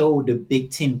showed the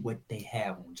Big Ten what they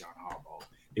have on John Harbaugh.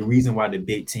 The reason why the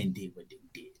Big Ten did what they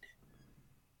did.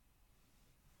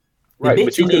 Right,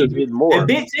 but you could have did more. The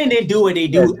Big Ten didn't do what they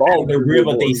do out the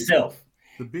river themselves.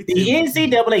 The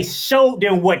NCAA showed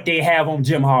them what they have on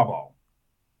Jim Harbaugh.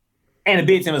 And the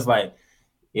Big Ten was like,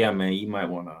 yeah, man, you might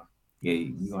want to. Yeah,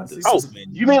 you want to.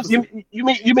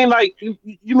 You mean like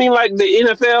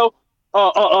the NFL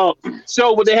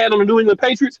show what they had on the New England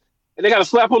Patriots, and they got a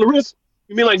slap on the wrist?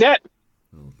 You mean like that?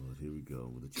 Oh Lord, here we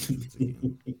go with the cheaters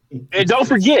again. And don't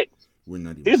forget,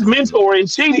 his mentor in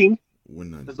cheating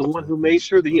is the one who made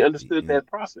sure that he understood that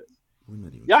process.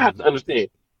 Y'all have to understand,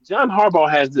 John Harbaugh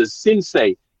has the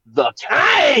sensei, the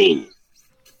kind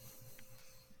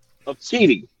of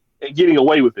cheating and getting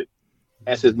away with it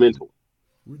as his mentor.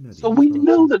 So we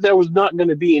knew that there was not going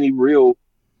to be any real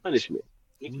punishment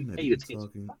if you paid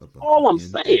attention. That's all I'm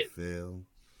saying.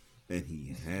 And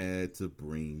he had to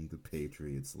bring the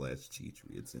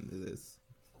Patriots/Cheatriots into this.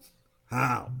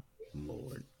 How,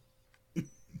 Lord?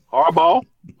 Harbaugh,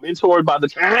 mentored by the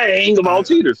king of all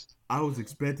cheaters. I was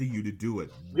expecting you to do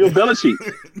it. Bill Belichick.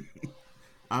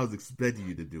 I was expecting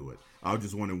you to do it. I was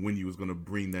just wondering when you was going to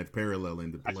bring that parallel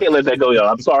into play. I can't let that go, y'all.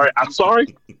 I'm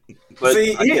sorry. But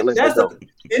see, I can't let that go.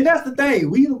 And that's the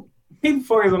thing. People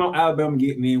focus on Alabama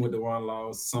getting in with the one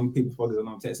loss. Some people focus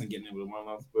on Texas getting in with the one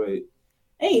loss. But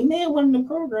hey, man, one of the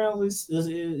programs is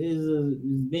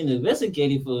being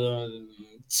investigated for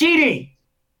cheating.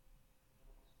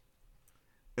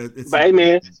 But hey,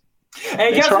 man.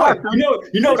 And guess what?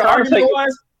 You know what the argument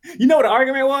was? You know what the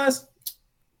argument was?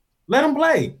 Let them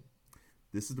play.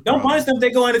 Don't punish them if they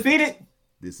go undefeated.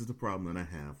 This is the problem that I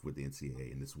have with the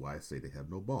NCAA, and this is why I say they have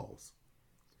no balls.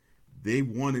 They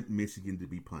wanted Michigan to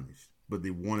be punished, but they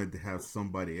wanted to have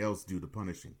somebody else do the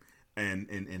punishing and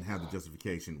have the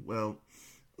justification. Well,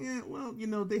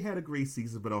 they had a great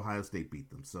season, but Ohio State beat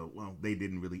them. So, they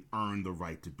didn't really earn the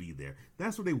right to be there.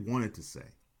 That's what they wanted to say.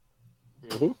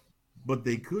 Mm-hmm. But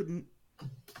they couldn't.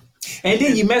 And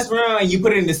then you mess around and you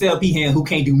put it in the CLP hand who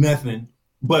can't do nothing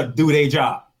but do their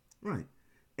job. Right.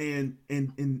 And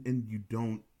you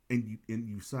don't, and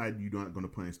you decide you're not going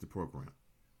to punish the program.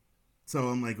 So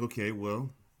I'm like, okay,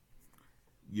 well,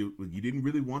 you didn't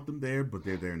really want them there, but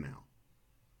they're there now.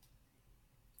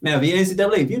 Now, the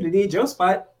NCAA, if you did your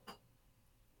spot,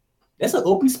 that's an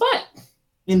open spot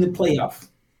in the playoff.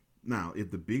 Now, if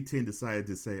the Big Ten decided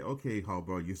to say, okay,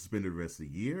 Harbaugh, you're suspended the rest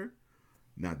of the year.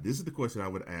 Now, this is the question I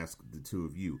would ask the two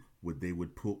of you: would they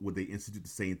institute the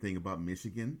same thing about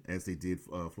Michigan as they did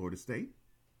Florida State?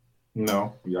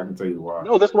 No, I can tell you why.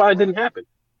 No, that's why it didn't happen.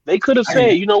 They could have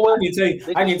said, you know what?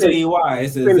 I can tell you why.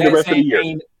 It's the exact same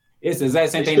thing. It's the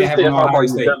exact same thing that happened on Ohio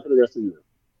State. Done for the rest of the year.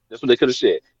 That's what they could have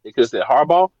said. They could have said,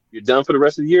 Harbaugh, you're done for the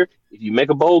rest of the year. If you make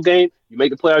a bowl game, you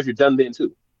make the playoffs, you're done then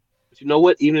too. But you know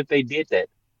what? Even if they did that,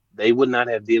 they would not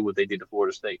have did what they did to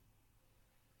Florida State.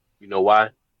 You know why?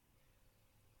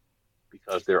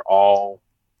 Because they're all,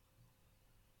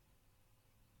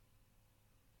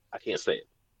 I can't say it.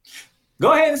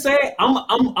 Go ahead and say it. I'm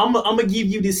gonna give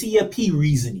you the CFP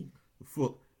reasoning.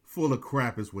 Full of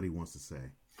crap is what he wants to say.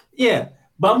 Yeah,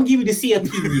 but I'm gonna give you the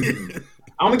CFP reasoning.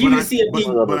 I'm gonna give you the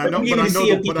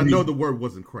CFP. But I know the word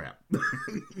wasn't crap.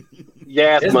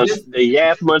 Yas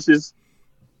munches,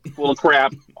 full of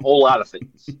crap, a whole lot of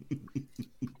things.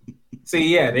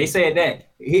 See, yeah, they said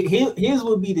that. Here's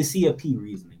would be the CFP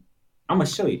reasoning. I'm gonna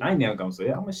show you. I ain't never gonna say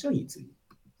it. I'm gonna show you to you.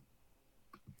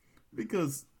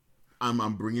 Because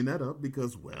I'm bringing that up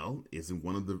because, well, isn't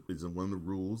one of the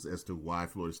rules as to why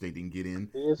Florida State didn't get in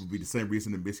would be the same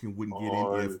reason that Michigan wouldn't get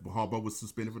in if Harbaugh was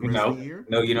suspended for the rest of the year?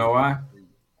 No, you know why?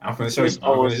 I'm going to show you.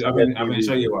 I'm going to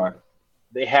show you why.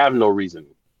 They have no reason.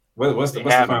 What's the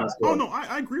final score? Oh no,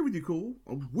 I agree with you, Cool.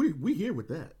 We here with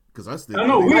that because I still.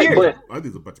 No, we here. I think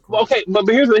it's a bunch of crap. Okay, but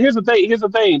here's the thing. Here's the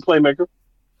thing, Playmaker.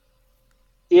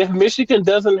 If Michigan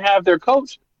doesn't have their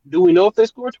coach, do we know if they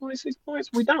score 26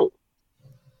 points? We don't.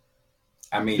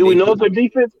 I mean, do we know if their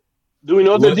defense? Do we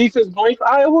know if their defense blanks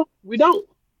Iowa? We don't.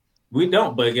 We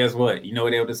don't. But guess what? You know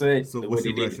what they would say? So look what's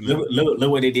what the they did.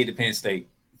 Look what they did to Penn State.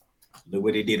 Look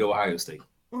what they did to Ohio State.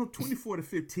 Well,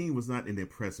 24-15 was not an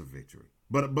impressive victory,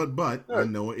 but I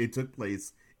know it took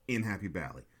place in Happy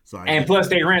Valley. So plus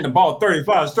they ran the ball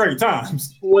 35 straight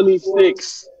times.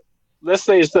 26. Let's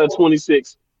say instead of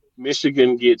 26,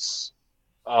 Michigan gets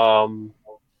 19.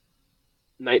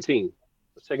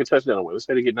 Let's take a touchdown away. Let's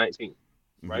say they get 19.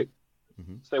 Right?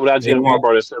 Mm-hmm. Say without Jim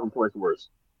Harbaugh, they're 7 points worse.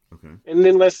 Okay. And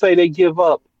then let's say they give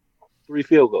up 3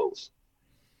 field goals.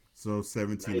 So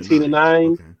 17 to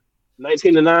 9. Okay.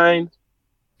 19 to 9.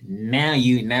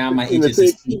 Now my interest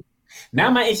is peaked.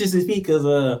 Now my interest is peaked because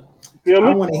I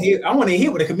want to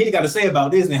hear what the committee got to say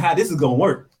about this and how this is gonna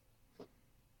work.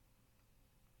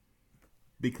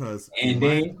 Because in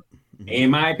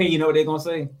my opinion, you know what they're gonna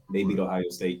say? They beat Ohio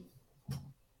State.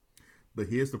 But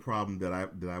here's the problem that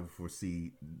I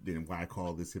foresee, and why I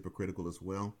call this hypocritical as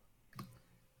well.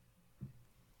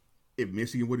 If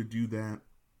Michigan were to do that,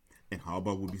 and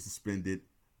Harbaugh would be suspended,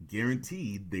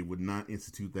 guaranteed they would not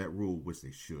institute that rule, which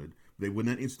they should. They would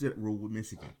not institute that rule with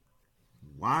Michigan.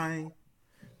 Why?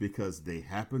 Because they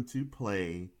happen to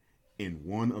play in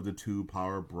one of the 2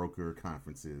 power broker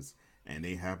conferences, and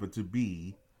they happen to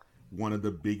be one of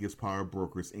the biggest power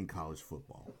brokers in college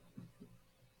football.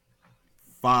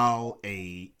 Foul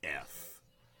AF.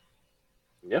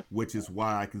 Yeah. Which is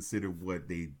why I consider what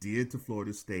they did to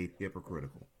Florida State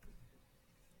hypocritical.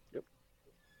 Yep.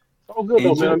 All good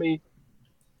though, man. I mean, you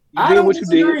I did what you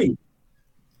did.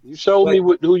 You showed me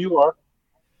who you are.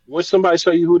 Once somebody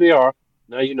show you who they are,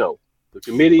 now you know. The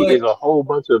committee is a whole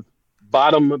bunch of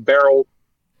bottom barrel.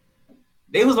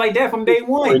 They was like that from day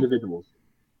one. Individuals.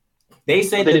 They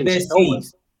said the best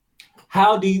teams.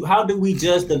 How do we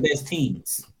judge the best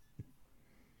teams?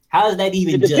 How is that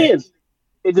even judged?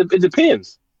 It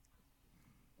depends.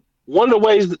 One of the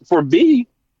ways for B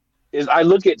is I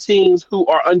look at teams who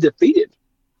are undefeated.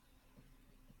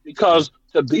 Because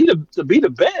to be the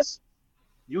best,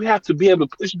 you have to be able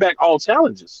to push back all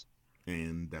challenges.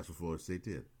 And that's what Florida State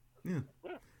did. Yeah.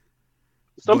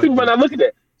 Some people might not look at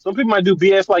that. Some people might do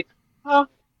BS like,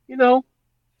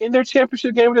 in their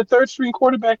championship game with a third-string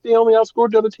quarterback, they only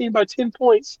outscored the other team by 10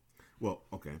 points. Well,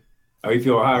 okay. Or if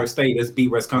you're Ohio State, let's beat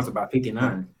Wisconsin by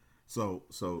 59. So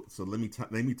let me tie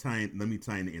in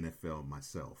the NFL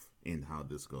myself in how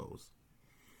this goes.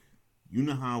 You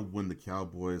know how when the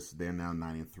Cowboys, they're now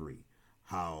 9-3,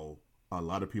 how a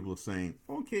lot of people are saying,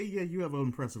 okay, yeah, you have an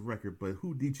impressive record, but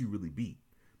who did you really beat?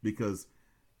 Because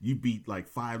you beat like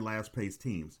 5 last place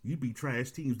teams. You beat trash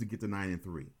teams to get to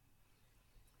 9-3.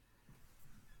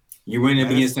 You went up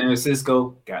against San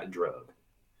Francisco, got drugged.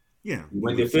 Yeah, you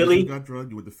went to Philly, got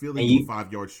drugged. You went to Philly, you were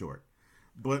 5 yards short.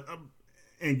 But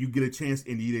and you get a chance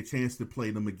to play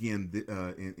them again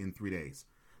in 3 days,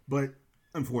 but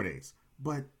in 4 days.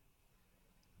 But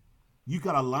you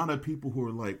got a lot of people who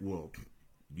are like, well,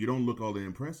 you don't look all that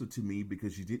impressive to me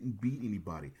because you didn't beat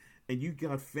anybody, and you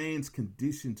got fans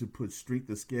conditioned to put strength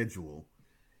of schedule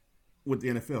with the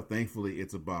NFL. Thankfully,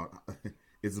 it's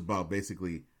about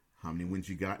basically how many wins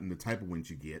you got and the type of wins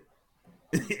you get,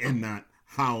 and not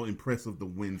how impressive the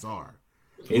wins are.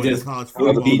 It just college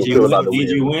football, did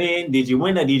you win? Did you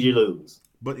win or did you lose?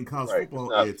 But in college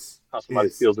football, it's how somebody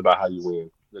feels about how you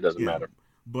win. It doesn't matter.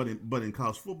 But in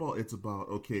college football, it's about,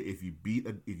 okay, if you beat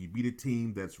a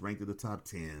team that's ranked in the top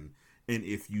 10, and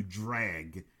if you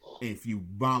drag, if you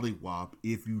mollywop,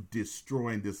 if you destroy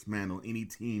and dismantle any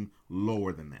team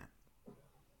lower than that.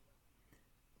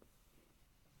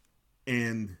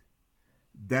 And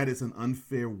that is an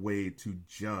unfair way to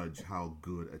judge how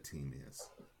good a team is.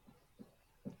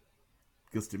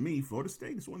 Because to me, Florida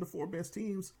State is one of the 4 best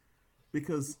teams.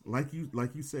 Because like you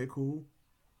said, Cool,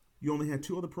 you only had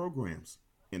 2 other programs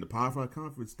in the Power 5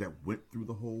 conference that went through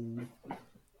the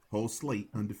whole slate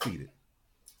undefeated.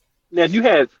 Now you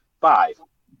had 5.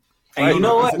 And you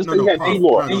know what? You had 2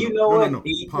 more. And you know what?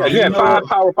 You had 5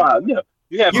 Power 5. Yeah,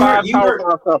 you had 5 Power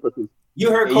 5 conferences.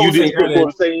 You heard Cole say earlier.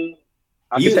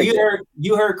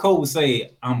 You heard Cole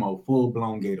say, "I'm a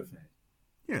full-blown Gator fan."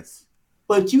 Yes,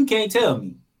 but you can't tell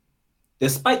me,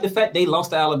 despite the fact they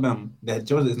lost to Alabama, that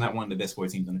Georgia is not one of the best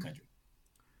sports teams in the country.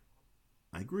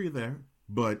 I agree there,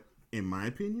 but in my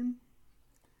opinion,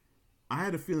 I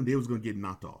had a feeling they was going to get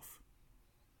knocked off.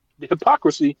 The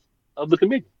hypocrisy of the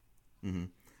committee. Mm-hmm.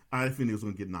 I had a feeling they was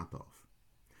going to get knocked off.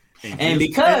 And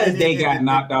because they got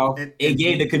knocked off, it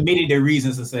gave the committee the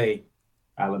reasons to say,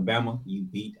 Alabama, you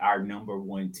beat our number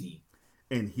 1 team.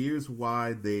 And here's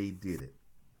why they did it.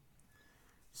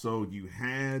 So you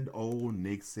had old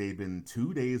Nick Saban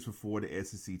 2 days before the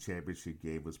SEC championship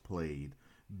game was played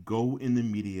go in the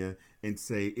media and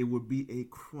say it would be a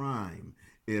crime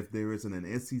if there isn't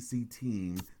an SEC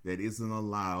team that isn't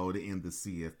allowed in the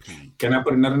CFP. Can I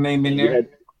put another name in there?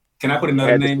 Can I put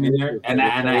another name in there? And I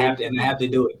have to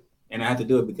do it. And I have to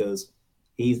do it because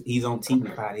he's on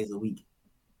TV 5 days a week.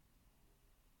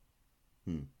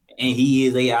 And he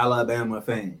is a Alabama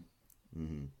fan.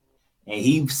 Mm-hmm. And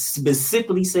he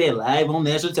specifically said live on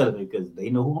national television because they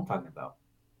know who I'm talking about.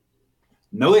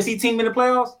 No SEC team in the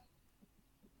playoffs?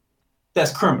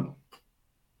 That's criminal.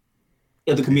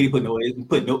 If the committee put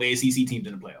no SEC teams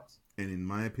in the playoffs. And in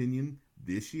my opinion,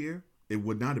 this year, it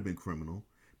would not have been criminal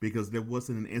because there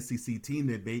wasn't an SEC team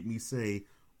that made me say,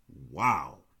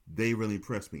 wow, they really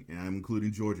impressed me. And I'm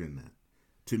including Georgia in that.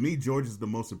 To me, Georgia's the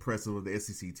most impressive of the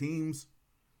SEC teams,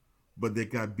 but they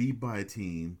got beat by a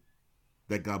team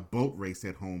that got boat raced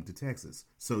at home to Texas.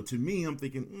 So to me, I'm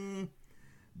thinking,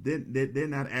 they're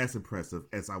not as impressive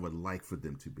as I would like for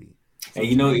them to be. So and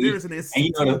you know, there's an SEC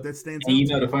team that stands out. And you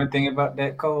know the funny thing about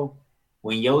that, Cole?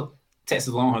 When your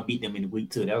Texas Longhorns beat them in the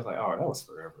week 2, that was like, oh, that was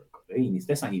forever.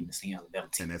 That's not even the same Alabama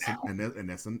team. And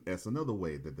that's another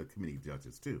way that the committee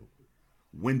judges too.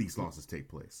 When these losses take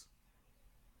place.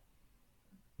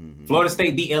 Mm-hmm. Florida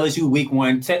State beat LSU week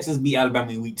 1. Texas beat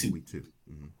Alabama in week 2.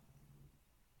 Mm-hmm.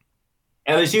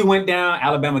 LSU went down.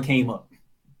 Alabama came up.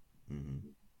 Mm-hmm.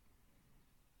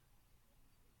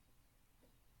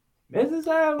 This is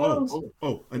how it goes.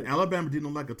 And Alabama didn't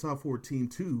look like a top 4 team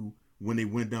too when they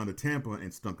went down to Tampa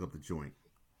and stunk up the joint.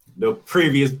 The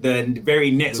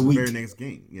very next week. Very next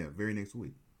game. Yeah, very next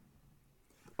week.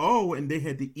 Oh, and they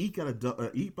had to eke out a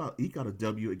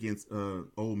W against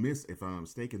Ole Miss, if I'm not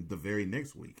mistaken, the very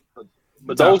next week.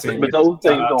 But those things don't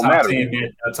matter.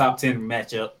 A top 10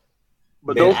 matchup.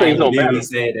 But those things don't matter. He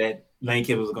said that Lane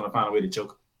Kiffin was going to find a way to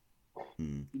choke.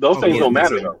 Those things don't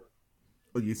matter, though.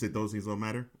 Oh, you said those things don't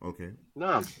matter? Okay.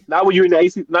 No, not when you're in the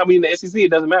SEC. Not when you're in the SEC.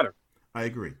 It doesn't matter. I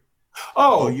agree.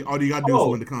 All you got to do is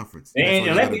win the conference. And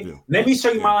let me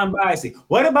show you my unbiased.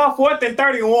 What about 4th and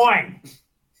 31?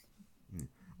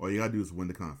 All you got to do is win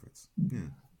the conference. Yeah.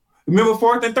 Remember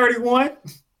 4th and 31?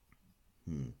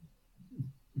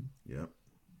 Yep.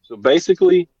 So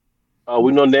basically,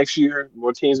 we know next year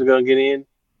more teams are going to get in,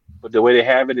 but the way they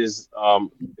have it is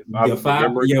your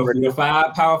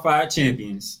 5 Power 5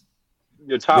 champions.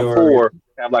 Your top 4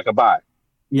 have like a bye.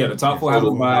 Yeah, the top 4 have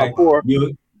a bye.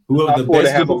 Whoever the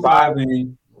best have a bye.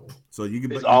 So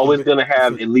it's always going to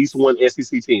have at least one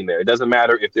SEC team there. It doesn't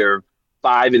matter if they're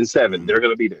 5 and 7; they're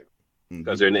going to be there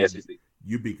because they're in the SEC.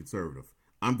 You be conservative.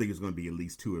 I'm thinking it's going to be at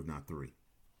least 2, if not 3.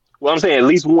 Well, I'm saying at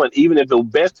least one. Even if the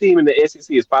best team in the SEC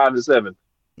is 5 and 7,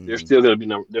 they're still going to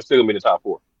be they're still going to be in the top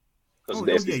 4 because of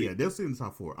the SEC. Yeah, they're still in the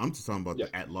top 4. I'm just talking about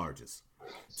the at-larges.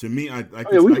 To me,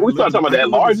 we start talking about the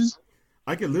at-larges.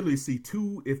 I can literally see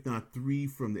 2, if not 3,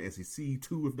 from the SEC,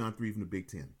 2, if not 3, from the Big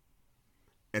Ten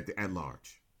at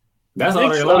large. That's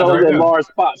 6 of those at-large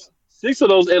spots. 6 of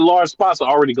those at-large spots are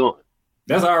already gone.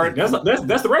 That's all right. That's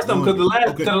the rest of them because the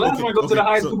last one goes to the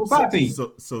highest Super 5 team.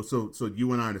 So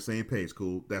you and I are on the same page,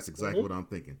 Cool. That's exactly what I'm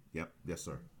thinking. Yep. Yes,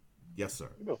 sir.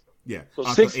 Yeah. So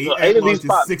Out six, the eight of these at-larges,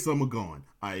 spots, 6 of them are gone.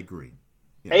 I agree.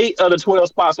 Yeah. 8 of the 12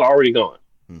 spots are already gone.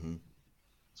 Mm-hmm.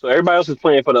 So everybody else is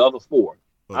playing for the other 4.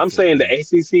 I'm saying the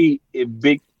ACC in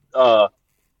Big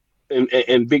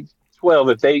in Big 12,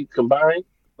 if they combine,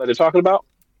 like they're talking about,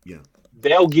 Yeah.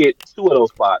 they'll get 2 of those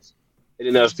spots, and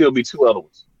then there'll still be 2 other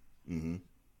ones. Mm-hmm.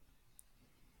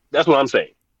 That's what I'm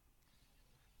saying.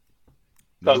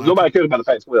 Now, Because nobody cares about the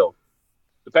Pac-12.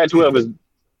 The Pac-12 is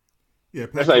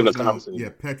that's not even a conference anymore.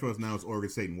 Yeah, Pac-12 now is Oregon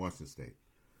State and Washington State.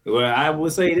 Well, I will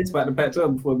say this about the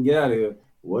Pac-12 before we get out of here.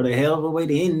 What a hell of a way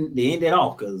to end it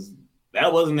off, because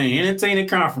that wasn't an entertaining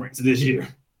conference this year.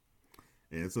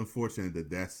 And it's unfortunate that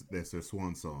that's their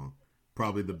swan song.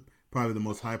 Probably the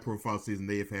most high-profile season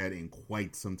they have had in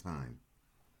quite some time.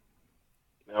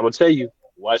 I'm gonna tell you,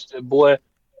 watch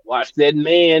that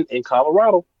man in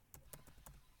Colorado.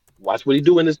 Watch what he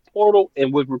do in his portal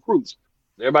and with recruits.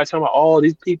 Everybody talking about all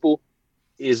these people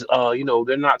is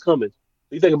they're not coming.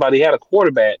 You think about it, he had a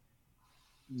quarterback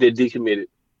that decommitted.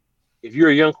 If you're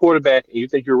a young quarterback and you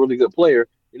think you're a really good player,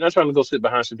 you're not trying to go sit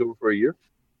behind Shador for a year.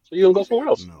 So you're gonna go somewhere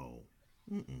else. No.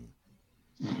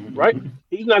 Right?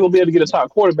 He's not gonna be able to get a top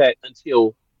quarterback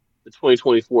until the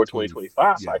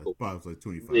 2024-2025 cycle. Like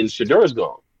 25. When Shador's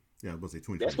gone. Yeah, I was say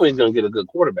 20. That's when he's gonna get a good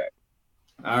quarterback.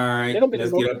 All right,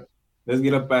 let's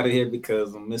get up out of here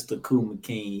because Mr. Cool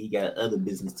McKean, he got other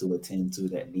business to attend to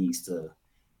that needs to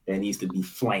be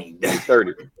flamed.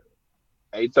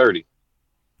 8:30.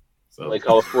 So they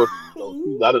call it sports.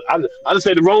 I just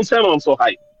said the wrong channel. I'm so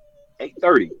hyped.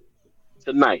 8:30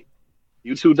 tonight.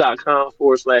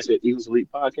 YouTube.com/Eagles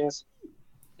Elite Podcast.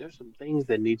 There's some things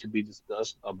that need to be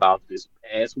discussed about this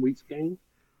past week's game.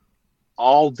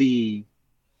 All the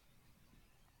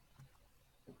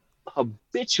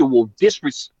habitual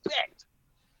disrespect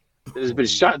that has been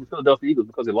shot at the Philadelphia Eagles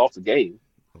because they lost the game.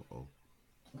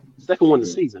 Second one of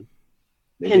the season.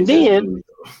 And then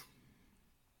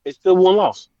it's still one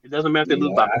loss. It doesn't matter if they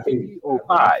lose by 50 or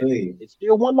 5. It's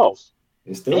still one loss.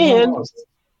 One loss.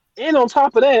 And on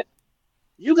top of that,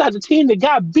 you got the team that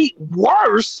got beat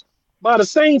worse by the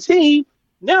same team.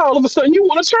 Now all of a sudden you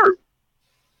want to chirp.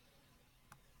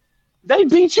 They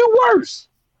beat you worse.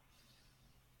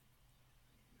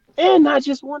 And not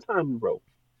just one time, bro.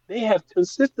 They have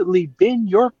consistently been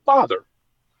your father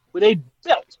with a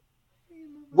belt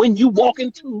when you walk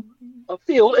into a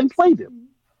field and play them.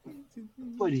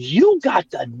 But you got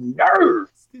the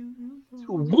nerve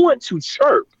to want to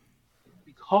chirp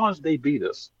because they beat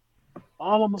us.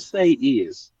 All I'm going to say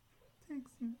is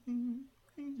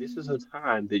this is a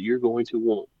time that you're going to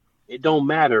want. It don't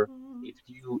matter if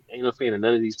you ain't a fan of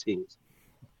none of these teams.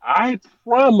 I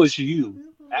promise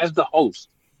you, as the host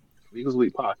of Eagles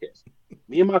Elite Podcast,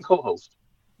 me and my co-host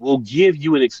will give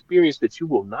you an experience that you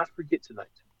will not forget tonight.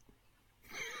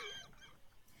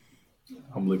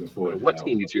 I'm looking forward to what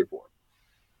team you cheer for?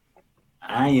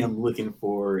 I am looking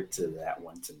forward to that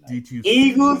one tonight.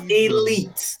 Eagles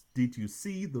Elite. Did you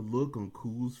see the look on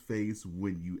Cool's face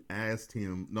when you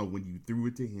when you threw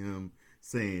it to him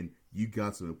saying you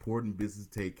got some important business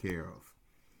to take care of?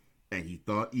 And he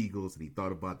thought Eagles and he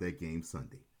thought about that game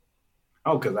Sunday.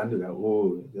 Oh, because I knew that.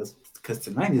 Oh, because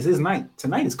tonight is his night.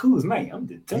 Tonight is Cool's night. I'm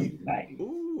just telling you tonight.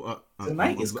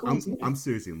 Tonight is Cool's night. I'm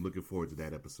seriously looking forward to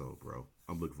that episode, bro.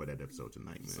 I'm looking for that episode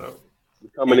tonight, man. So, we're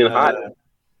coming in hot and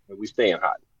we staying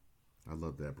hot. I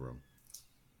love that, bro.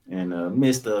 And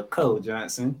Mr. Cole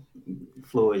Johnson, the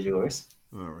floor is yours.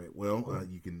 All right. Well,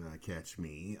 you can catch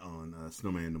me on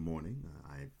Snowman in the Morning.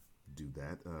 I do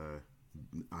that.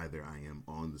 Either I am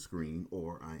on the screen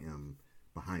or I am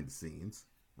behind the scenes.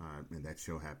 And that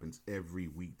show happens every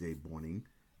weekday morning,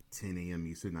 10 a.m.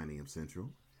 Eastern, 9 a.m.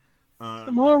 Central.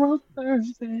 Tomorrow,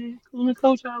 Thursday, Cool and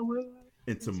Coach Hour.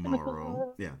 And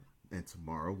tomorrow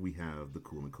we have the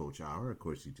Cool and Coach Hour. Of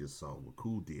course, you just saw what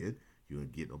Cool did. You'll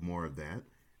get more of that.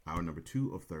 Hour number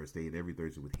 2 of Thursday, and every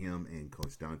Thursday with him and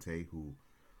Coach Dante, who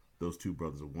those two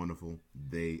brothers are wonderful.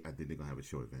 I think they're going to have a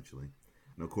show eventually.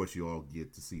 And, of course, you all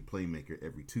get to see Playmaker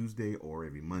every Tuesday or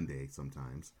every Monday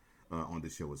sometimes on the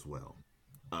show as well.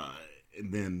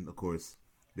 And then, of course,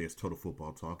 there's Total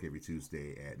Football Talk every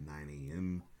Tuesday at 9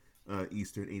 a.m.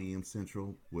 Eastern, 8 a.m.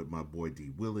 Central with my boy D.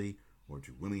 Willie or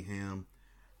Drew Willingham.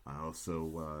 I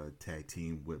also tag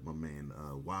team with my man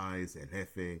Wise at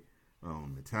Jefe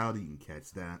on Mentality. You can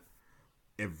catch that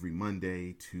every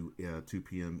Monday to 2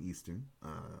 p.m. Eastern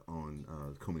on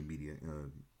Comey Media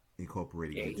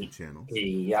Incorporated YouTube channel.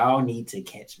 Y'all need to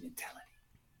catch Mentality.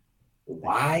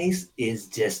 Wise is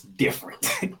just different.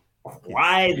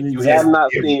 Why? You have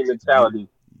not seen Mentality.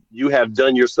 You have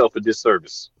done yourself a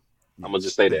disservice. I'm gonna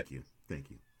just say that. Thank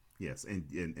you. Yes,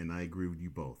 and I agree with you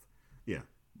both. Yeah,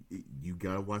 You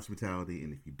gotta watch Vitality,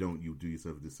 and if you don't, you'll do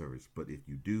yourself a disservice. But if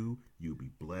you do, you'll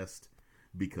be blessed,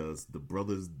 because the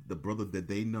brother that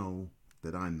they know,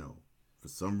 that I know, for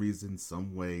some reason,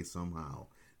 some way, somehow,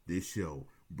 this show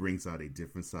brings out a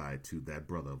different side to that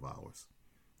brother of ours.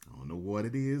 I don't know what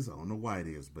it is, I don't know why it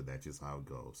is, but that's just how it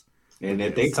goes. And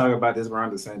if they talk about this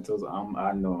Ron DeSantis,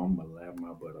 I know I'm gonna laugh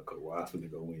my butt off, because Watts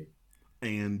finna go win.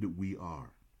 And we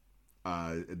are.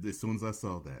 As soon as I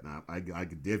saw that, I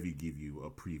could definitely give you a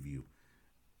preview.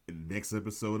 In the next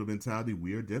episode of Mentality,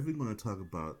 we are definitely going to talk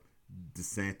about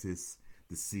DeSantis,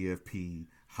 the CFP,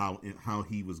 how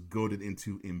he was goaded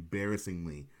into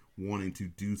embarrassingly wanting to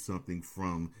do something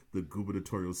from the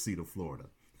gubernatorial seat of Florida.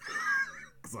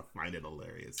 Because I find it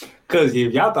hilarious. Because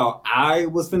if y'all thought I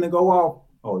was finna go off,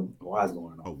 why is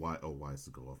going on? Why is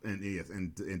to go off? And yes,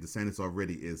 and DeSantis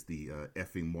already is the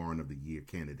effing moron of the year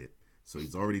candidate. So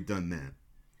he's already done that.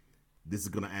 This is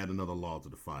going to add another log to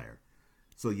the fire.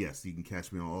 So yes, you can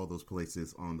catch me on all those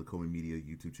places on the Coleman Media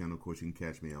YouTube channel. Of course, you can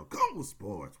catch me on Cole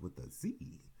Sports with a Z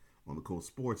on the Cole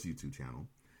Sports YouTube channel.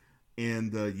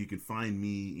 And you can find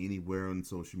me anywhere on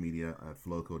social media at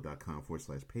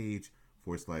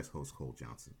flowcode.com/page/host Cole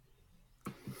Johnson.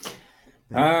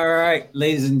 All right,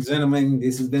 ladies and gentlemen,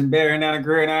 this has been Bearing Down the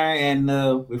Gridiron.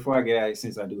 And before I get out,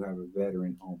 since I do have a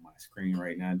veteran on my screen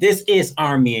right now, this is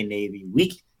Army and Navy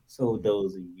Week. So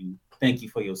those of you, thank you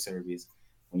for your service.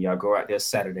 When y'all go out there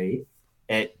Saturday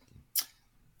at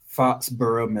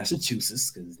Foxborough, Massachusetts,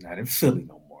 because it's not in Philly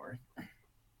no more.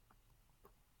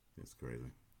 That's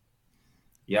crazy.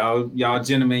 Y'all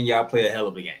gentlemen, y'all play a hell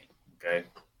of a game. Okay,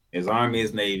 it's Army,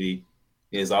 it's Navy.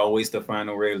 Is always the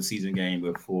final regular season game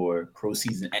before pro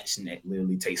season action that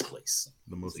literally takes place.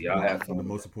 The most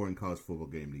important college football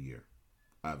game of the year.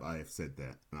 I have said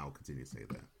that, and I will continue to say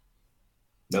that.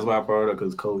 That's why I brought it up,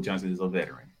 because Cole Johnson is a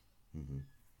veteran. Mm-hmm.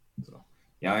 So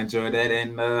y'all enjoy that,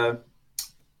 and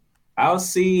I'll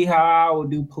see how I will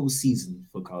do postseason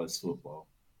for college football.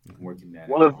 I'm working that.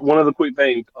 One of the quick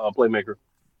thing, Playmaker.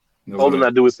 Cole did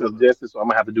not do it justice, so I'm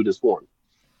gonna have to do this for him.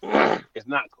 It's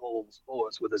not Cole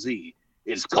Sports with a Z.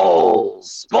 It's Cole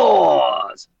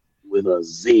Sports with a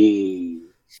Z.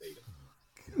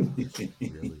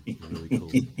 Really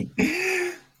cool.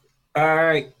 All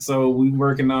right, so we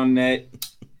working on that.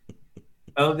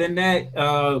 Other than that,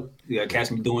 catch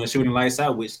me doing Shooting Lights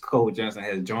Out, which Cole Johnson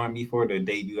has joined me for the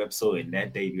debut episode, and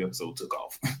that debut episode took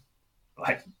off.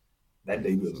 That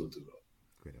debut episode took off.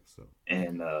 Great episode.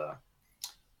 And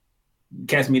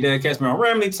catch me there. Catch me on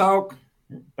Ramley Talk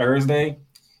Thursday.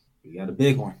 We got a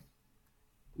big one.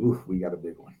 We got a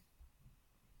big one.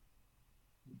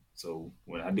 So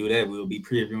when I do that, we'll be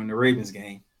previewing the Ravens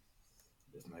game.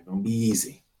 It's not gonna be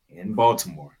easy in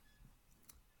Baltimore.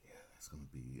 Yeah, that's gonna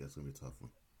be a tough one.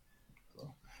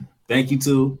 So, thank you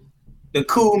to the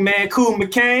cool man, Cool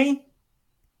McCain,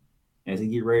 as he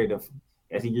get ready to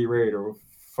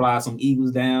fly some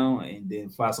Eagles down and then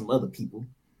fly some other people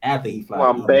after he flies.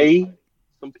 Flambe,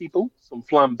 some people, some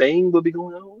flambeing will be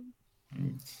going on.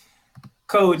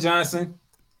 Cole Johnson,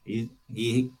 he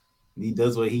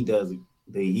does what he does.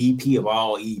 The EP of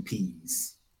all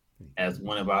EPs, as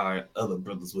one of our other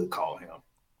brothers would call him.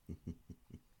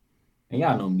 And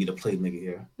y'all know me, the playmaker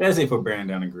here. That's it for Bearing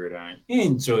Down the Gridiron.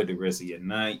 Enjoy the rest of your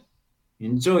night.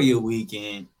 Enjoy your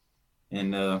weekend.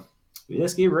 And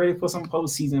let's get ready for some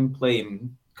postseason play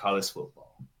in college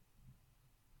football.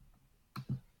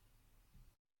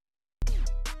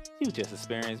 You just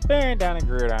experienced Bearing Down the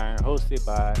Gridiron, hosted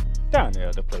by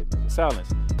Donnell, the Playmaker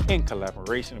Silence, in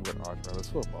collaboration with Arch Brothers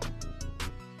Football.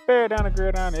 Bear Down the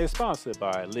Gridiron is sponsored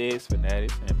by Lids,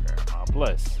 Fanatics, and Paramount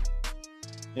Plus.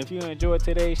 If you enjoyed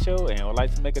today's show and would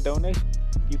like to make a donation,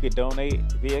 you can donate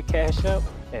via Cash App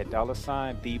at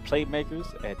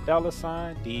 $DPlaymakers at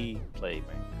 $DPlaymakers.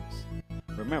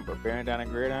 Remember, Bearing Down the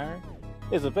Gridiron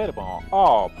is available on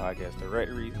all podcast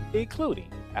directories,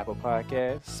 including Apple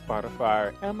Podcasts,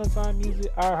 Spotify, Amazon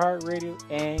Music, iHeartRadio,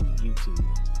 and YouTube.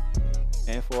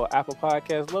 And for Apple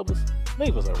Podcast lovers,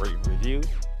 leave us a rating review.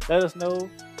 Let us know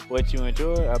what you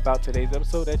enjoyed about today's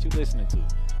episode that you're listening to.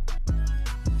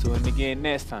 Tune in again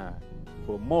next time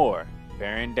for more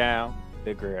Bearing Down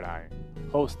the Gridiron,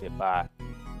 hosted by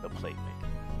the Playmaker.